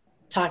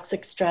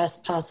 toxic stress,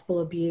 possible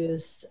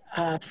abuse,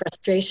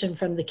 frustration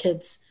from the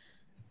kids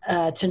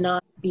to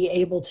not be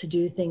able to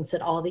do things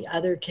that all the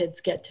other kids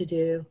get to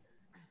do,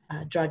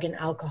 drug and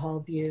alcohol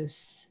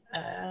abuse,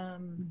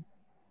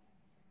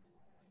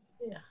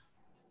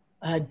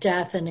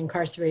 death and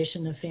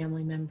incarceration of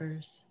family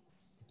members.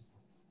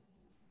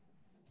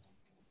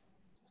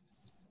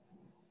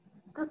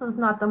 This is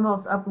not the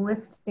most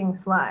uplifting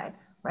slide,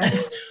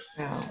 right?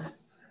 No.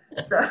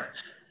 So,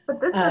 but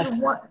this is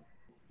what.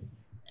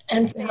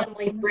 And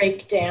family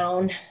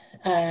breakdown,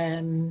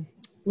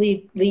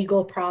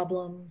 legal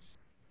problems.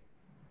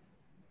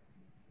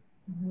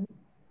 Mm-hmm.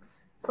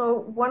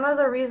 So one of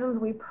the reasons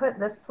we put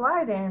this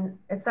slide in,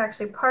 it's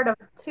actually part of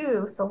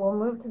 2, so we'll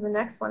move to the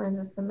next one in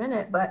just a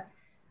minute, but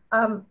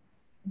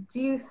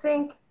do you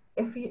think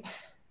if you,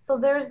 so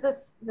there's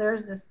this,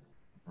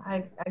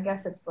 I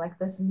guess it's like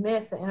this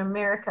myth in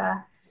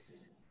America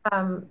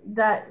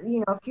that, you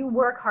know, if you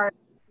work hard,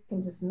 you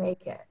can just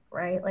make it,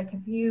 right? Like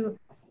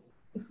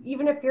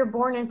even if you're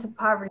born into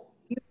poverty,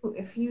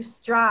 if you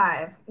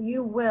strive,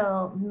 you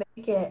will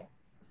make it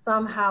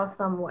somehow,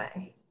 some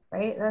way,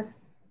 right?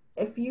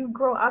 If you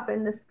grow up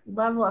in this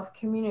level of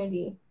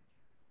community,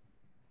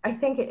 I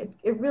think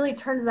it really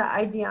turns that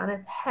idea on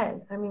its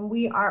head. I mean,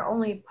 we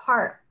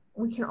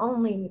can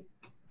only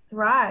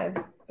thrive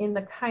in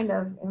the kind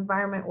of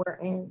environment we're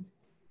in.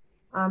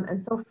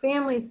 And so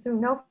families, through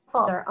no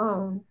fault of their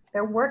own,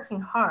 they're working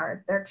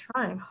hard, they're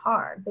trying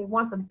hard, they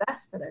want the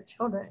best for their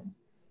children,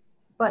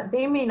 but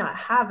they may not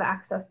have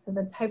access to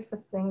the types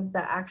of things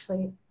that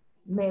actually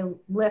may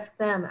lift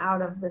them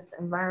out of this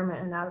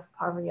environment and out of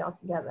poverty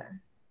altogether.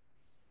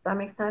 Does that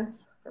make sense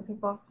for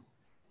people?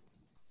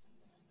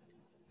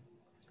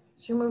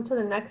 Should we move to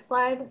the next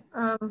slide,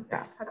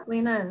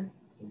 Catalina,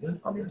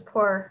 and all these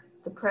poor,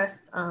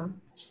 depressed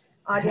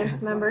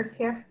audience members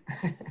here?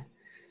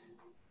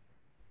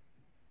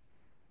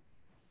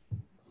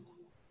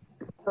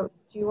 So,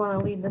 do you want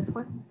to lead this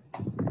one?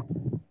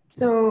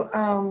 So,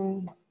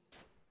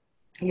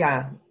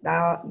 yeah,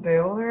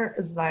 the other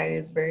slide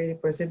is very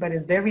depressive, but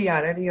it's the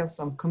reality of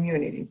some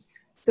communities.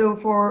 So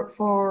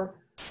for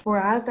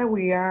us that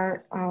we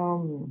are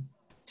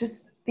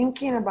just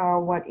thinking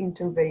about what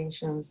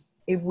interventions,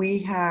 if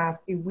we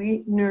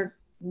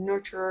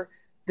nurture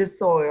the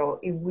soil,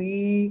 if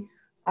we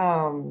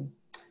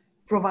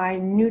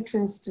provide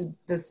nutrients to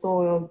the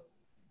soil,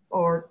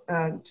 or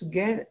to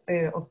get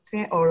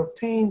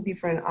obtain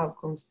different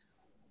outcomes,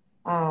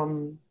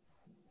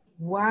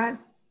 what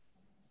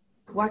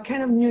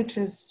kind of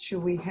nutrients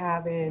should we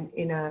have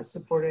in a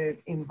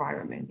supported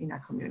environment in a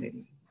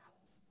community?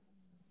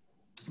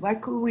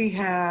 What could we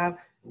have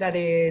that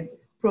it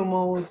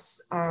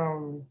promotes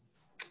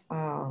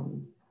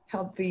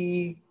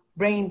healthy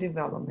brain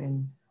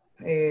development,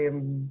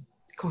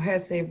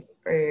 cohesive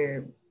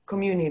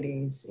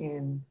communities,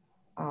 and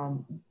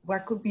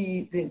what could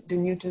be the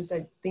nutrients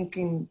that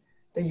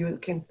you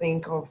can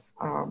think of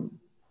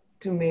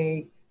to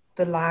make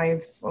the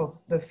lives of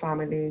the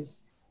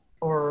families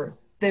or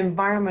the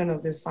environment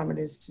of these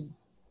families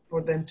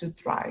for them to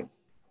thrive?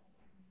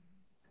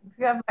 If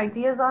you have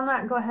ideas on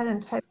that, go ahead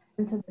and type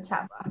it into the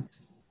chat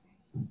box.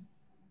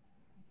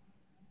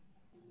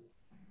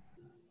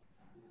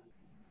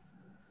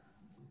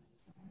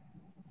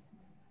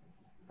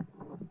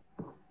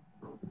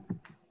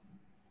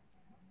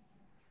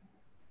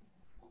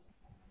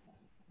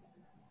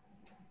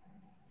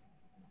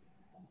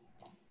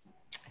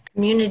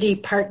 Community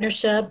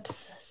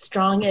partnerships,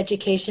 strong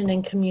education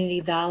and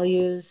community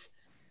values,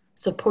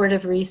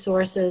 supportive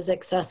resources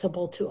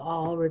accessible to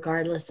all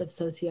regardless of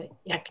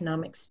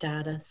socioeconomic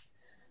status,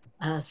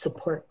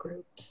 support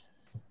groups.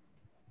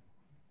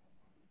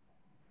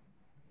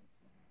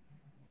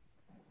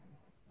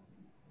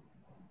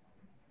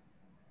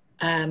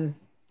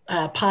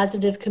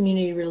 Positive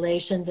community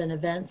relations and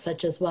events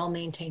such as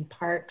well-maintained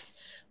parks,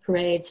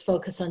 parades,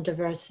 focus on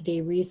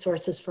diversity,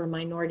 resources for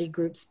minority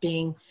groups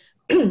being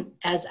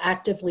as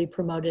actively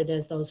promoted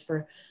as those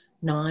for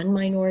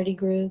non-minority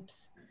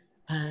groups,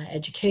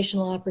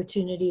 educational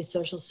opportunities,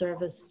 social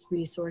service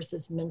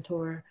resources,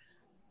 mentor,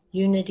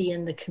 unity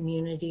in the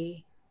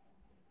community,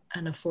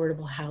 and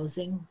affordable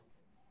housing.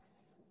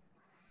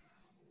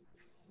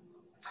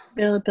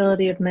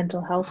 Availability of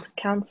mental health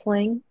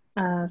counseling,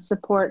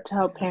 support to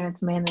help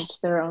parents manage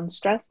their own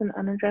stress and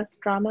unaddressed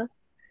trauma,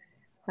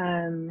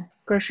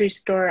 grocery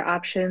store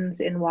options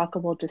in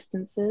walkable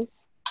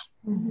distances.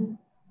 Mm-hmm.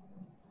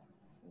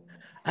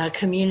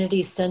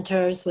 Community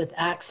centers with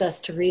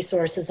access to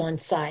resources on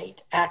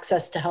site,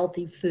 access to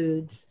healthy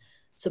foods,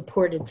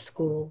 supported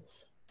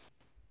schools.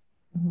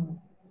 Mm-hmm.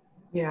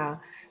 Yeah,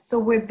 so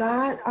with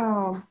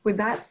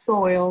that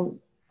soil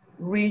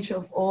rich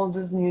of all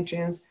those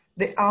nutrients,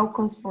 the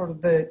outcomes for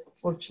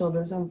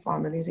children and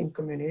families in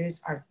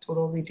communities are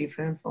totally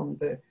different from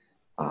the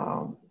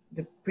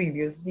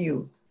previous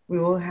view. We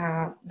will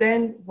have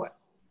then what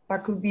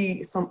could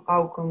be some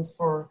outcomes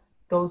for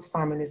those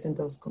families and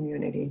those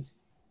communities.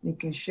 You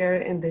can share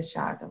it in the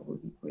chat, that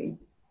would be great.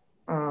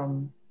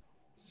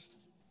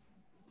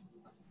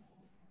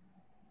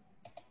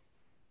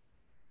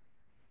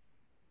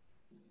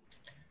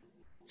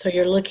 So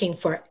you're looking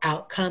for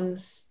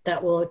outcomes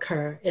that will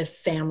occur if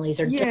families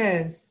are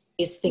doing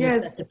these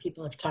things that the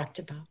people have talked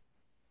about.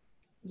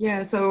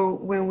 Yeah, so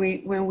when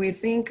we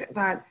think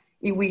that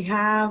if we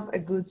have a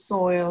good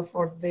soil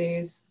for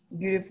this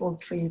beautiful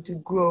tree to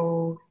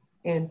grow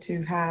and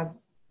to have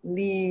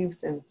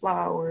leaves and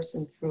flowers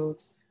and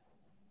fruits,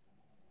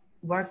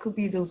 what could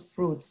be those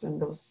fruits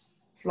and those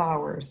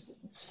flowers?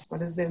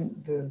 What is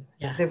the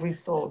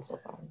results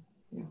of that?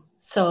 Yeah.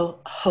 So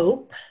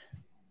hope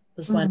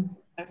was one.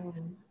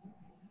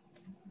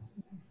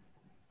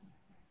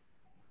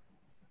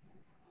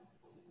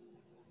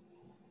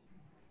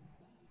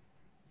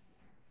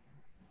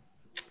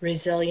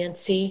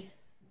 Resiliency.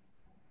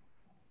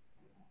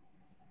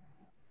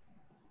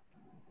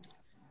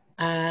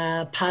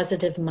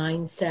 Positive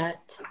mindset.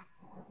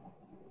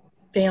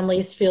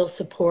 Families feel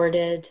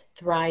supported,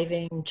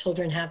 thriving.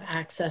 Children have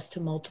access to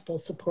multiple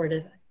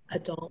supportive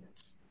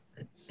adults.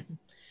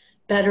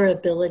 Better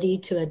ability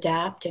to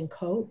adapt and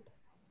cope.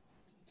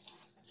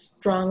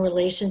 Strong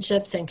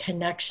relationships and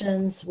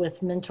connections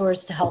with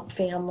mentors to help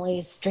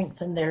families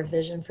strengthen their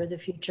vision for the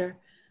future.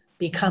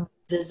 Become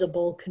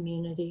visible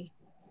community.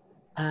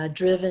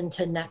 Driven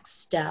to next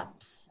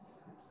steps.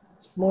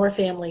 More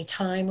family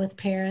time with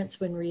parents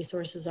when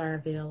resources are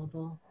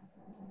available.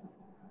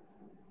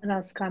 And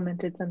else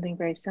commented something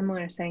very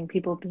similar, saying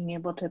people being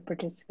able to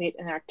participate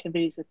in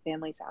activities with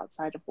families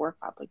outside of work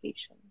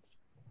obligations.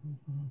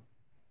 Mm-hmm.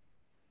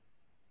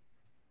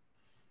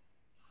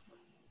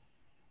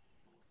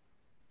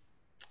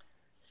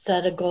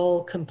 Set a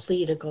goal,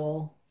 complete a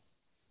goal.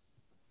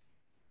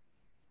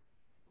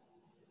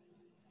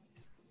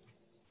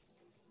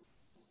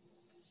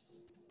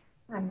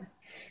 Nice.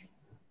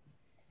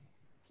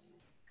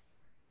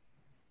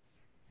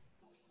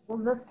 Well,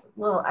 this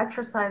little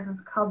exercise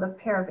is called the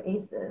pair of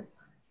aces,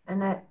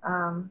 and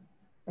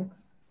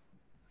it's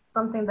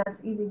something that's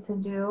easy to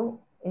do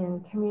in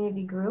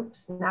community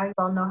groups. Now you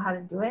all know how to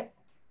do it.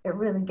 It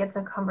really gets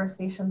a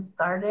conversation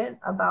started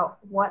about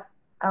what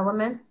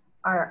elements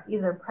are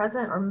either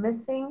present or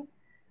missing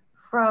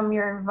from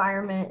your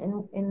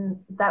environment and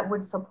that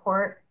would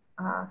support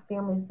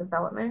families'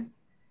 development.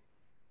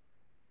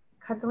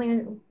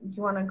 Catalina, do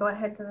you want to go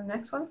ahead to the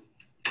next one?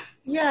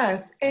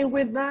 Yes, and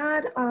with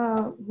that,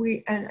 I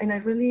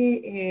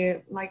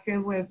really like it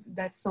with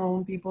that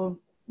song. People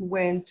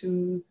went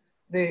to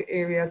the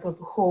areas of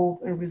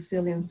hope and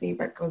resiliency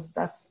because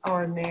that's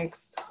our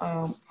next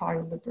part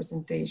of the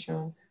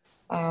presentation.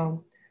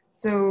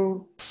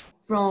 So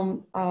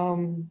from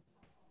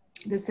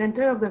the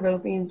Center of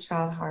Developing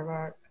Child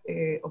Harvard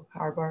of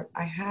Harvard,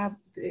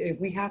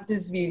 we have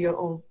this video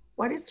on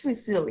what is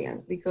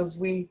resilient, because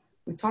we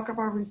talk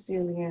about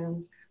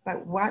resilience,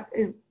 but what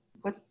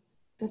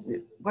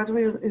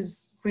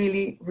is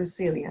really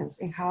resilience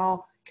and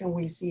how can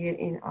we see it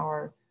in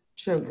our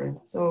children?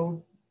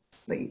 So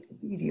play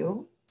the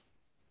video.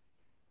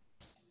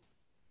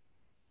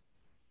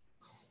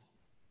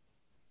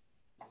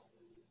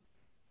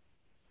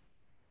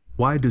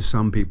 Why do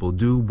some people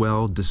do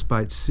well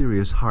despite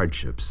serious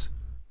hardships?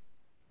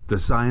 The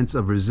science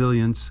of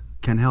resilience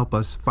can help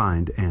us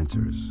find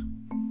answers.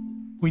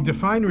 We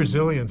define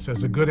resilience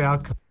as a good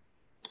outcome.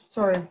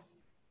 Sorry.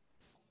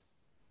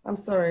 I'm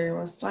sorry, I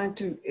was trying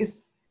to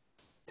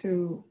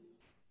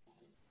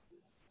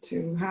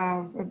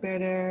have a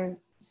better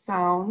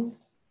sound.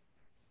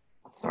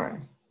 Sorry.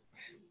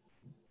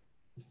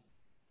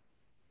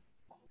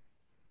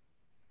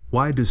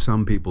 Why do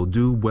some people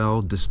do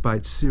well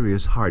despite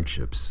serious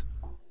hardships?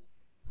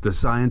 The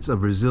science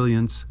of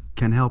resilience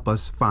can help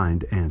us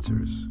find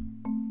answers.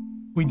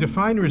 We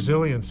define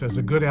resilience as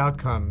a good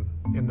outcome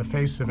in the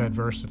face of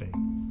adversity.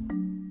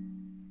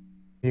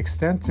 The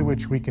extent to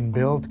which we can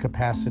build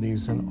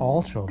capacities in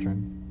all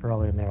children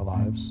early in their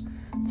lives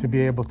to be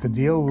able to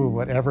deal with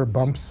whatever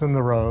bumps in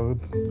the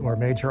road or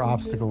major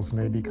obstacles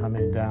may be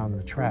coming down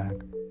the track.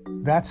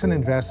 That's an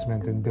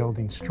investment in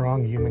building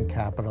strong human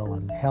capital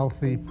and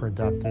healthy,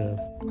 productive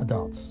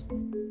adults.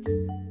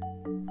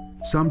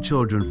 Some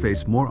children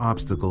face more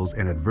obstacles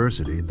and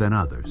adversity than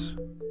others.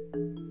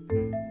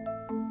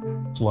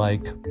 It's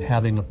like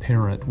having a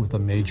parent with a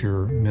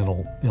major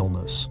mental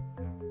illness,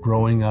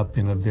 growing up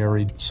in a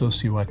very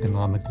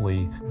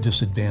socioeconomically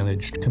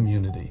disadvantaged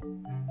community,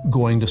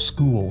 going to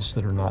schools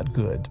that are not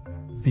good,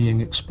 being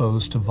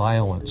exposed to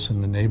violence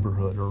in the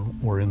neighborhood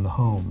or in the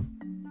home.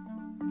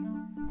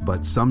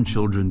 But some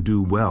children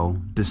do well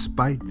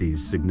despite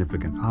these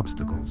significant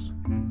obstacles.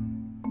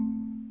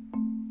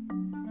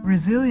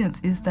 Resilience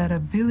is that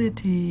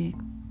ability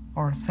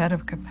or set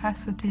of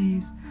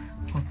capacities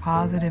for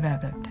positive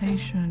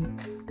adaptation,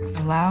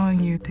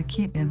 allowing you to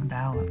keep in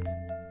balance.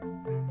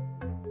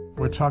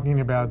 We're talking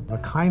about the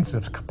kinds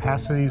of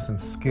capacities and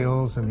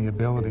skills and the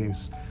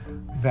abilities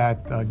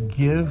that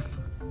give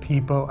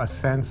people a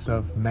sense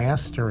of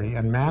mastery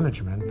and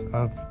management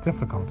of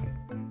difficulty.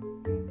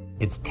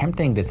 It's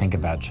tempting to think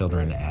about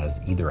children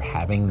as either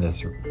having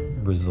this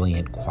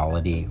resilient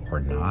quality or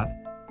not.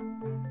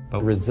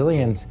 But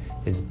resilience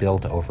is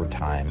built over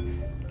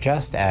time,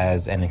 just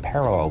as and in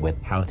parallel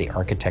with how the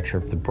architecture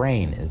of the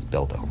brain is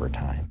built over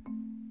time.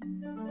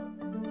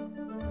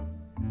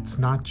 It's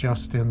not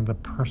just in the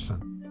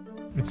person.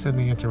 It's in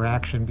the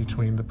interaction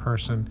between the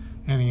person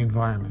and the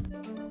environment.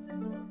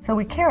 So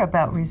we care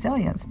about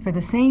resilience for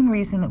the same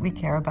reason that we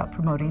care about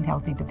promoting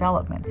healthy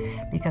development,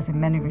 because in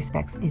many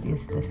respects it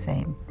is the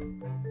same.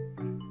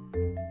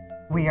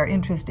 We are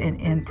interested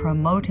in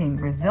promoting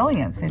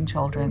resilience in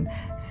children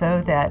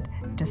so that,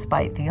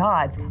 despite the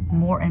odds,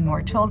 more and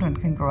more children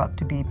can grow up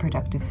to be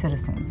productive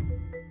citizens.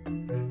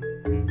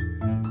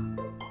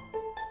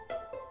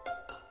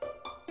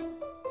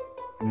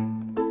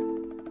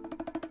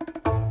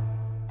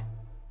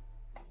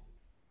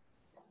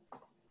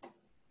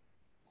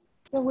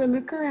 So we're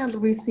looking at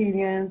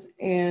resilience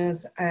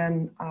as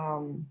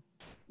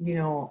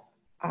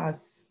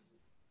as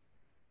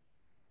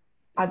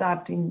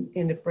adapting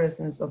in the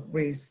presence of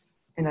risk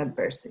and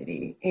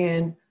adversity,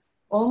 and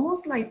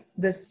almost like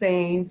the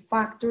same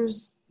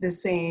factors, the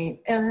same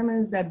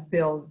elements that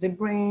build the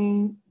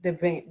brain in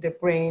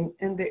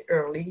the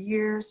early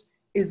years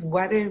is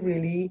what it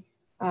really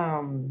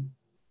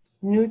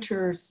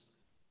nurtures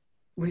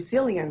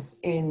resilience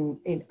in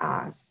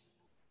us.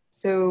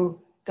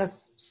 So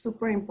that's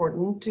super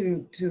important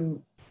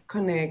to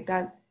connect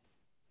that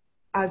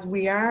as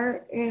we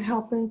are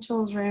helping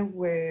children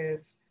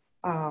with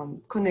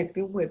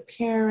connecting with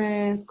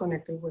parents,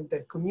 connecting with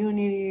their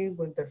community,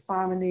 with their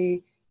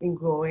family, and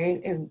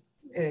growing and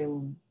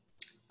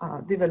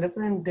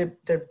developing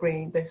their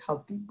brain, their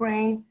healthy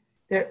brain,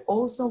 they're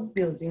also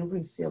building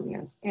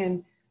resilience.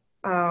 And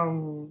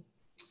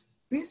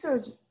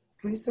research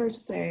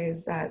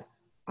says that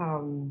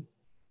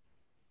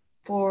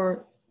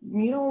for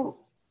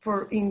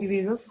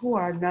individuals who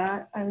are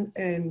not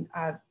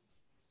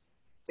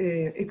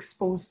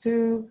exposed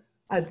to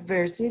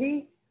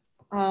adversity,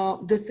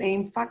 the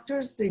same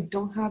factors, they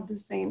don't have the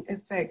same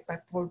effect.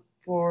 But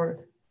for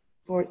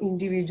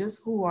individuals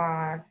who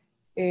are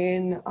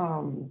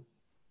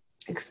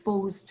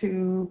exposed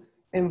to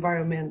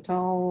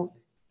environmental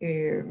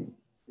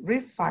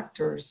risk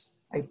factors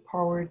like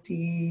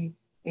poverty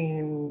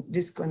and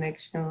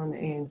disconnection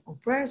and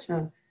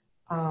oppression,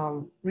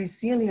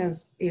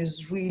 resilience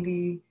is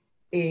really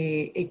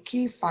a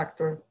key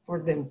factor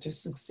for them to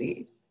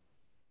succeed.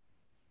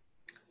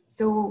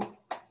 So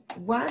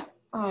what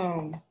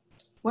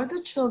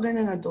do children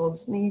and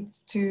adults need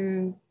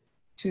to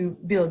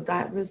build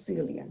that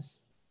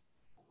resilience?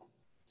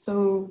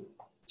 So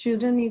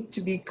children need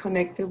to be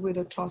connected with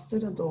a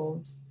trusted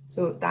adult.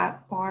 So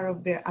that part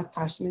of the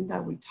attachment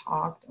that we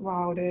talked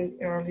about it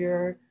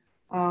earlier,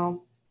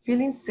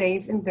 feeling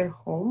safe in their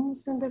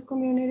homes and their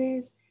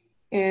communities,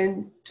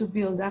 and to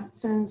build that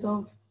sense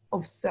of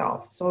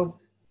self. So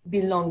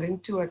belonging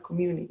to a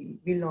community,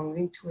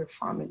 belonging to a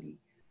family,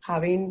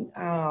 having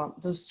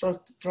those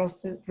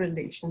trusted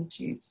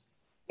relationships,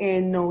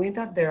 and knowing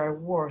that they are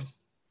worth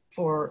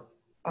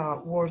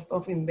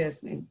of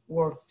investment,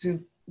 worth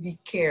to be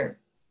cared,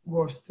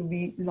 worth to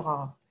be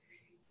loved.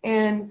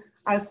 And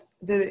as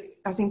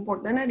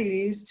important as it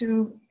is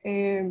to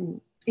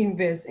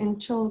invest in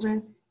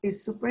children,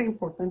 it's super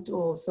important to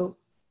also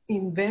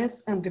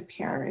invest in the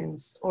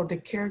parents or the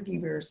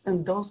caregivers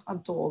and those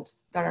adults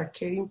that are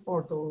caring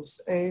for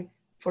those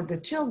for the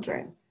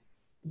children.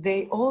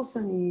 They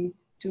also need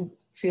to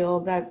feel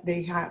that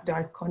they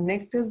are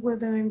connected with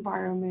their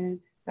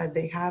environment, that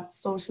they have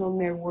social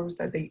networks,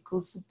 that they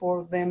could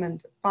support them and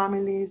their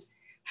families,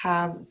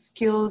 have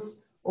skills,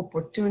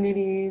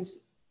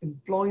 opportunities,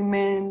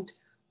 employment,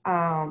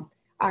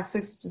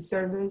 access to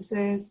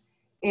services,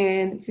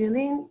 and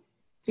feeling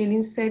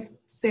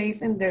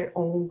safe in their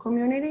own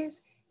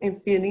communities, and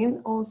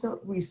feeling also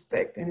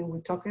respect. And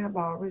we're talking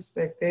about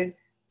respected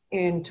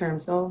in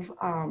terms of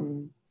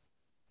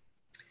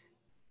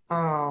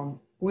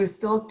we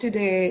still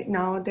today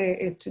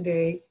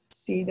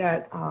see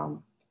that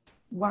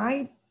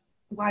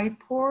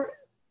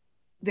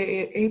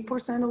the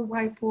 8% of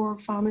white poor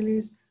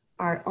families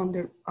are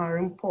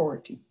in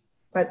poverty,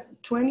 but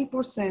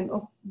 20%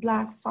 of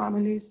Black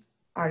families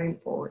are in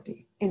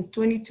poverty, and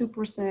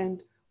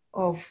 22%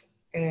 of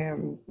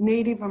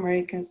Native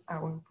Americans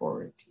are in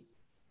poverty,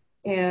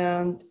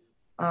 and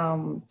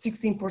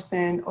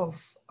 16%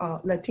 of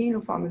Latino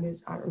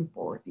families are in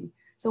poverty.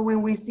 So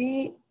when we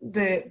see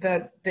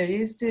that there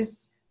is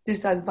this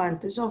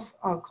disadvantage of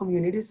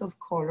communities of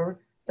color,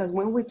 that's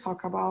when we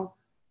talk about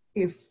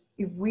if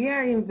we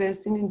are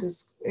investing in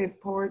this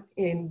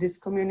in these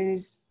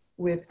communities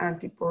with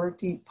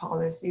anti-poverty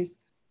policies,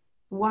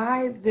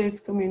 why these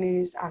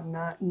communities are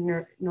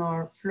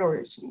not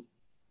flourishing?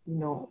 You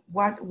know,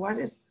 what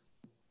is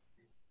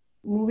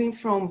moving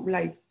from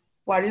like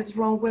what is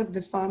wrong with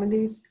the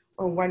families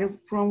or what is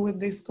wrong with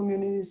these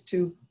communities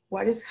to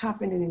what is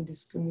happening in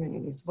these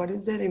communities? What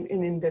is there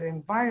in their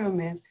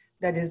environments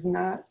that is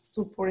not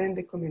supporting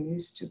the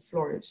communities to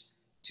flourish?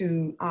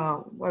 To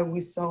what we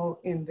saw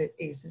in the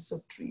ACEs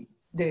of tree,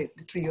 the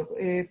tree of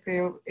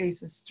pair of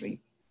ACEs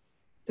tree.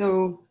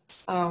 So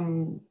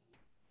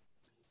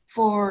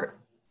for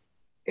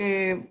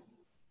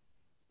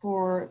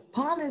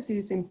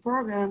policies and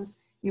programs,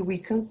 if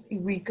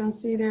we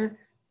consider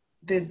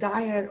the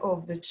diet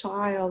of the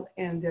child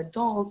and the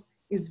adult,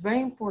 it's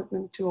very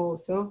important to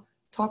also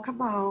talk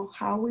about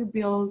how we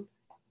build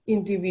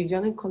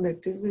individual and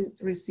collective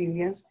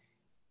resilience,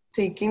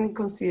 taking into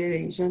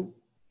consideration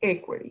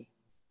equity.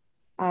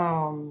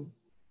 And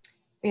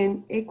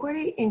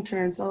equity in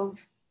terms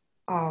of,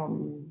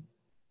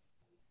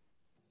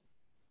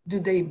 do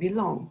they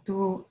belong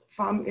to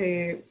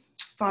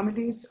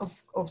families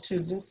of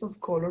children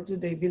of color? Do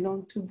they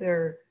belong to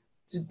their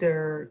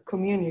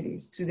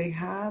communities? Do they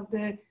have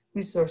the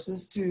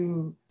resources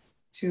to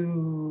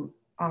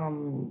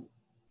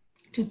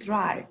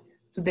thrive?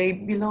 Do they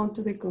belong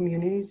to the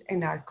communities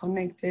and are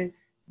connected?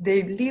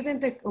 They live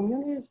in the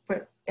communities,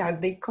 but are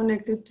they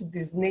connected to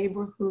these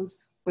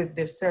neighborhoods with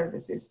their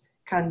services?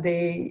 Can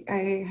they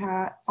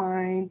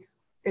find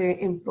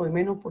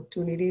employment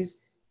opportunities,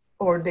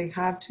 or they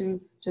have to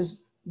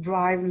just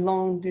drive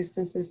long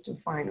distances to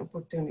find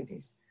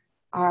opportunities?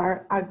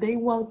 Are they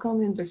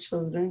welcome in their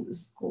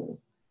children's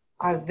school?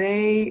 Are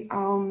they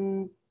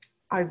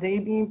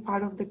being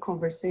part of the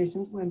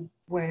conversations when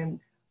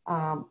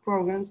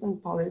programs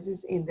and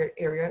policies in their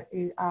area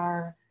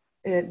are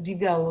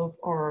developed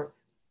or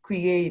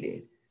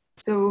created?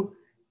 So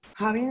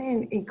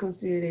having in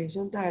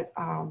consideration that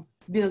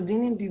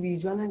building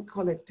individual and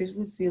collective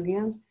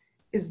resilience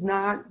is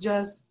not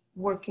just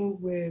working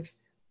with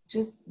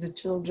just the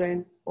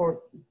children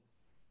or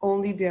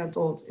only the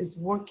adults, it's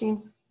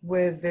working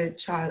with the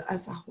child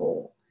as a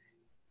whole.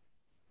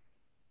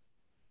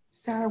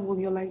 Sarah,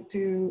 would you like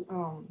to,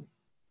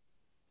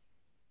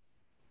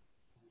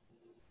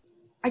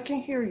 I can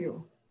hear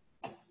you.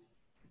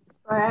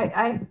 Sorry,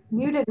 I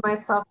muted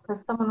myself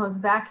because someone was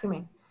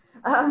vacuuming.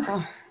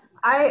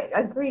 I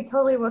agree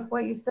totally with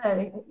what you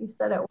said. You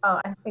said it well.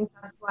 I think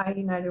that's why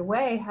United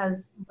Way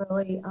has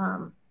really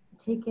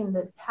taken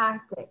the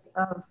tactic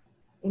of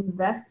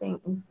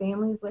investing in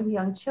families with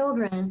young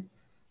children,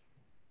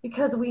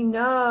 because we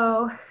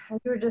know, as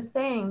you were just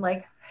saying,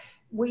 like,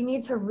 we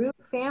need to root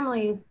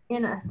families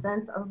in a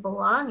sense of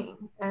belonging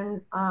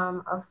and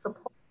of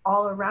support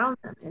all around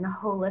them in a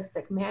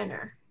holistic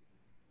manner.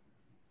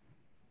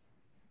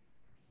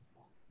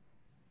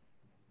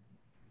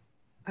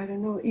 I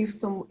don't know if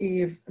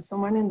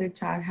someone in the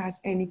chat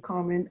has any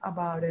comment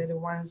about it,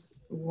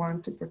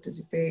 want to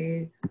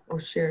participate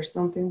or share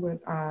something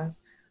with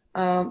us.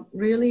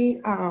 Really,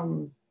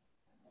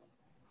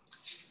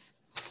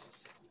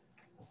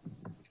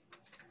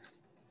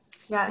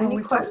 yeah,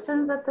 any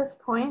questions at this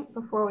point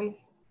before we?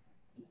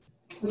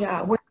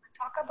 Yeah, when we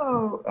talk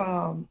about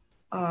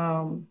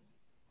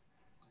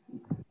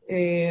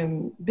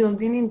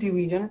building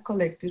individual and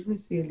collective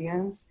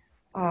resilience,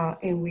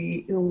 and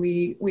we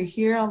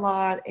hear a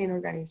lot in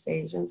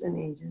organizations and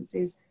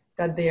agencies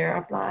that they're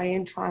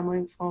applying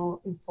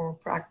trauma-informed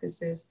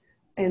practices,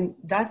 and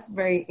that's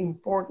very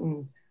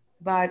important.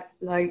 But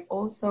like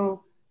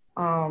also,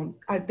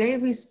 are they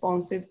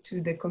responsive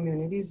to the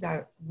communities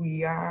that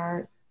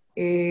we're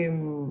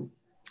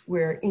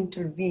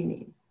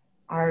intervening?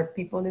 Are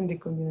people in the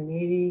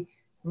community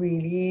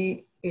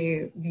really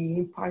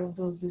being part of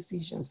those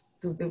decisions?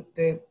 Do the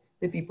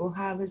people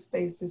have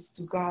spaces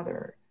to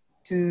gather,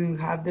 to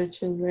have their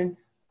children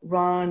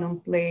run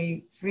and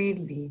play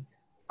freely?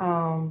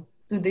 Do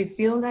they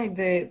feel like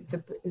the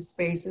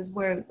spaces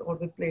or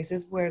the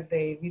places where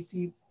they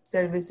receive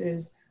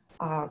services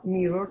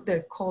mirror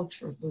their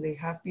culture? Do they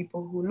have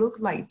people who look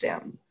like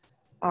them?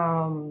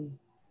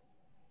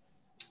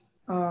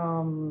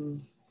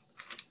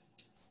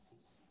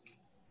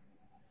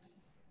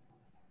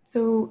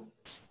 So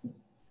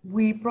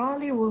we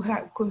probably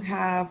could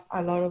have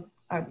a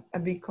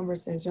big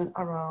conversation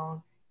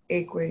around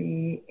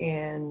equity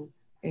and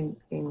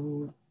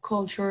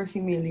culture,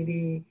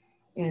 humility,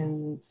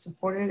 and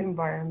supported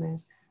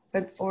environments.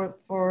 But for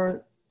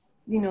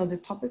the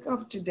topic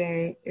of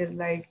today is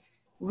like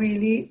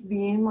really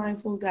being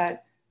mindful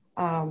that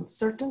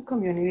certain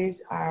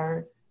communities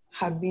have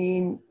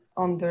been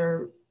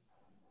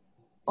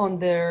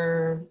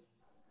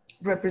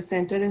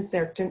represented in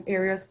certain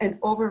areas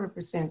and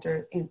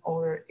overrepresented in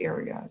other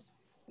areas,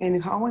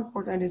 and how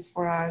important it is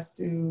for us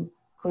to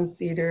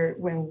consider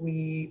when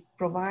we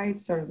provide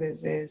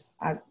services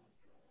at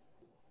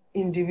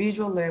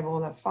individual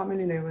level, at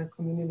family level,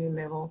 community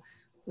level,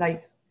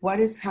 like what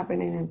is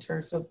happening in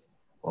terms of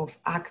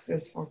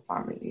access for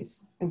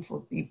families and for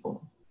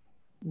people,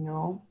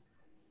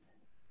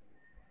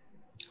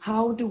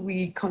 How do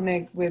we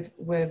connect with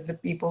the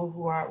people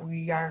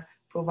we are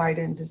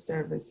providing the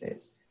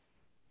services?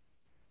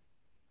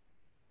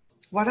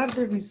 What are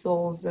the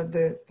results that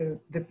the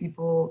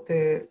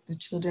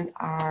children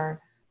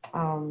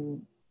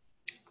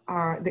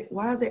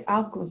what are the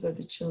outcomes that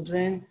the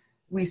children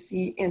we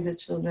see in the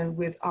children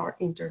with our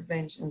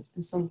interventions?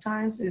 And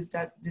sometimes it's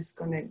that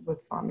disconnect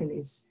with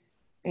families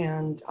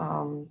and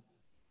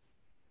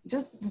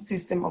just the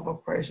system of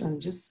oppression,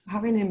 just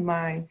having in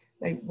mind,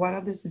 like, what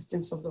are the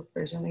systems of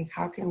oppression and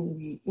how can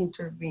we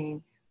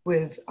intervene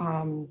with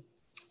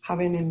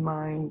having in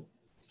mind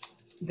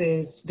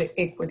the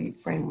equity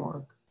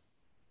framework.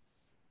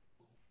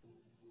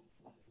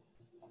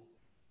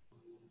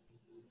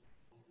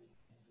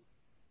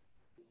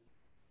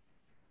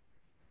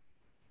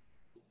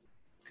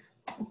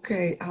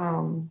 Okay,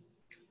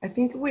 I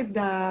think with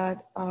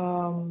that,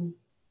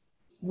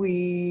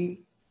 we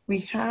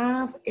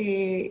have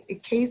a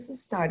case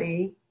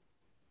study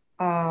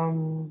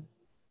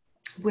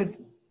with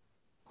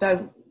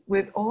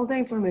all the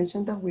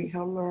information that we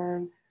have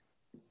learned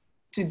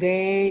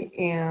today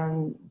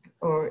and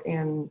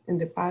in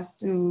the past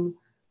two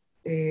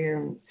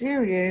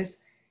series.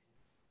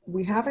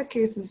 We have a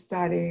case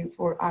study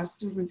for us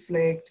to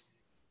reflect.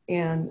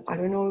 And I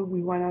don't know if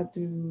we want to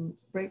do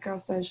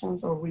breakout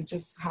sessions or we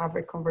just have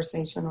a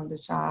conversation on the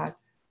chat.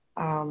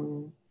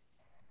 And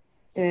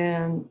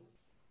in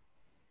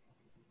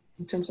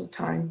terms of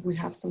time, we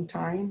have some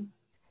time.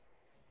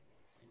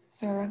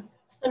 Sarah?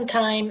 Some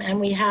time,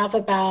 and we have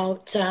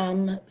about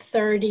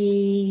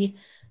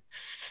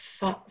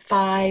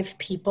 35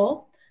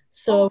 people.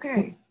 So,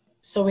 okay.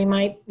 So we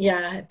might,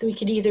 yeah, we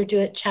could either do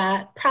it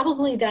chat.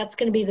 Probably that's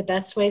going to be the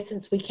best way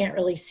since we can't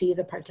really see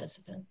the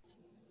participants.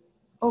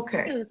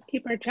 Okay. Yeah, let's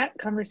keep our chat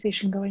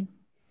conversation going.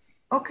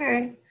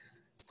 Okay.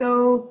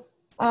 So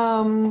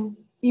if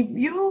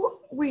you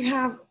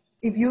have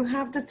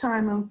the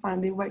time and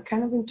funding, what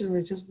kind of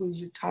interventions will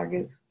you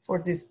target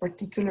for this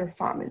particular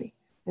family?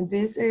 And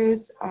this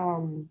is,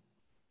 so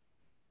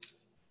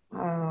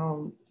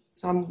I'm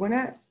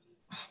gonna,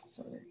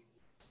 sorry.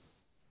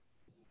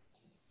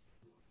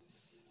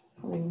 Just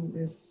having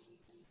this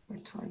more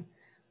time.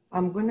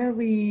 I'm gonna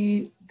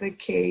read the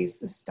case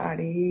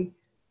study.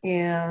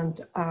 And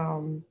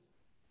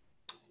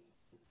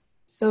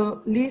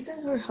so Liz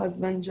and her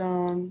husband,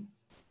 John,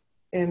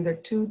 and their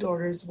two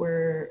daughters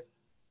were,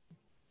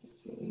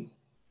 let's see,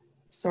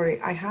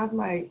 sorry, I have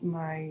my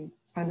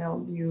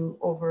panel view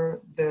over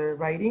the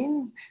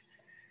writing.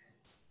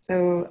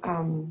 So,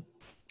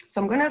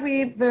 so I'm gonna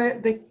read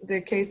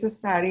the case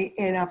study,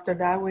 and after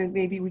that,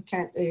 maybe we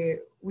can,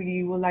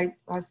 we would like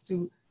us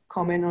to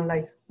comment on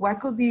like, what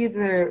could be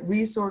the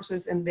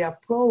resources and the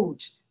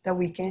approach that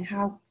we can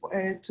have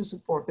to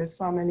support this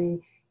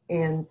family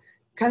and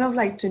kind of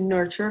like to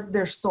nurture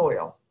their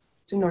soil,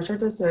 to nurture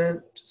the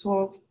soil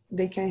so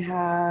they can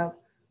have,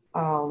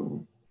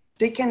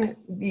 they can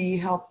be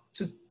helped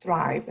to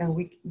thrive and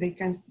they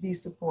can be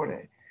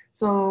supported.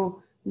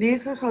 So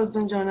Liz, her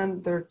husband, John,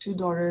 and their two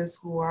daughters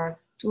who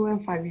are 2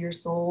 and 5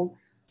 years old,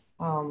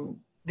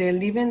 they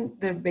live in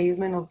the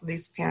basement of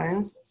Liz's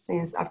parents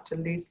since after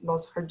Liz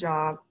lost her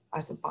job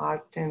as a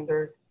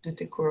bartender due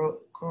to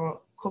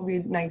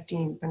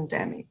COVID-19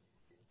 pandemic.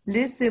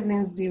 Liz's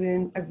siblings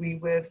didn't agree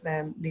with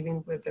them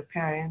living with their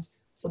parents,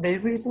 so they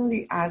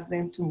recently asked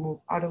them to move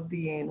out of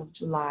the end of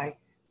July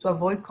to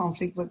avoid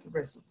conflict with the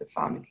rest of the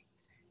family.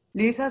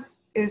 Liz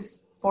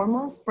is 4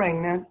 months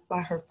pregnant,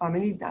 but her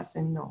family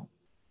doesn't know.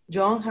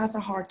 John has a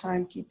hard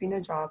time keeping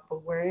a job,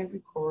 but were in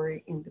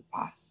recovery in the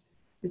past.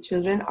 The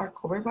children are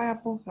covered by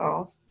Apple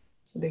Health,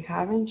 so they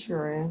have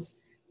insurance.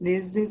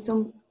 Liz did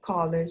some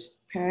college.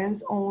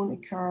 Parents own a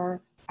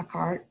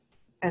car,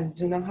 and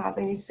do not have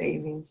any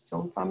savings.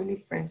 Some family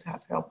friends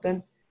have helped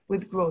them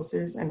with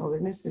groceries and other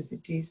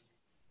necessities.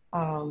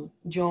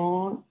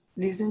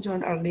 Liz and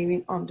John are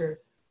living under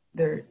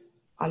a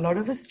lot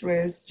of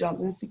stress, job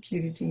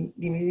insecurity,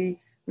 limited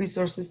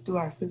resources to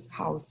access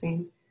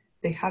housing.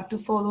 They have to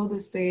follow the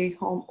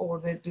stay-home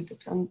order due to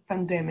the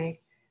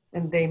pandemic,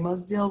 and they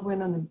must deal with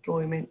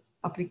unemployment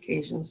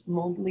applications,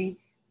 monthly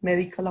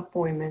medical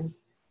appointments,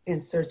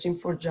 and searching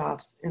for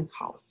jobs and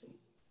housing.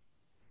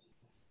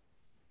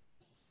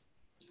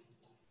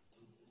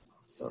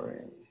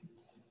 Sorry,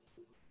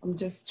 I'm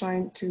just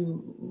trying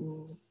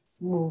to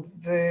move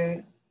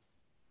this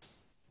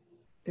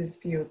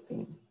view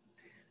thing.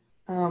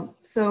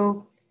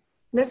 So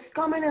let's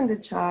comment in the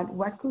chat.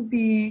 What could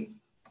be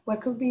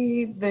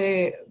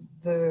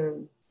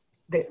the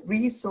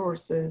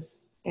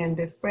resources and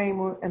the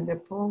framework and the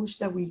approach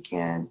that we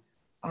can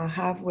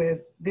have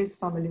with this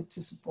family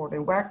to support,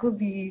 and what could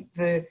be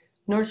the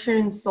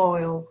nurturing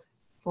soil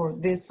for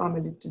this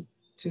family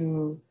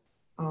to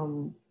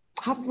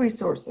have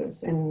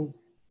resources and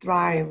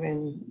thrive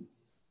and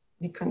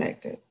be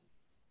connected.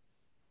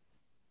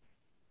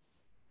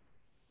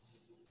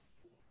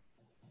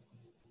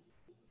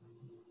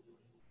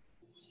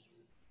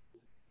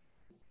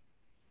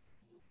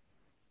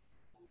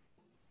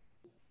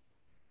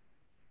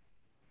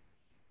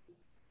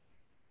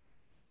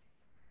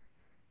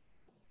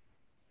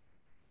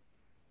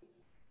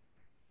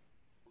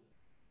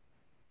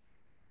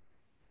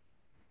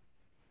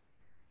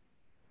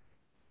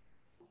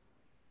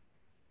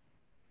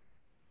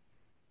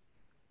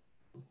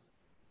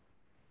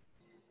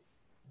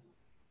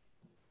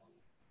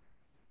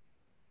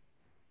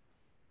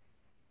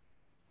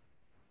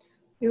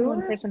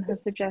 One person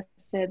has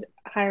suggested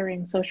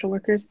hiring social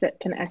workers that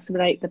can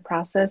expedite the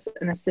process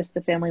and assist the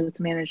family with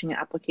managing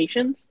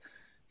applications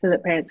so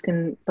that parents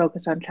can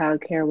focus on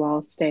childcare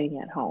while staying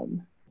at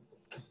home.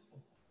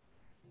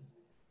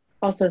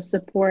 Also,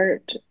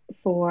 support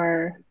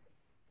for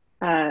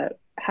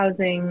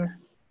housing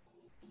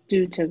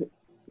due to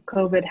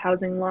COVID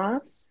housing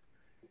loss.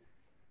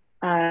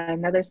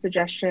 Another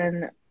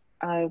suggestion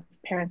of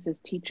parents as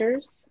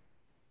teachers.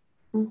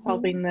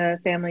 helping the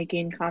family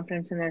gain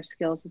confidence in their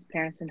skills as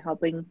parents and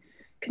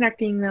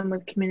connecting them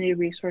with community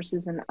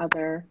resources and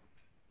other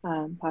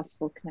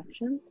possible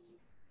connections.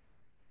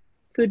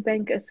 Food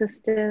bank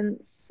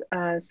assistance,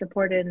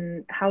 support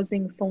in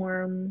housing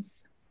forms,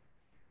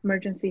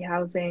 emergency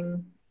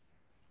housing,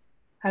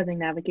 housing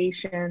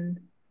navigation,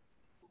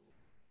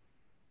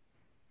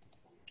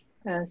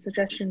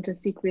 suggestion to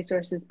seek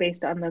resources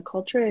based on the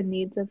culture and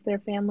needs of their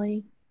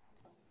family,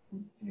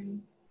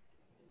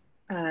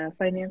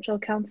 financial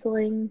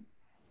counseling,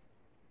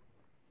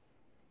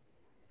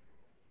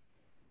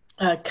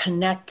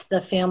 connect the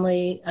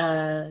family,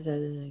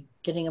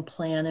 getting a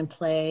plan in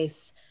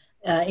place,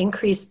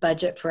 increased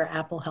budget for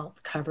Apple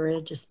Health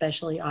coverage,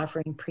 especially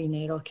offering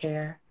prenatal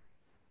care.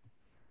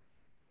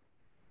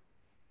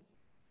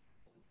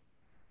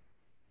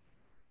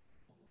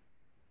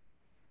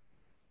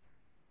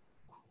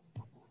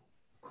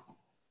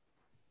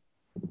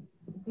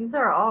 These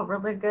are all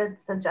really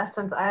good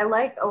suggestions. I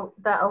like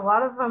that a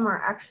lot of them are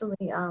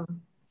actually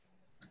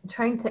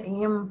trying to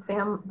aim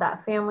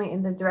that family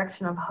in the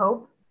direction of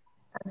hope,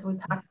 as we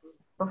talked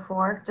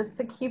before, just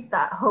to keep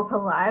that hope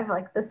alive.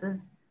 Like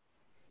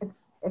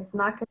it's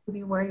not going to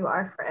be where you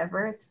are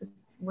forever. It's just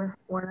we're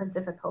in a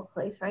difficult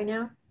place right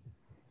now.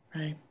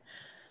 Right.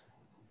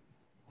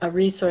 A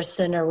resource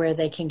center where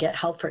they can get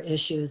help for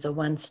issues, a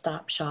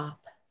one-stop shop.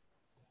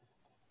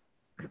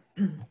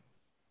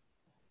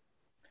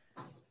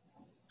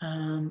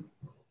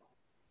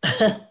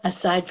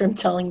 Aside from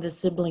telling the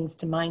siblings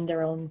to mind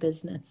their own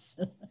business.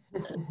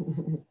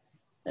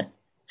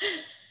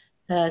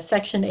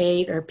 Section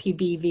 8 or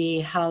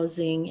PBV,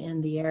 housing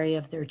in the area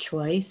of their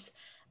choice,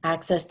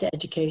 access to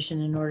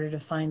education in order to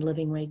find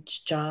living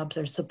wage jobs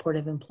or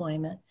supportive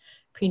employment,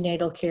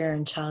 prenatal care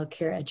and child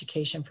care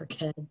education for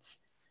kids,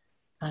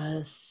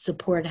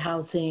 support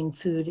housing,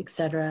 food,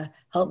 etc.,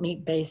 help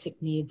meet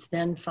basic needs,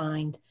 then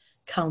find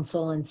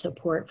counsel and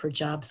support for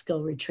job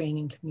skill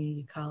retraining,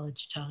 community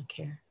college, child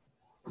care.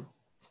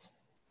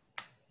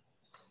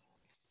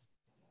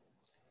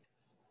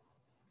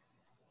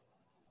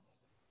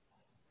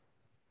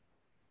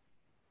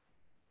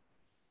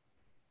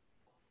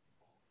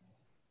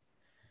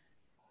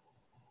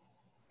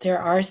 There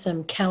are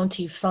some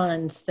county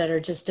funds that are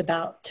just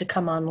about to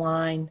come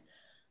online,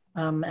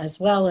 as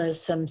well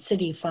as some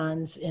city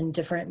funds in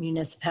different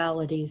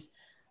municipalities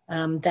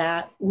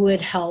that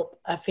would help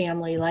a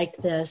family like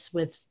this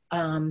with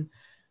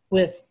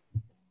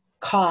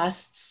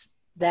costs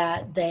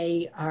that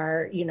they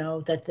are,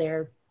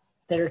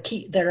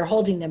 that are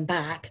holding them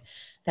back,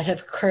 that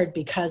have occurred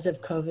because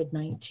of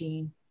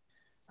COVID-19.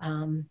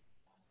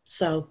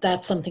 So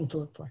that's something to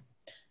look for.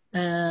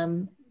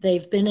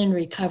 They've been in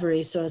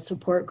recovery, so a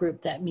support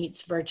group that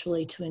meets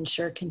virtually to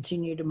ensure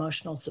continued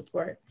emotional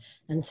support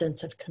and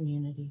sense of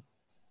community.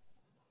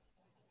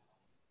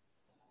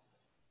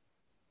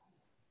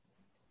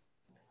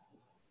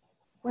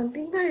 One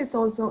thing that is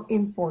also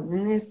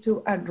important is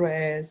to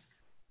address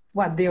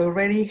what they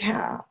already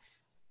have.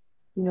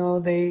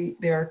 They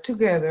are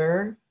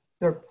together,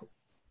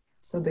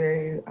 so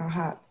they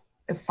have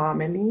a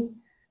family,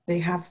 they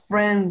have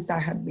friends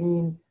that have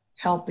been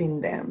helping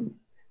them.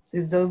 So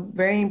it's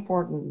very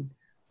important.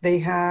 They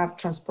have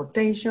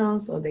transportation,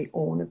 so they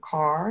own a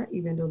car,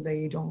 even though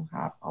they don't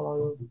have a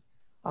lot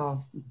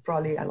of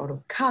probably a lot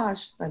of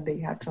cash, but they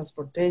have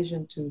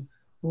transportation to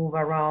move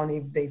around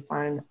if they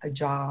find a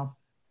job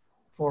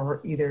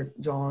for either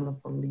John or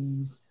for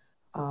Liz.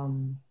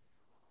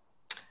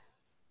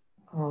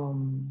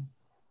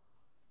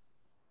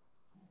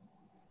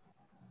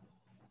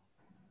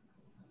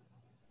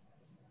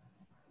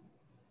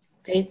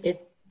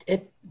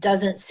 It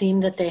doesn't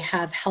seem that they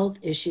have health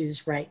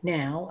issues right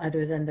now,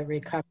 other than the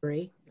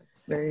recovery.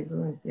 That's very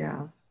good,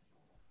 yeah.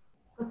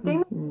 The thing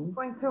that's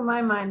going through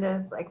my mind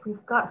is like,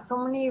 we've got so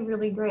many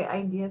really great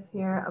ideas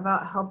here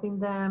about helping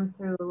them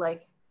through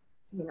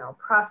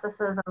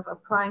processes of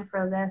applying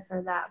for this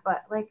or that.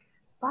 But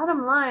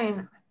bottom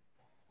line,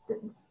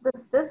 the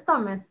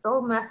system is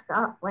so messed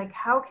up. Like,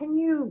 how can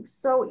you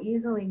so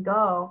easily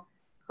go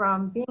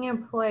from being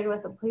employed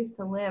with a place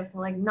to live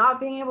to not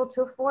being able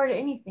to afford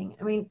anything?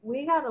 I mean,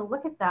 we got to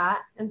look at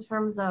that in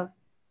terms of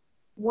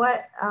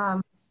what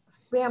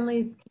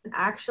families can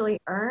actually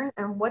earn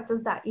and what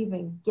does that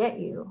even get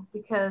you?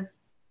 Because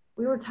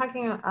we were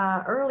talking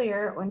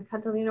earlier when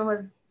Catalina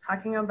was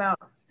talking about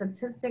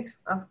statistics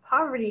of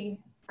poverty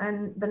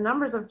and the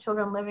numbers of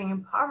children living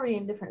in poverty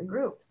in different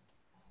groups.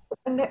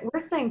 And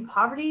we're saying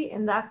poverty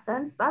in that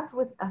sense, that's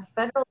with a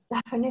federal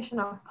definition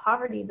of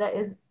poverty that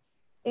is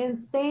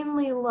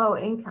insanely low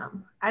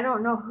income. I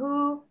don't know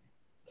who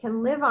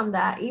can live on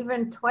that,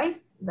 even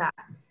twice that.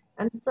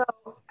 And so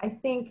I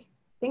think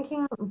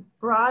thinking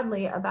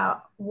broadly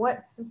about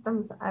what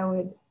systems I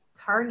would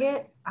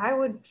target, I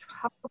would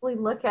probably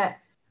look at,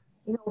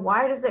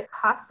 why does it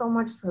cost so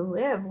much to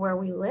live where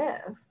we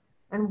live?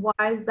 And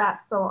why is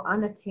that so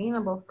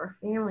unattainable for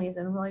families?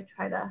 And really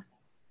try to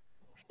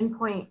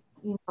pinpoint,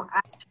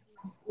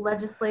 actions,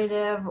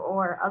 legislative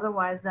or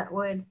otherwise, that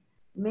would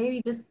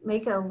maybe just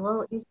make it a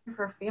little easier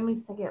for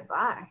families to get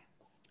by.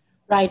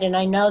 Right, and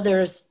I know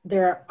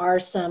there are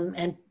some,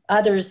 and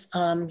others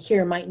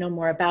here might know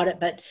more about it,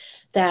 but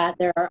that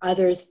there are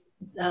others,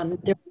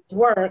 there's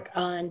work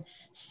on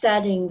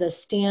setting the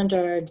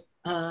standard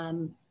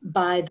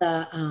by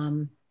the,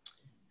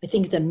 I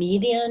think the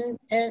median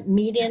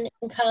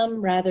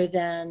income rather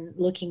than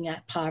looking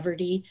at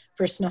poverty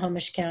for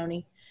Snohomish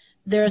County.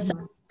 There are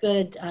some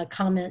good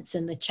comments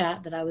in the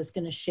chat that I was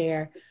going to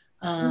share.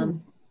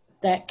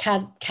 That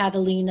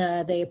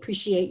Catalina, they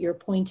appreciate your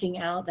pointing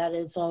out that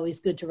it's always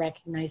good to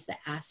recognize the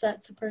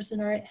assets a person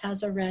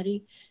has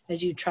already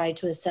as you try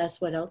to assess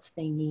what else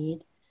they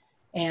need.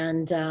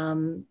 And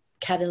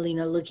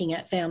Catalina, looking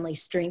at family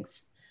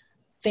strengths,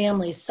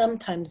 families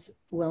sometimes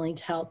willing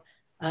to help,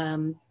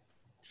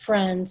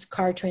 friends,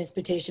 car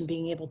transportation,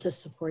 being able to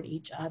support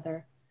each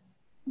other.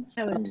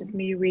 That was just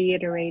me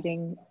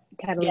reiterating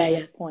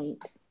Catalina's point.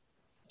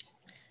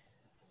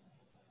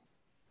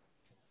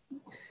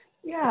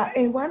 Yeah,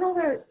 and one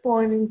other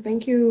point, and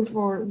thank you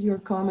for your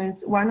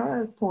comments. One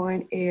other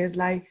point is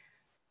like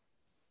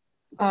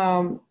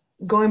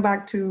going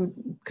back to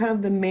kind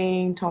of the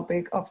main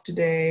topic of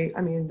today,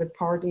 I mean, the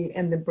party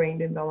and the brain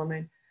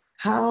development.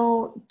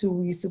 How do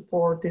we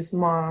support this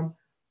mom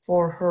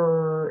for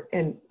her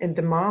and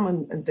the mom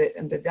and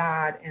the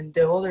dad and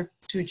the other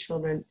two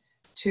children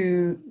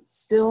to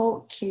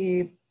still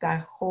keep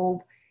that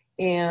hope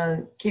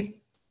and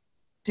keep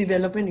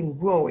developing and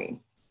growing?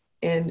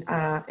 And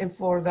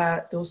for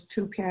those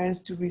two parents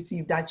to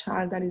receive that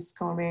child that is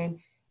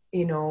coming,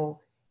 you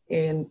know,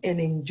 and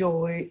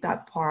enjoy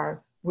that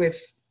part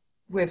with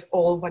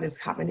all what is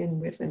happening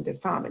within the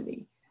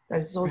family. That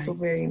is also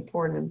very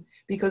important,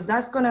 because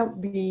that's gonna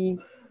be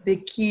the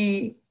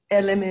key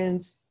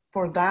elements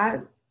for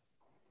that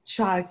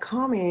child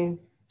coming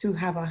to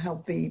have a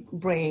healthy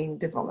brain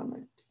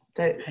development.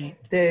 Sorry,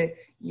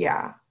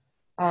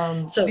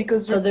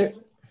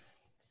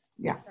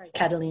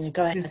 Catalina,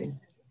 go ahead. Listen.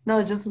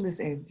 No, just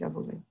listen.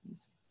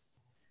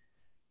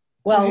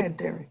 Well, go ahead,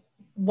 Derek.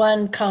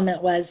 One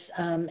comment was,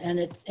 and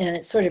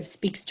it sort of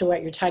speaks to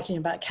what you're talking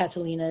about,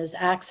 Catalina, is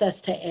access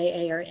to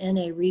AA or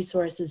NA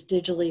resources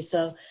digitally,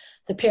 so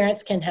the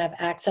parents can have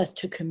access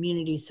to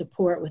community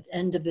support with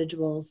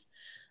individuals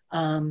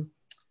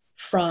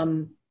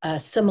from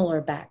similar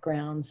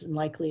backgrounds and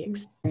likely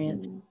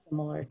experience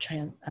similar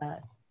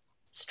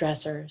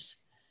stressors.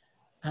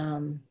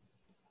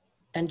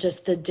 And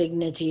just the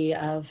dignity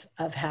of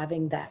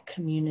having that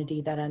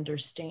community that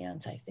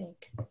understands, I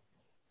think,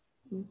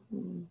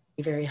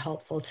 be very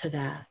helpful to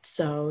that.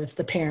 So if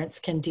the parents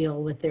can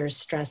deal with their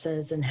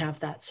stresses and have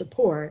that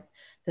support,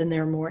 then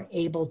they're more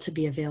able to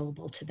be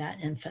available to that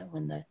infant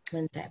when that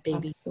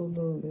baby.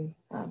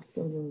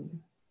 Absolutely,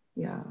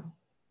 yeah.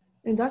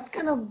 And that's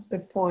kind of the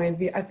point.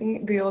 I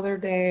think the other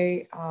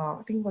day, I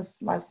think it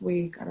was last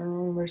week, I don't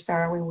remember,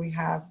 Sarah, when we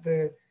had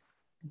the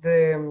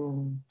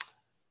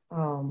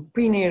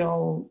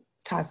prenatal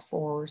task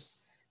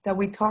force, that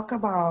we talk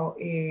about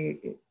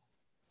a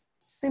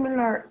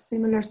similar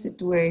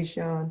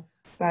situation,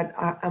 but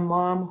a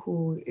mom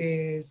who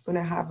is going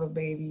to have a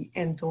baby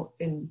and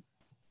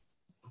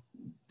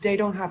they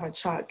don't have a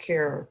child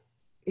care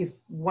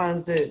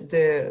once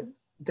the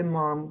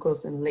mom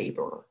goes in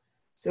labor.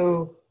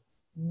 So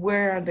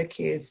where are the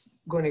kids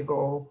going to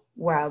go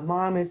while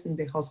mom is in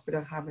the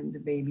hospital having the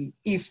baby,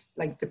 if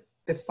like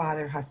the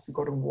father has to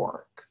go to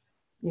work,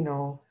 you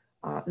know?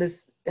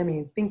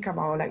 Think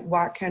about like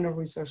what kind of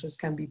resources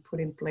can be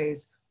put in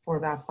place for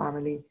that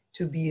family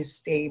to be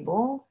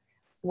stable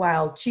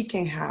while she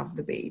can have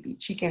the baby.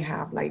 She can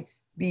have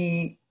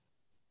be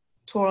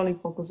totally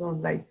focused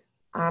on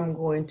I'm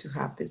going to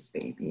have this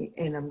baby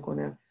and I'm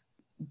gonna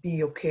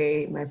be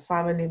okay. My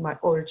family, my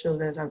other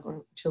children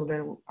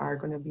are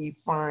gonna be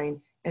fine,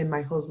 and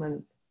my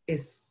husband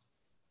is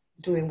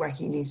doing what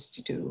he needs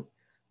to do,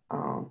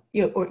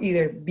 or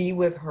either be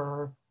with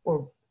her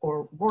or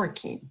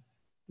working.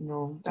 You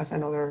know, that's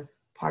another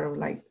part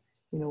of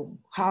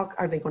how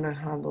are they going to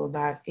handle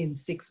that in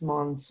 6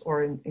 months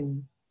or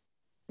in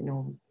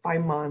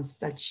 5 months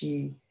that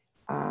she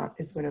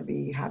is going to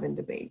be having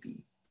the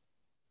baby.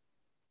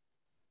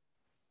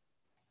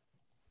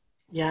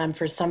 Yeah, and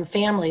for some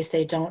families,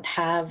 they don't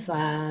have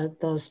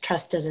those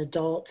trusted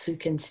adults who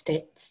can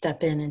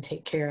step in and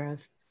take care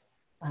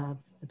of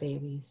the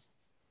babies.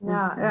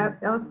 Yeah,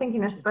 I was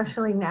thinking,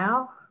 especially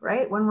now,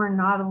 right, when we're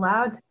not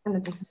allowed to kind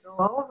of just go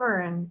over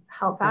and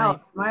help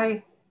out.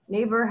 My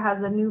neighbor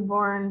has a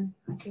newborn,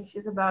 I think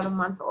she's about a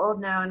month old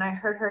now, and I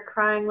heard her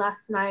crying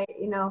last night,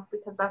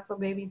 because that's what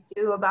babies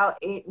do about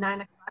 8,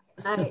 9 o'clock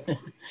at night.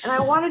 And I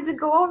wanted to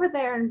go over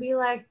there and be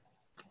like,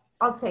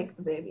 I'll take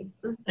the baby,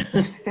 just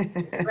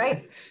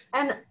right?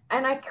 And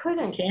I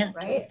couldn't,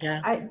 right?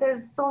 Yeah.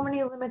 There's so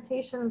many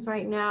limitations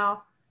right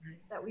now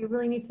that we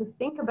really need to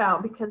think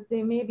about, because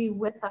they may be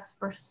with us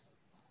for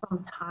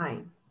some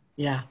time.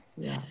 Yeah.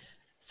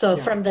 So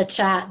from the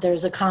chat,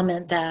 there's a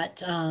comment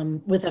that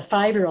with a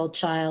 5-year-old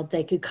child,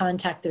 they could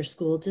contact their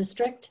school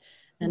district,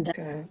 and that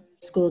the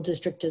school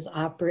district is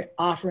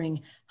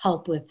offering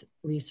help with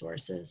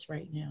resources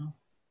right now.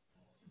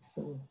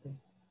 Absolutely.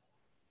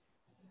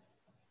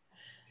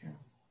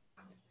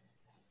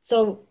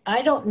 So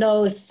I don't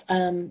know if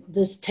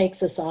this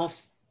takes us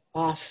off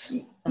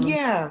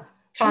yeah,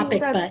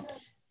 topic, but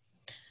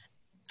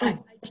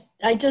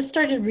I just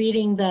started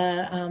reading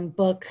the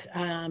book,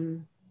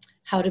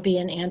 How to Be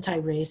an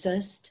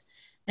Anti-Racist,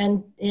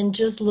 and in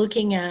just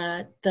looking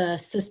at the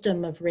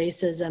system of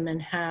racism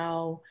and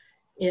how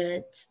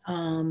it,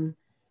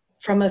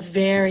 from a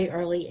very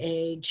early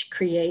age,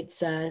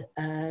 creates a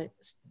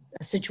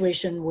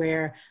situation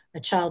where a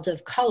child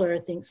of color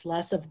thinks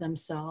less of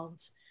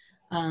themselves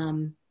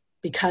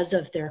because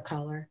of their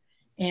color,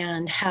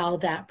 and how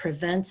that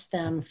prevents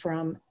them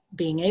from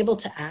being able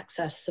to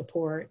access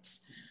supports.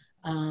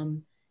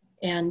 And,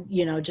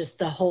 you know, just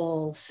the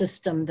whole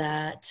system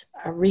that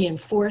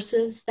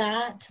reinforces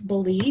that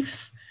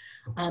belief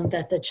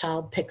that the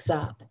child picks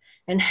up,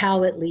 and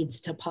how it leads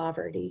to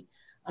poverty.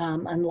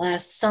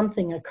 Unless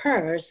something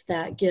occurs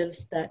that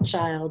gives that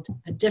child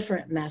a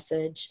different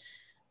message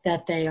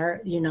that they are,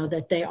 you know,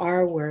 that they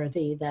are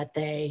worthy, that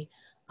they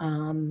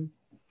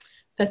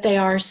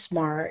are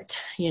smart,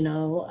 you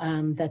know,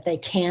 that they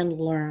can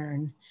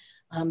learn.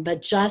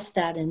 But just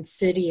that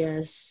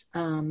insidious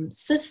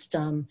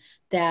system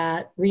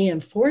that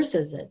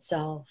reinforces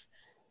itself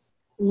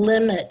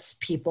limits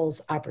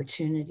people's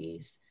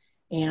opportunities.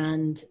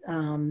 And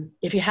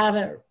if you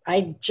haven't,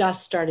 I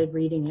just started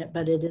reading it,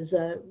 but it's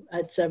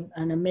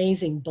an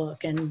amazing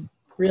book and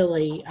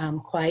really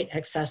quite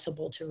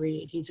accessible to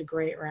read. He's a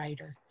great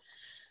writer.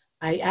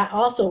 I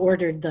also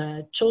ordered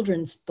the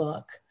children's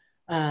book,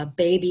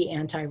 Baby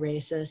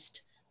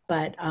Anti-Racist,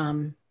 but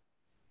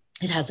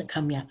it hasn't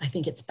come yet. I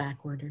think it's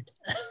back ordered.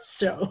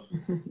 So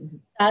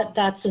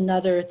that's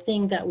another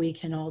thing that we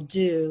can all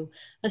do,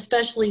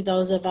 especially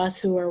those of us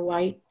who are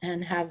white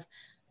and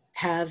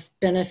have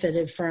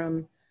benefited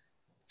from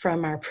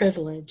our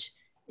privilege,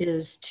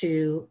 is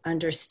to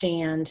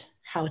understand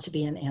how to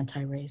be an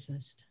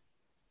anti-racist.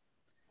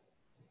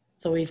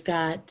 So we've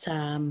got,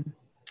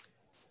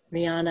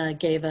 Rihanna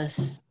gave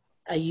us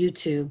a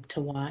YouTube to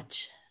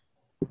watch.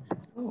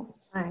 Oh,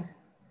 nice.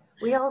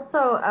 We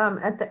also,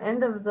 at the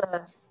end of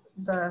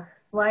the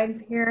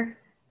slides here,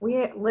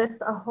 we list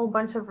a whole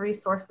bunch of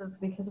resources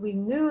because we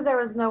knew there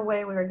was no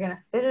way we were going to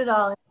fit it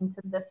all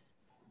into this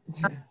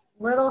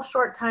little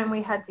short time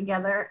we had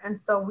together. And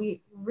so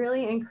we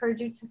really encourage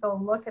you to go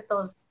look at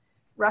those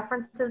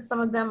references. Some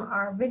of them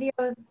are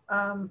videos.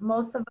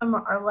 Most of them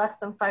are less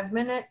than 5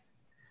 minutes.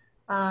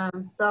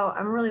 So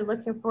I'm really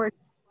looking forward to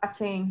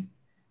watching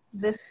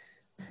this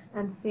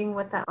and seeing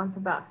what that one's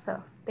about.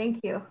 So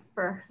thank you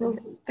for. Well,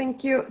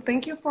 thank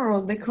you for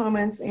all the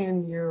comments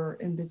in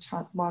the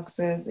chat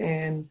boxes.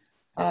 And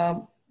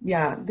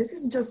yeah, this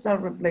is just a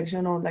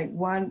reflection on like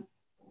one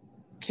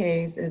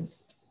case.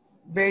 It's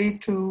very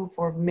true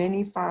for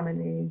many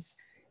families.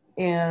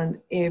 And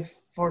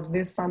if for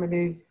this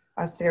family,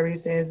 as Terry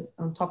says,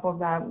 on top of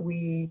that,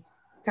 we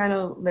kind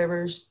of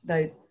leverage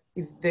that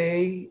if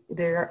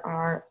there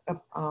are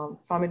a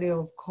family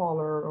of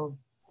color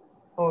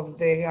or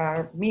they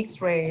are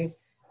mixed race,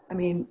 I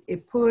mean,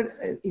 it put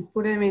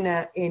them in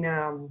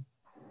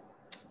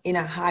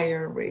a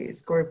higher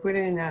risk, or put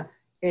it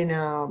in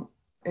a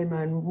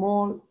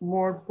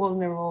more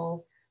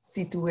vulnerable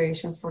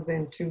situation for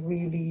them to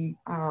really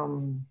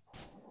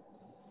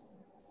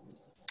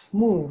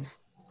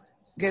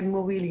get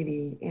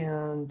mobility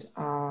and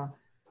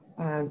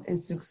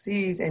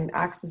succeed and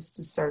access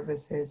to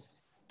services.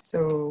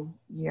 So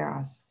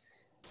yes,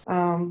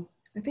 I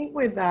think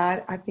with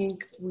that, I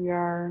think we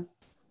are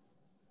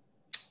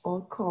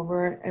all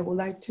covered. I would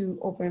like to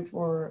open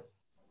for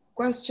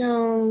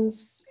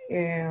questions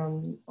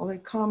and other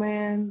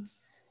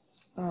comments.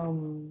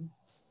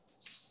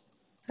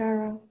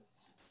 Sarah?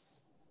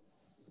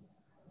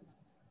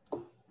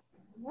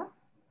 Yeah.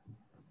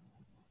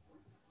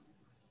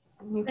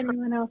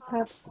 Anyone else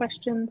have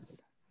questions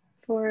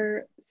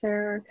for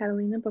Sarah or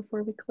Catalina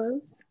before we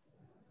close?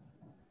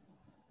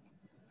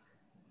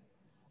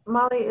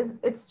 Molly,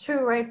 it's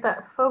true, right,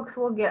 that folks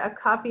will get a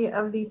copy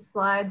of these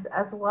slides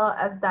as well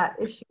as that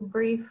issue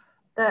brief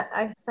that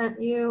I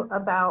sent you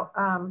about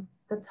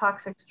the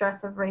toxic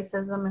stress of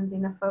racism and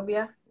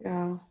xenophobia?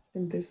 Yeah,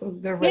 and this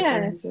is the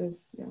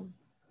references. Yeah.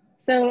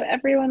 So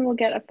everyone will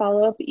get a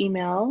follow-up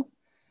email.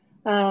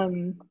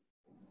 Oh,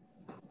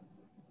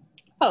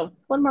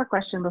 one more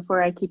question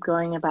before I keep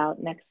going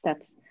about next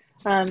steps.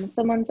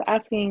 Someone's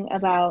asking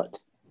about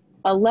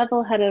a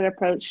level-headed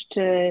approach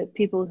to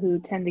people who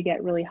tend to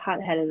get really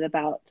hot-headed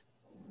about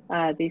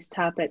these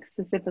topics,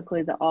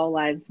 specifically the All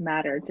Lives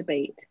Matter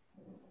debate.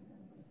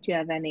 Do you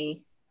have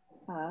any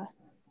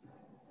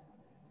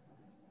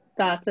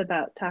thoughts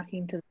about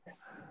talking to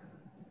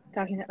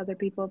other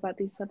people about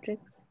these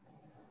subjects?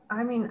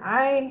 I mean,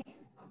 I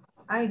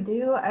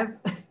do. I've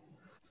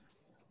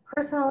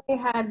personally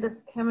had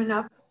this coming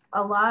up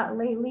a lot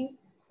lately.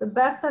 The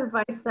best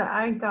advice that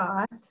I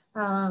got,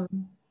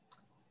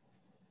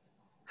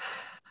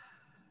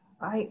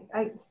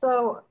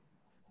 so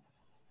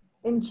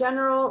in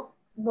general,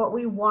 what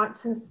we want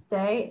to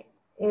stay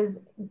is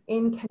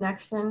in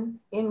connection,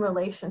 in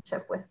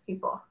relationship with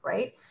people,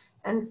 right?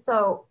 And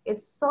so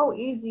it's so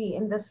easy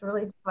in this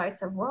really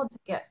divisive world to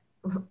get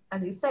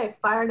as you say,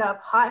 fired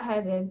up,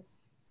 hot-headed,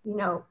 you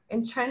know,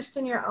 entrenched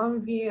in your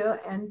own view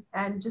and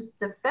just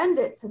defend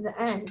it to the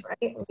end,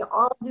 right? We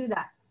all do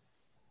that.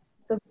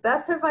 The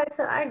best advice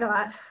that I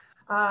got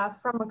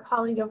from a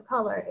colleague of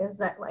color is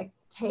that, like,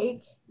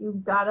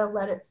 you've got to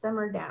let it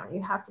simmer down.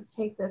 You have to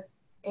take this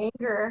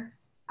anger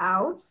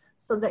out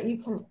so that you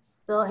can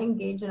still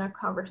engage in a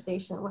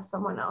conversation with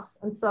someone else.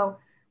 And so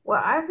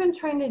what I've been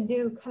trying to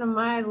do, kind of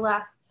my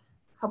last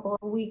couple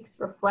of weeks,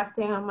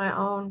 reflecting on my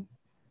own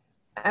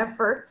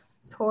efforts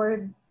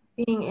toward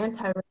being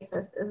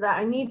anti-racist, is that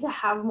I need to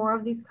have more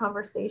of these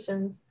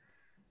conversations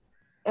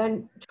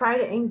and try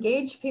to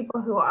engage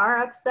people who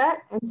are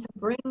upset and to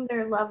bring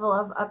their level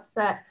of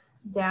upset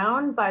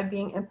down by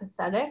being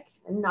empathetic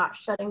and not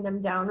shutting them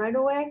down right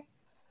away.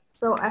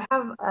 So I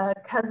have a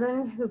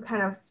cousin who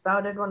kind of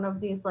spouted one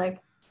of these, like,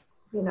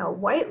 you know,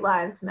 white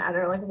lives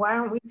matter, like, why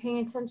aren't we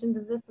paying attention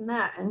to this and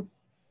that? And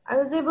I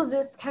was able to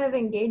just kind of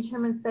engage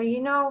him and say,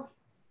 you know,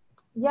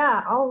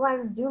 yeah, all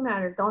lives do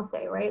matter, don't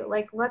they, right?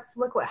 Like, let's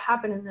look what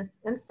happened in this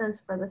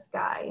instance for this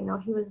guy. You know,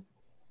 he was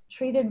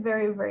treated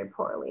very, very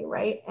poorly,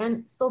 right?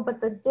 And so, but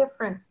the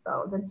difference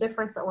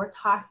that we're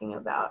talking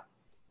about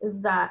is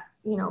that,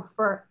 you know,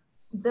 for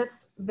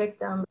this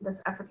victim, this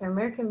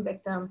African-American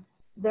victim,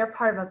 they're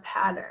part of a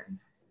pattern,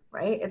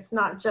 right? It's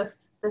not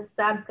just this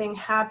sad thing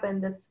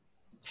happened, this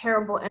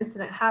terrible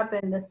incident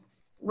happened, this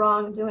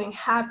wrongdoing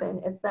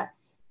happened. It's that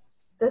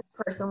this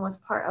person was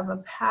part of a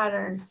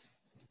pattern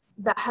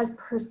that has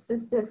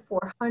persisted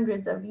for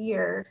hundreds of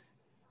years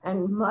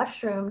and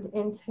mushroomed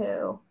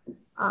into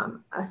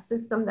a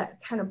system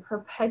that kind of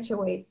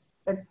perpetuates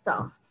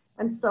itself.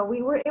 And so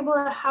we were able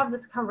to have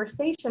this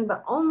conversation,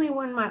 but only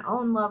when my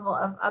own level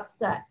of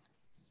upset,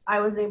 I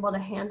was able to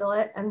handle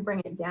it and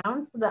bring it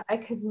down so that I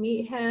could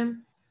meet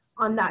him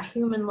on that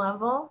human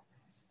level.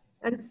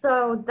 And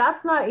so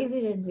that's not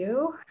easy to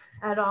do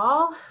at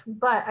all.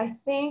 But I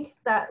think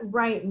that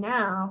right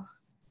now,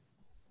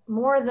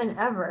 more than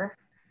ever,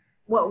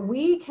 what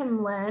we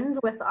can lend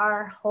with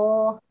our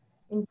whole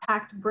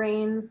intact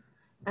brains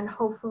and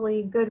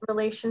hopefully good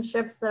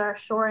relationships that are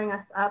shoring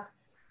us up,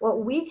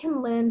 what we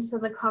can lend to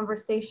the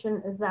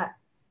conversation is that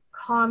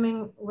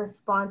calming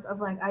response of,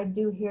 like, I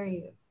do hear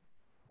you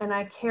and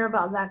I care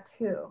about that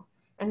too.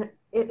 And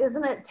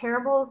isn't it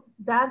terrible?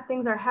 Bad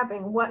things are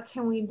happening. What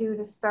can we do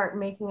to start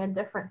making a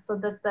difference so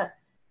that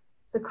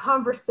the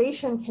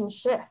conversation can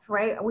shift,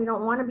 right? We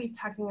don't want to be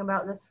talking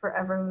about this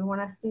forever. We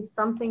want to see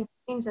something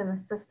change in the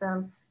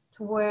system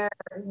to where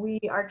we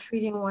are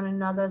treating one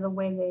another the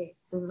way they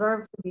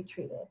deserve to be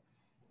treated.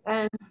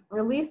 And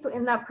at least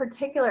in that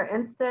particular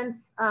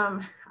instance,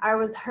 I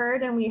was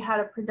heard and we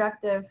had a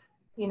productive,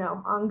 you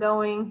know,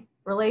 ongoing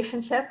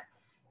relationship.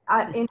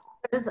 In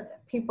others,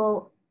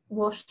 people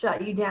will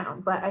shut you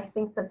down. But I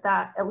think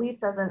that at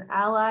least as an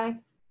ally, I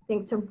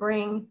think to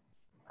bring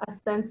a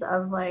sense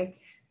of, like,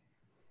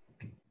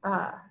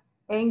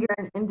 anger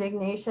and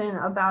indignation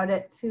about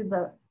it to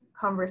the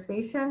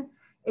conversation,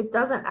 it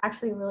doesn't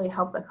actually really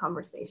help the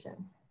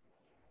conversation.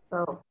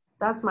 So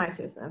that's my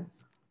 2 cents.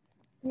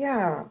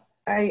 Yeah,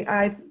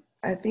 I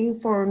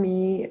think for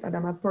me, and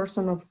I'm a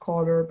person of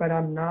color, but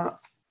I'm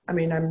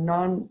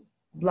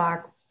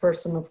non-Black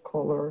person of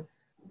color.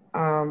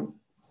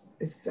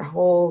 It's a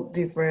whole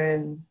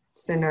different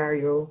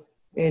scenario.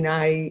 And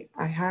I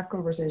have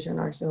conversation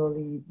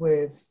actually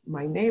with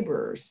my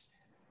neighbors,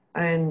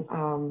 and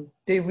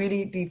they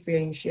really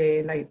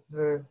differentiate,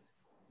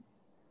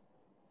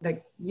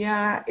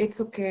 yeah,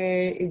 it's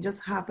okay, it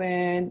just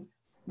happened,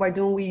 why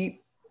don't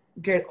we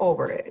get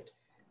over it?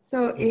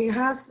 So it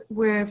has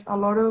with a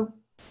lot of,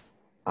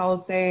 I would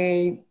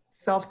say,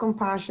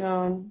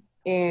 self-compassion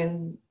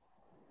and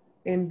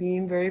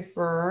being very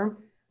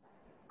firm.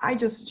 I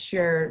just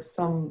share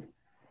some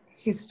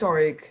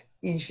historic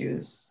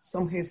issues,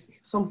 some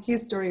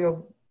history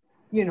of,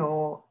 you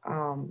know,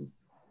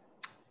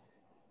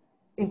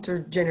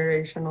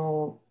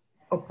 intergenerational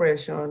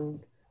oppression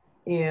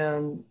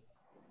and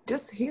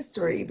just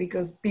history,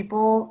 because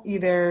people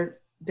either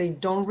they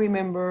don't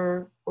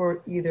remember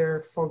or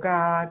either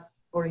forgot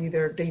or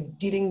either they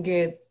didn't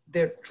get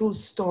their true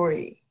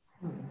story,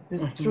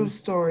 this true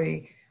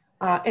story.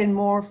 And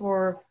more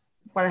for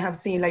what I have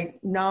seen, like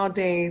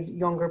nowadays,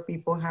 younger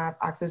people have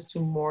access to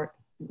more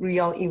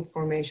real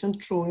information,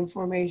 true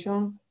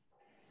information.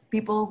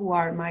 People who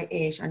are my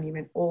age and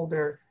even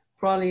older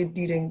probably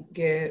didn't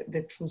get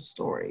the true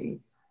story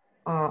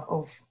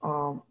of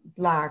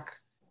Black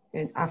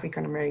and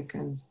African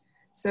Americans.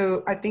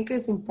 So I think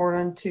it's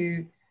important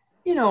to,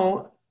 you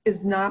know,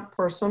 it's not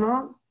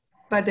personal,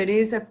 but there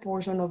is a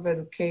portion of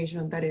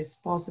education that is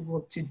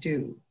possible to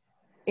do.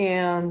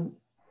 And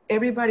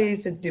everybody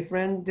is at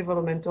different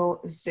developmental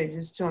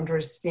stages to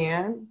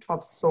understand, to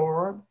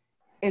absorb,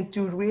 and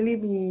to really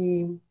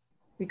be,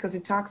 because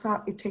it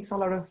takes a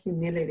lot of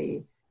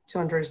humility to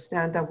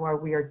understand that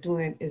what we are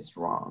doing is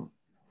wrong.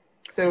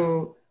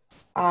 So,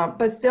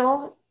 but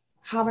still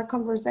have a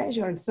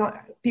conversation. So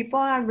people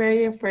are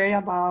very afraid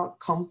about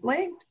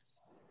conflict.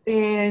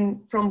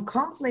 And from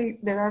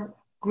conflict, there are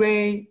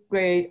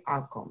great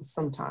outcomes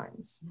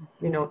sometimes.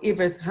 You know, if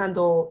it's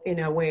handled in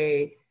a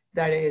way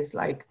that is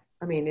like,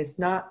 I mean, it's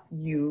not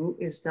you,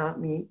 it's not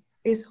me,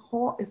 it's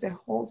a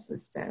whole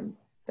system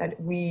that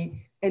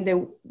we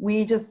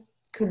just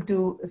could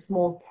do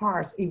small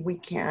parts if we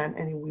can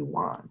and if we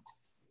want,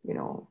 you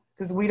know,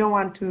 because we don't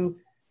want to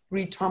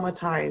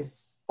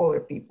re-traumatize other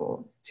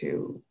people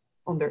too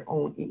on their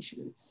own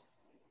issues.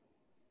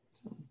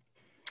 So.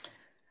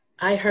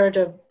 I heard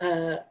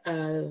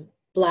a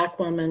Black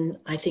woman,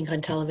 I think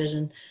on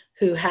television,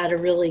 who had a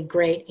really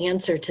great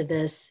answer to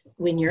this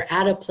when you're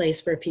at a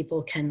place where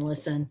people can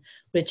listen,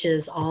 which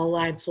is all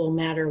lives will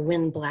matter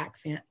when Black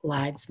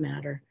lives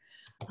matter.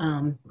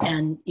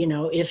 And, you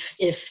know,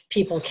 if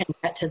people can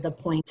get to the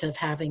point of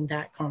having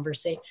that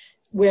conversation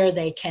where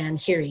they can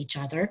hear each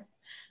other,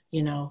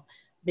 you know,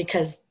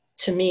 because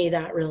to me,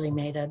 that really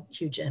made a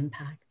huge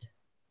impact.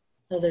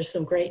 So there's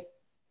some great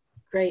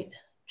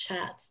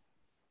chats.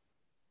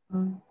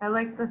 I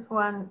like this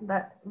one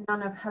that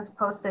Nana has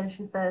posted.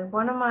 She said,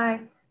 one of my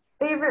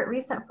favorite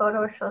recent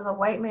photos shows a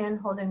white man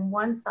holding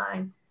one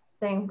sign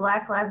saying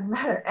Black Lives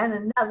Matter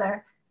and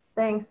another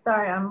saying,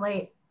 sorry, I'm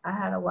late. I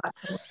had a lot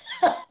to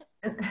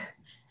work.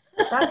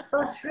 That's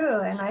so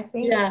true. And I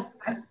think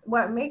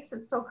what makes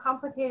it so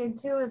complicated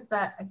too is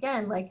that,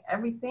 again, like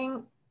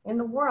everything in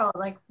the world,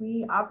 like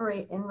we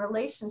operate in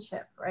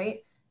relationship,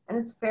 right? And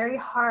it's very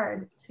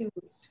hard to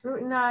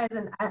scrutinize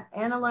and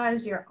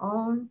analyze your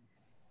own.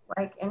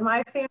 Like in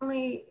my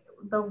family,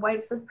 the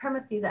white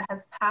supremacy that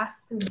has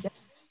passed through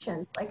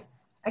generations, like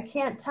I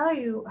can't tell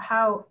you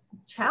how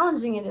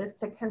challenging it is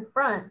to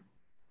confront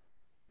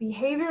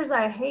behaviors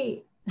I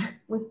hate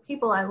with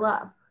people I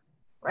love,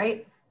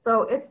 right?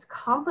 So it's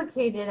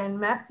complicated and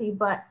messy,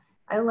 but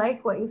I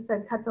like what you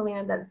said,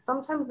 Catalina, that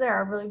sometimes there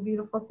are really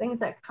beautiful things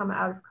that come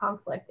out of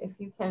conflict if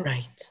you can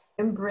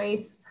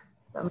embrace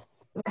them.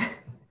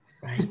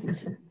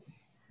 Right.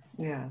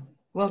 Yeah.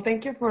 Well,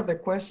 thank you for the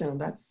question.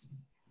 That's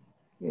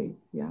great.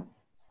 Yeah.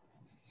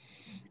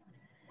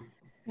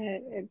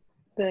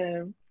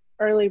 The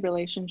early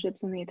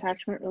relationships and the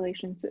attachment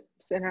relationships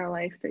in our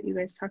life that you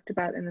guys talked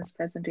about in this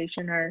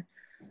presentation are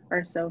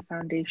so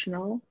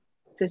foundational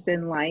just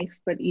in life,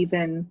 but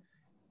even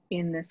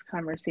in this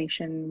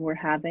conversation we're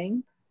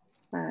having.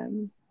 I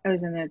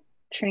was in a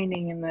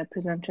training and the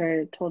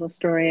presenter told a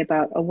story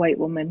about a white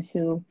woman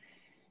who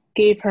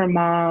gave her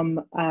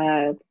mom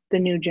the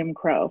new Jim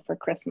Crow for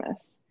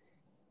Christmas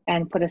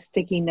and put a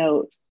sticky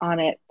note on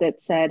it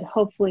that said,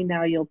 hopefully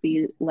now you'll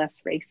be less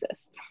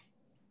racist.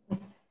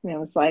 And it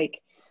was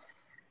like,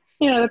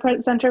 you know, the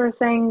presenter was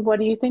saying, what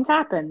do you think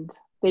happened?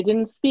 They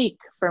didn't speak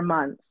for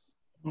months.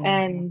 Mm-hmm.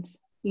 And,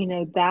 you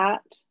know,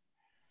 that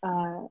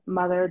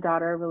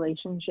mother-daughter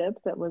relationship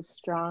that was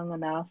strong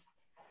enough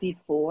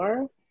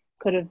before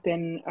could have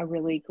been a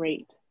really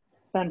great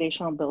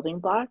foundational building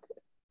block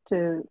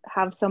to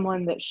have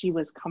someone that she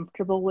was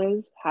comfortable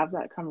with have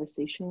that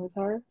conversation with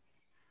her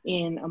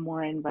in a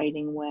more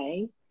inviting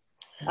way.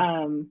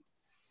 I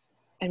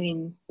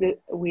mean,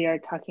 we are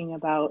talking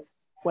about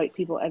white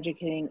people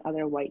educating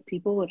other white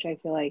people, which I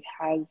feel like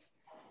has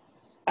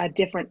a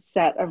different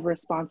set of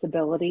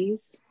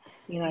responsibilities.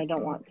 You know, I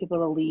don't want people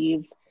to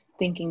leave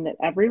thinking that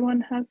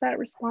everyone has that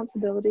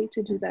responsibility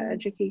to do that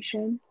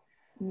education.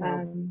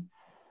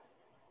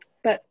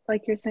 But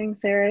like you're saying,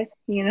 Sarah,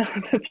 you know,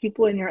 the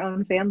people in your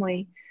own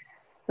family,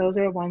 those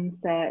are ones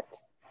that,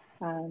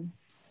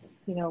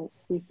 you know,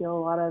 we feel a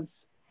lot of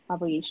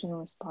obligation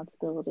and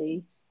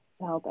responsibility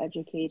to help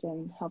educate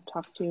and help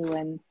talk to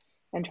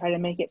and try to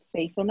make it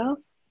safe enough,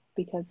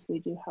 because we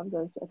do have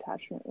those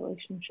attachment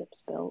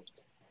relationships built.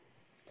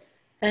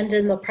 And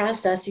in the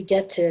process, you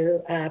get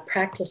to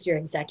practice your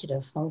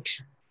executive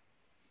function.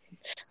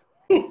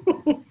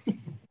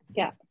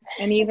 Yeah,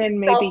 and even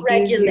maybe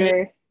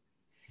use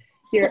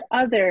your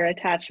other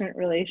attachment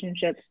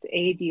relationships to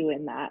aid you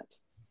in that.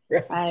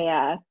 Right.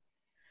 I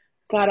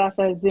got off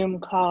a Zoom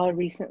call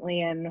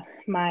recently, and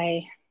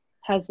my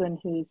husband,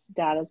 whose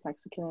dad is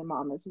Mexican and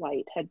mom is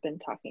white, had been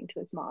talking to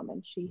his mom,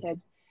 and she had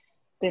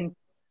been,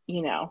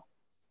 you know,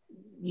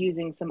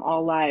 using some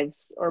all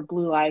lives or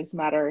blue lives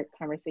matter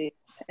conversation,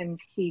 and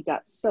he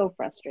got so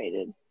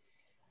frustrated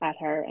at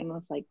her and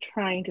was like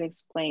trying to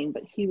explain,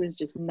 but he was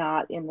just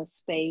not in the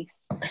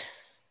space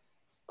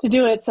to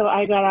do it. So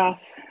I got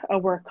off a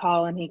work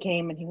call and he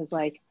came and he was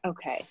like,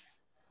 okay,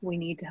 we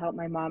need to help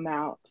my mom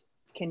out.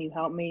 Can you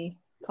help me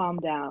calm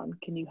down?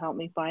 Can you help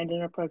me find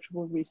an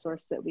approachable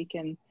resource that we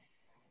can,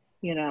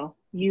 you know,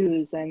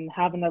 use and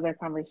have another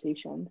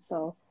conversation?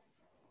 So,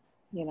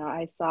 you know,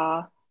 I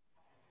saw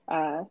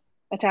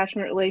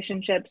attachment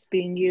relationships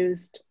being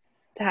used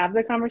to have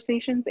the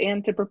conversations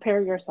and to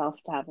prepare yourself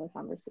to have the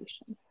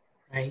conversation.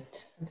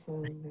 Right.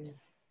 Absolutely.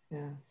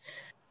 Yeah.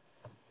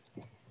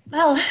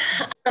 Well,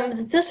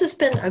 this has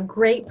been a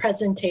great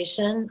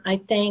presentation. I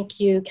thank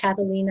you,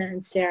 Catalina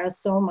and Sarah,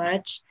 so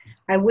much.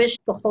 I wish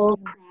the whole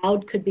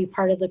crowd could be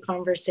part of the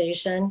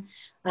conversation,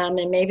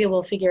 and maybe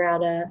we'll figure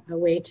out a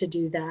way to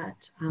do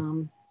that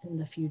in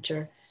the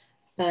future.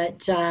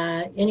 But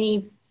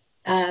any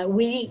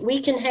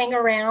We can hang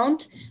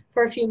around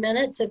for a few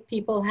minutes if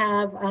people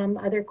have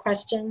other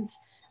questions.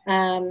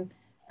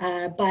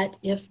 But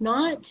if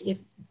not,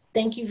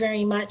 thank you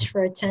very much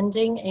for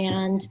attending.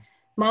 And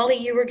Molly,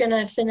 you were going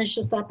to finish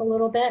us up a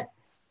little bit.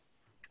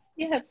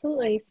 Yeah,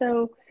 absolutely.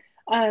 So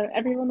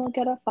everyone will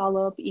get a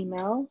follow-up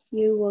email.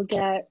 You will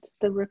get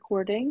the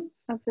recording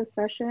of the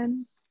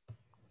session,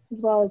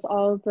 as well as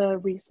all the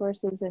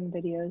resources and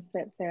videos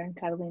that Sarah and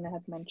Catalina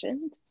have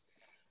mentioned,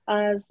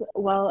 as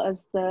well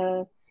as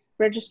the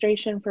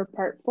registration for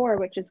part 4,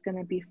 which is going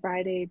to be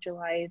Friday,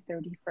 July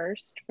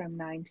 31st from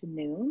 9 to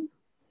noon.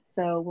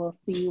 So we'll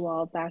see you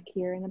all back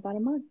here in about a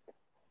month.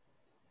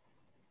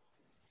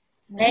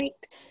 All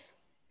right.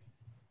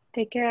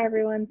 Take care,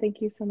 everyone.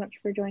 Thank you so much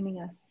for joining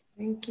us.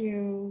 Thank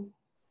you.